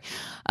sorry.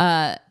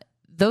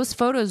 Those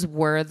photos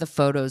were the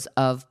photos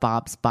of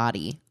Bob's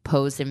body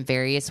posed in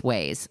various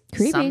ways,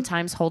 Creepy.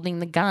 sometimes holding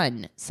the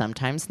gun,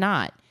 sometimes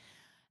not.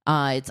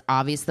 It's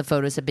obvious the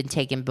photos had been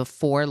taken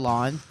before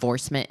law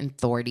enforcement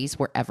authorities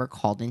were ever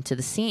called into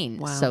the scene.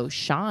 Wow. So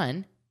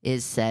Sean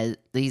says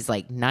he's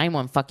like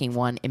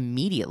 911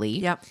 immediately.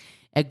 Yep.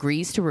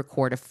 Agrees to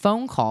record a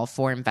phone call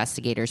for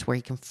investigators where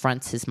he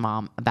confronts his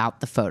mom about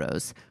the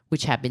photos,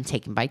 which had been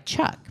taken by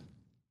Chuck.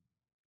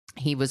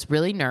 He was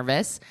really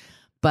nervous,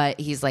 but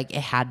he's like,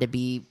 it had to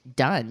be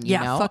done. You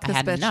Yeah, know, fuck I this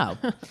had to bitch.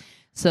 know.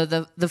 So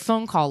the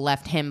phone call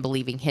left him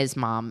believing his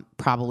mom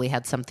probably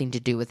had something to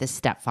do with his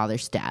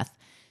stepfather's death.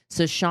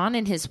 So Sean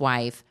and his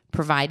wife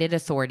provided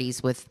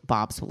authorities with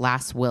Bob's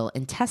last will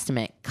and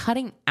testament,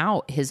 cutting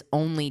out his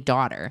only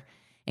daughter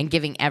and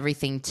giving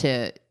everything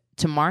to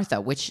Martha,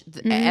 which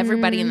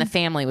everybody in the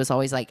family was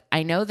always like,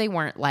 I know they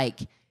weren't like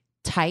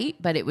tight,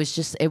 but it was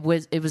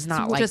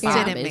not like just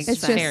Bob. didn't make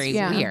It's sense. very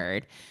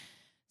weird.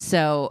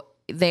 So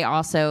they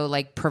also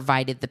like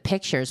provided the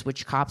pictures,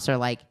 which cops are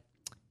like,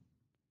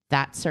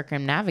 that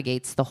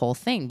circumnavigates the whole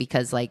thing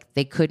because like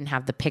they couldn't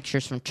have the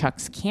pictures from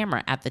Chuck's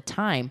camera at the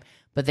time,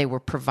 but they were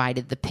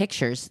provided the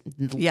pictures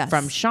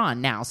from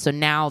Sean now. So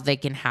now they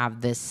can have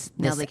this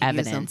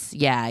evidence.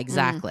 Yeah,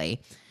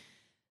 exactly.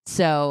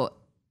 So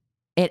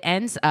it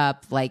ends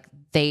up like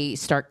they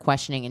start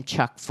questioning and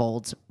Chuck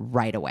folds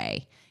right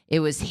away. It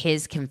was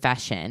his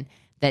confession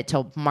that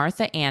told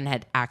Martha Ann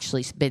had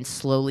actually been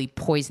slowly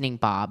poisoning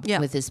Bob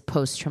with his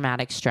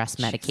post-traumatic stress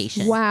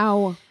medication.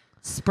 Wow.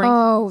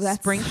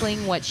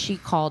 Sprinkling what she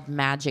called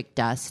magic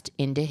dust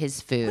into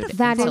his food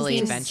That until is he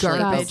eventually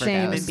garbage overdosed.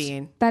 human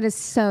being. That is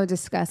so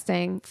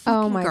disgusting.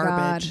 Oh my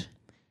Garbage.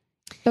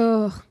 God.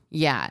 Ugh.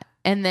 Yeah.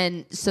 And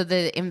then, so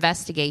the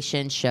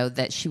investigation showed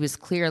that she was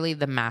clearly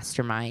the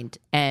mastermind.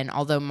 And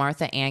although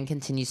Martha Ann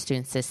continues to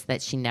insist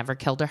that she never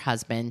killed her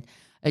husband,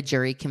 a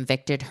jury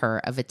convicted her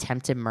of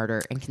attempted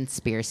murder and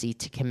conspiracy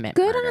to commit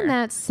Good murder. on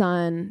that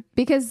son,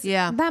 because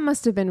that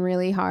must have been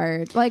really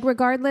hard. Like,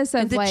 regardless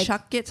of And did like,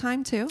 Chuck get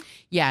time too?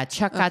 Yeah,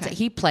 Chuck got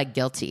he pled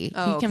guilty.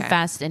 Oh, he okay.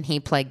 confessed and he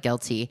pled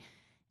guilty,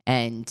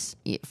 and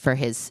for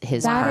his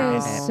part that in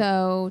is it.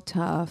 so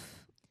tough.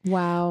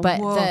 Wow.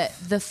 But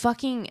the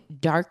fucking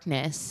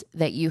darkness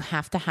that you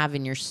have to have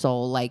in your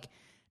soul, like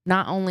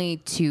not only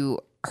to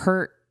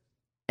hurt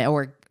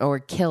or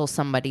kill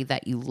somebody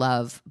that you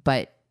love,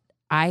 but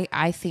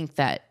I think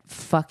that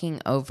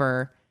fucking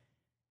over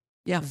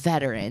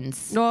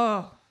veterans.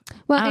 Oh,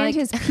 well, I and like-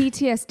 his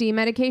PTSD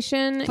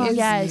medication is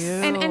Yes.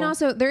 and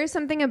also there is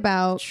something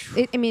about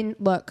it. I mean,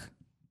 look,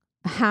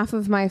 half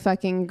of my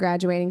fucking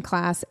graduating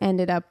class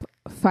ended up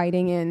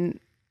fighting in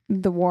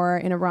the war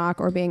in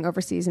Iraq or being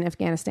overseas in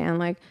Afghanistan,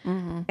 like,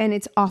 and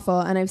it's awful.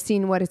 And I've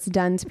seen what it's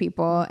done to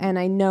people, and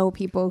I know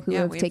people who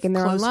have we taken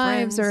their own close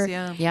lives, friends,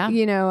 or Yeah.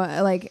 you know,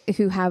 like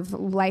who have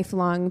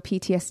lifelong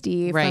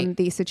PTSD Right. from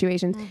these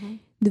situations.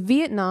 The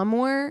Vietnam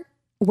War,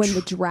 when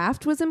the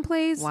draft was in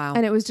place, Wow.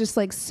 and it was just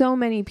like so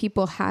many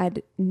people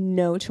had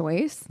no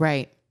choice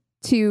Right.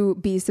 to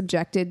be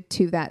subjected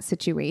to that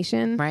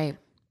situation, Right.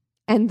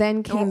 and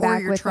then came or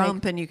back you're with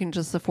Trump and you can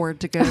just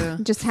afford to go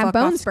just have fuck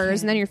bone off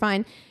spurs, and then you're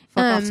fine.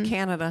 off to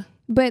Canada.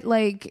 But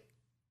like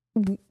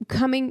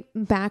coming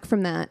back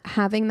from that,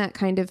 having that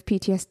kind of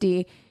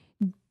PTSD,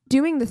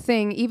 doing the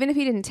thing, even if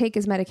he didn't take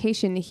his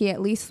medication, he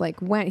at least like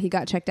he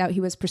got checked out.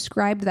 He was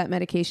prescribed that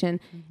medication,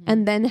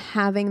 and then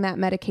having that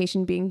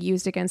medication being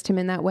used against him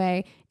in that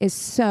way is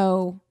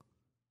so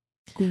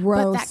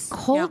gross. But that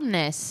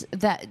coldness,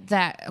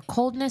 that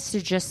coldness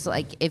to just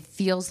like, it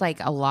feels like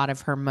a lot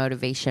of her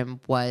motivation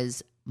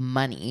was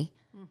money,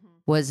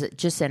 was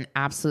just an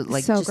absolute,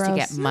 like, So just to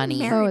get gross. money.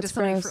 Married it's to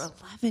somebody gross. for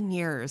 11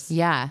 years.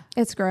 Yeah.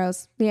 It's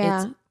gross.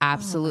 Yeah. It's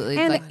absolutely,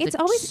 And like, it's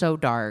always so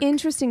dark.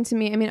 interesting to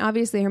me. I mean,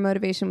 obviously her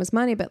motivation was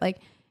money, but like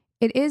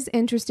it is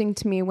interesting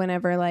to me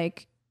whenever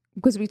like,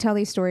 because we tell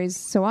these stories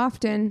so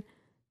often,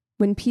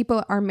 when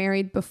people are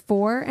married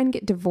before and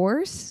get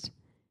divorced,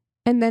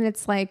 and then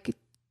it's like,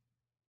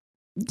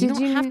 You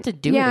don't have to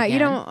do it yeah, again. you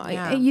don't,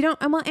 Yeah. you don't,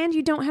 well, and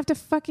you don't have to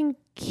fucking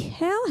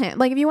kill him.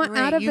 Like if you want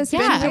Right, out of you've the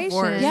been situation,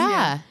 divorced.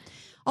 yeah.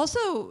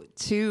 Also,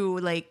 too,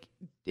 like,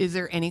 is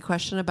there any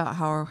question about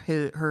how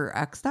her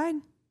ex died?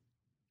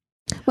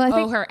 well, I Oh,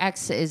 think her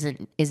ex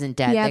isn't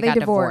dead. Yeah, they they got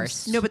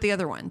divorced. divorced. No, but the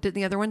other one. Didn't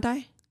the other one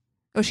die?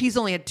 Oh, she's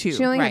only had two.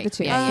 she only Right. had the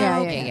two.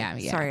 Yeah, Yeah.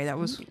 yeah. Sorry, that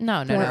was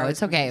No, Yeah.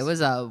 it's okay. It was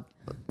a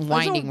that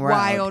winding was a road.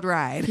 wild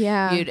ride.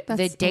 Yeah, Dude, the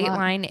that's a lot.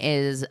 Dateline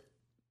is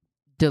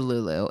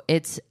Delulu.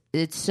 It's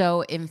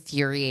so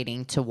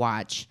infuriating to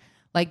watch.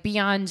 Like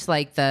beyond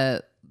like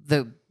the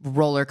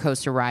roller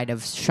coaster ride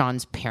of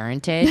Sean's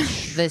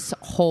parentage, this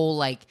whole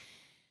like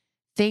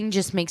thing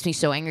just makes me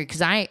so angry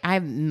because I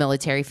have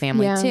military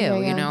family Yeah, too. yeah,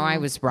 yeah. You know, I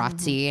was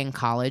ROTC in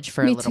college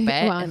for Me a little too.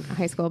 bit. Well, in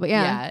high school, but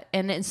yeah.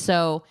 And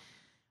so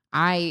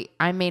I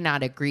may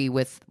not agree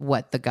with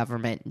what the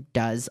government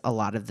does a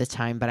lot of the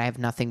time, but I have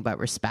nothing but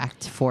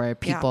respect for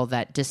people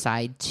that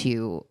decide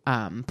to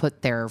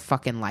put their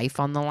fucking life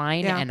on the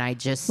line. Yeah. And I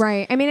just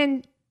Right. I mean,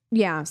 and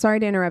yeah, sorry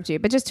to interrupt you,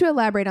 but just to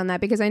elaborate on that,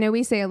 because I know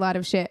we say a lot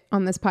of shit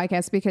on this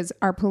podcast because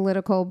our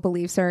political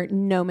beliefs are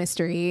no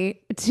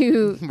mystery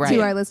to Right.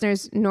 our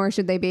listeners, nor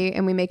should they be.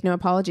 And we make no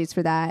apologies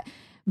for that.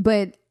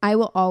 But I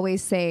will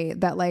always say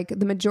that like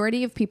the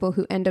majority of people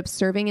who end up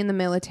serving in the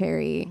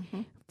military,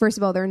 first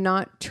of all, they're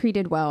not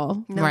treated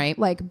well, Right.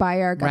 like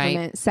by our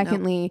government.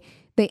 Secondly,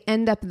 they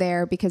end up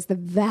there because the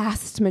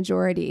vast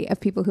majority of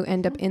people who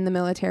end up in the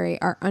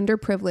military are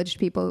underprivileged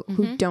people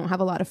who don't have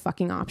a lot of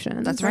fucking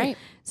options. That's right.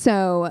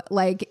 So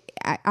like,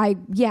 I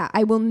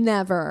will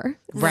never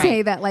Right.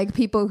 say that like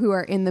people who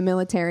are in the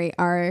military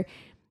are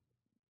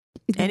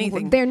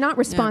Anything. They're not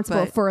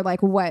responsible but- for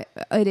like what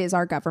it is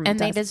our government and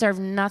they does. deserve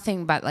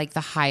nothing but like the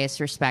highest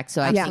respect.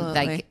 So I Yeah. think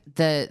like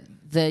the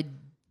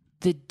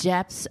the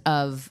depths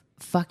of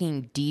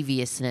fucking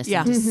deviousness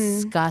Yeah. and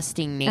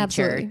disgusting nature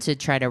Absolutely. to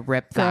try to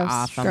rip that Gross,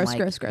 off. I'm gross, like,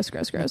 gross, gross,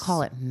 gross, I gross.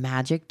 call it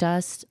magic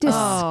dust.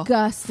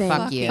 Disgusting.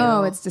 Fuck you.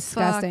 Oh, it's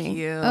disgusting. Fuck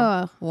you.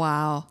 Ugh.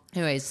 Wow.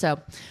 Anyways, so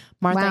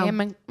Martha Wow.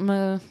 Ann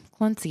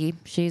McClincy,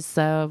 she's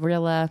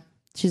real.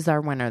 She's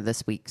our winner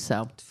this week.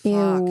 So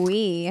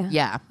Ew-wee.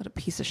 yeah. What a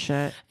piece of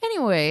shit.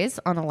 Anyways,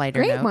 on a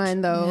lighter Great note,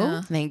 one, though.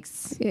 Yeah.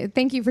 thanks. Yeah,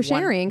 thank you for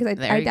sharing because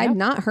There you I'd go.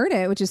 not heard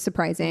it, which is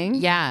surprising.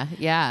 Yeah,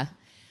 yeah.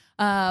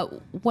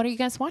 What are you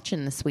guys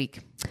watching this week?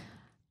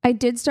 I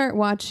did start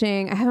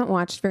watching. I haven't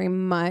watched very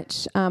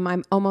much.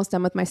 I'm almost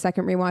done with my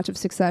second rewatch of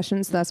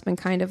Succession, so that's been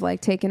kind of like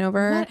taken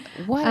over.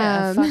 What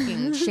a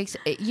fucking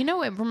Shakespeare. You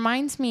know, it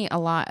reminds me a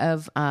lot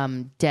of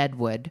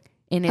Deadwood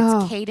in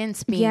its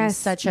cadence being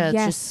such a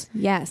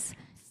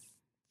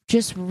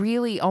just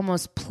really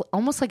almost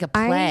like a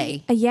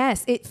play.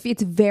 Yes,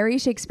 it's very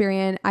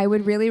Shakespearean. I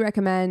would really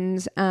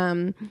recommend,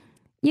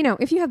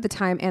 if you have the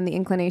time and the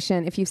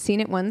inclination, if you've seen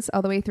it once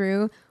all the way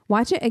through,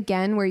 watch it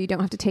again where you don't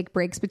have to take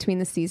breaks between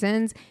the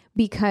seasons,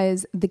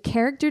 because the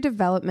character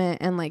development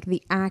and like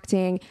the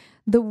acting,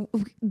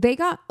 they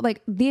got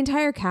like the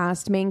entire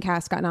main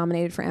cast got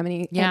nominated for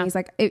Emmys.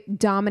 Like it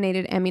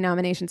dominated Emmy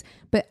nominations.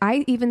 But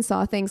I even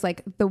saw things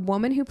like the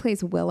woman who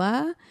plays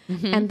Willa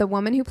and the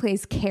woman who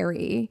plays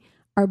Carrie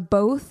are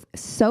both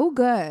so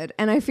good,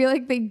 and I feel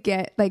like they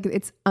get like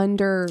it's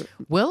under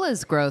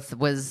Willa's growth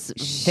was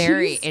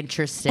very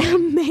interesting.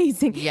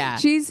 amazing. Yeah.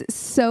 She's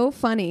so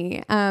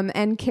funny.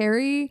 And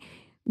Carrie,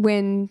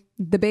 when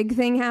the big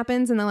thing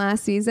happens in the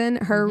last season,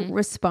 her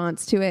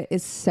response to it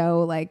is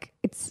so like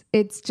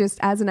it's just,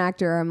 as an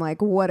actor, I'm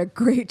like, what a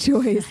great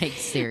choice. Like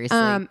seriously.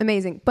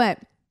 Amazing. But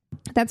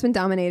that's been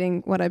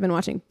dominating what I've been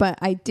watching. But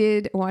I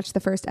did watch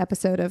the first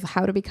episode of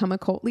How to Become a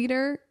Cult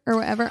Leader or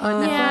whatever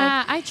on Netflix.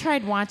 Yeah, I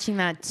tried watching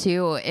that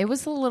too. It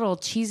was a little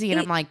cheesy,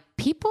 and I'm like,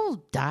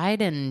 people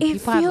died and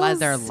people had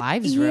their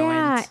lives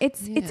ruined.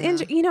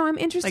 Yeah, I'm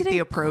interested Like the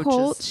in approaches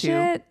cult too.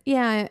 shit.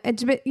 Yeah,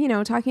 but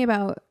talking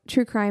about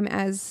true crime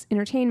as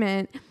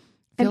entertainment,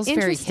 Feels I'm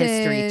very interested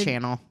History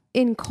Channel.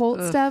 in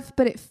cult stuff,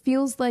 but it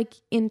feels like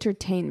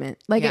entertainment.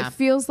 Like Yeah. it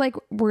feels like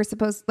we're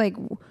supposed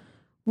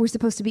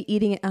to be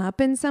eating it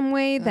up in some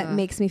way that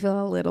makes me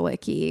feel a little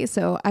icky.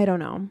 So I don't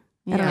know.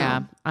 I don't Yeah,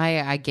 know.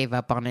 I gave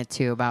up on it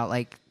too about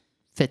like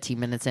 15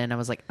 minutes in. I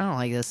was like, I don't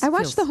like this. I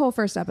watched the whole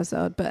first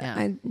episode, but Yeah.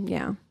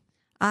 I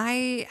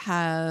I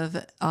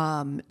have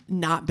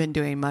not been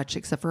doing much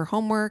except for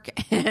homework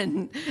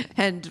and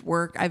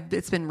work.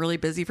 It's been really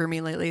busy for me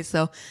lately,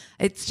 so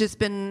it's just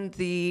been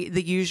the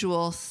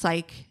usual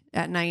Psych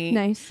at night.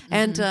 Nice.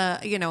 And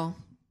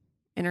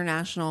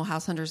International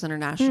House Hunters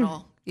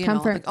International.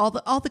 Comfort. Like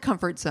all the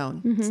comfort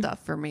zone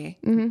stuff for me.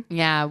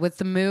 Yeah, with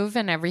the move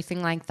and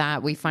everything like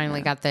that, we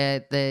finally got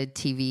the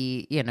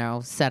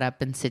TV, set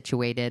up and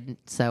situated.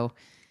 So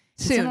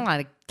it's been a lot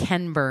of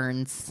Ken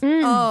Burns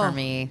for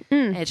me.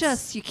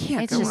 It's You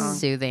can't it's go just wrong.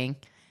 soothing.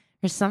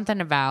 There's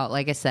something about,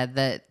 like I said,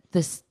 that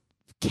this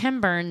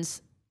Ken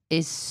Burns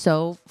is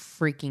so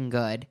freaking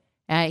good.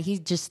 He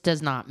just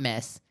does not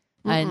miss.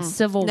 And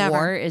Civil never.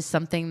 War is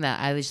something that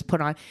I just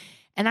put on,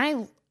 and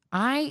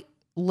I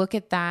look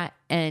at that,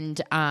 and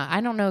I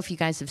don't know if you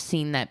guys have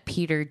seen that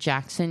Peter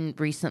Jackson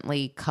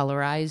recently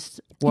colorized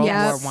World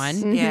Yes. War One,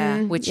 Mhm.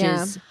 Yeah. which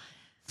Yeah. is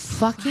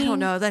fucking. I don't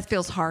know. That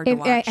feels hard to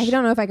watch. I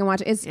don't know if I can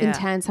watch it. It's Yeah.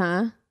 intense,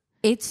 huh?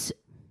 It's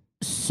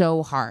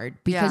so hard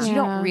because you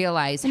Yeah. don't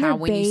realize And how they're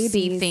when you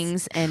see babies.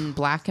 things in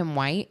black and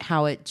white,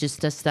 how it just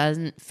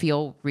doesn't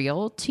feel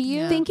real to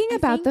you. Thinking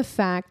about the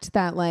fact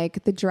that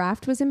like the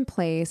draft was in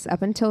place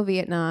up until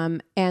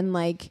Vietnam, and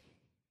like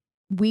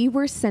we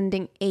were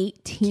sending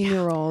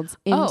 18-year-olds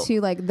into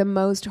like the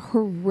most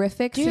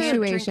horrific Dude, drink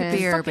a situation.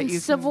 beer. Fucking but you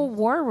Civil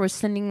War was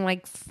sending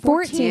like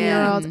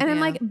 14-year-olds, and I'm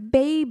Yeah. like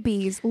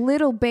babies,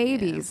 little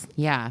babies.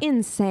 yeah.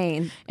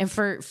 Insane. And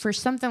for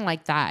something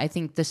like that, I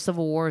think the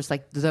Civil War is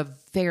like the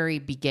very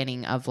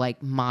beginning of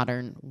like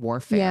modern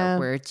warfare, Yeah.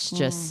 where it's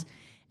just,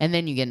 and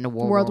then you get into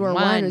World War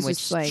One is which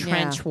just like-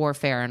 trench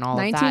warfare and all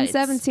of that.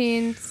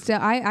 1917. Still,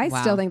 I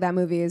Wow. still think that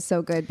movie is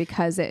so good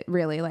because it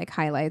really like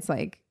highlights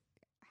like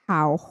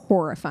how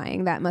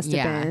horrifying that must have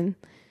Yeah. been.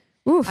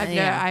 Oof.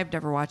 I've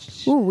never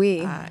watched.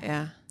 Ooh-wee.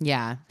 Yeah.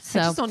 Yeah. I So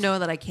just don't know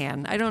that I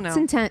can. I don't know. It's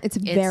intense. It's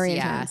very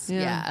intense.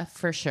 Yeah,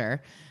 for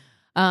sure.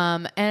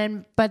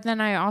 But then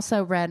I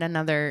also read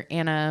another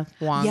Anna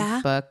Wong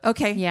Yeah? book.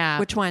 Okay. Yeah.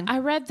 Which one? I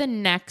read the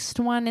next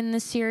one in the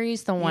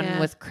series, the one Yeah.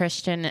 with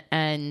Christian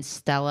and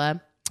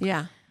Stella.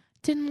 Yeah.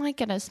 Didn't like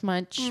it as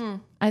much.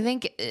 I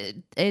think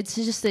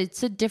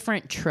it's a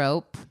different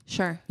trope,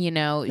 Sure. They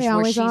where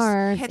always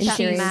are. Hit in that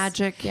series.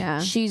 magic.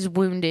 Yeah. she's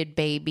wounded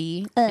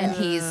baby and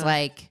he's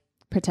like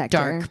Protector.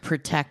 dark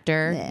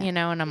protector, and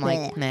I'm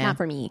like, nah, Not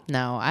for me.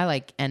 no, I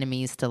like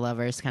enemies to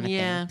lovers kind of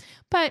Yeah. thing.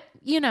 But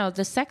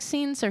the sex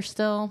scenes are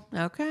still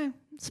Okay.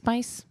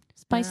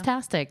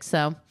 spice-tastic.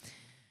 So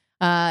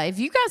if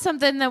you got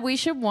something that we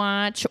should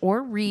watch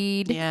or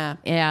read, Yeah.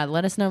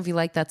 let us know if you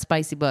like that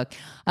spicy book.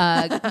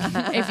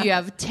 If you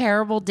have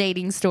terrible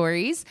dating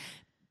stories,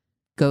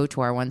 go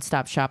to our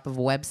one-stop shop of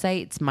a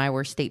website. It's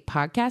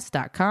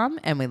myworststatepodcast.com,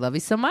 and we love you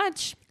so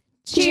much.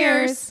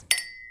 Cheers.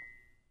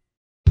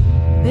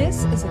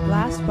 This is a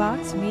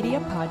Glassbox Media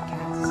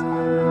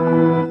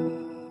Podcast.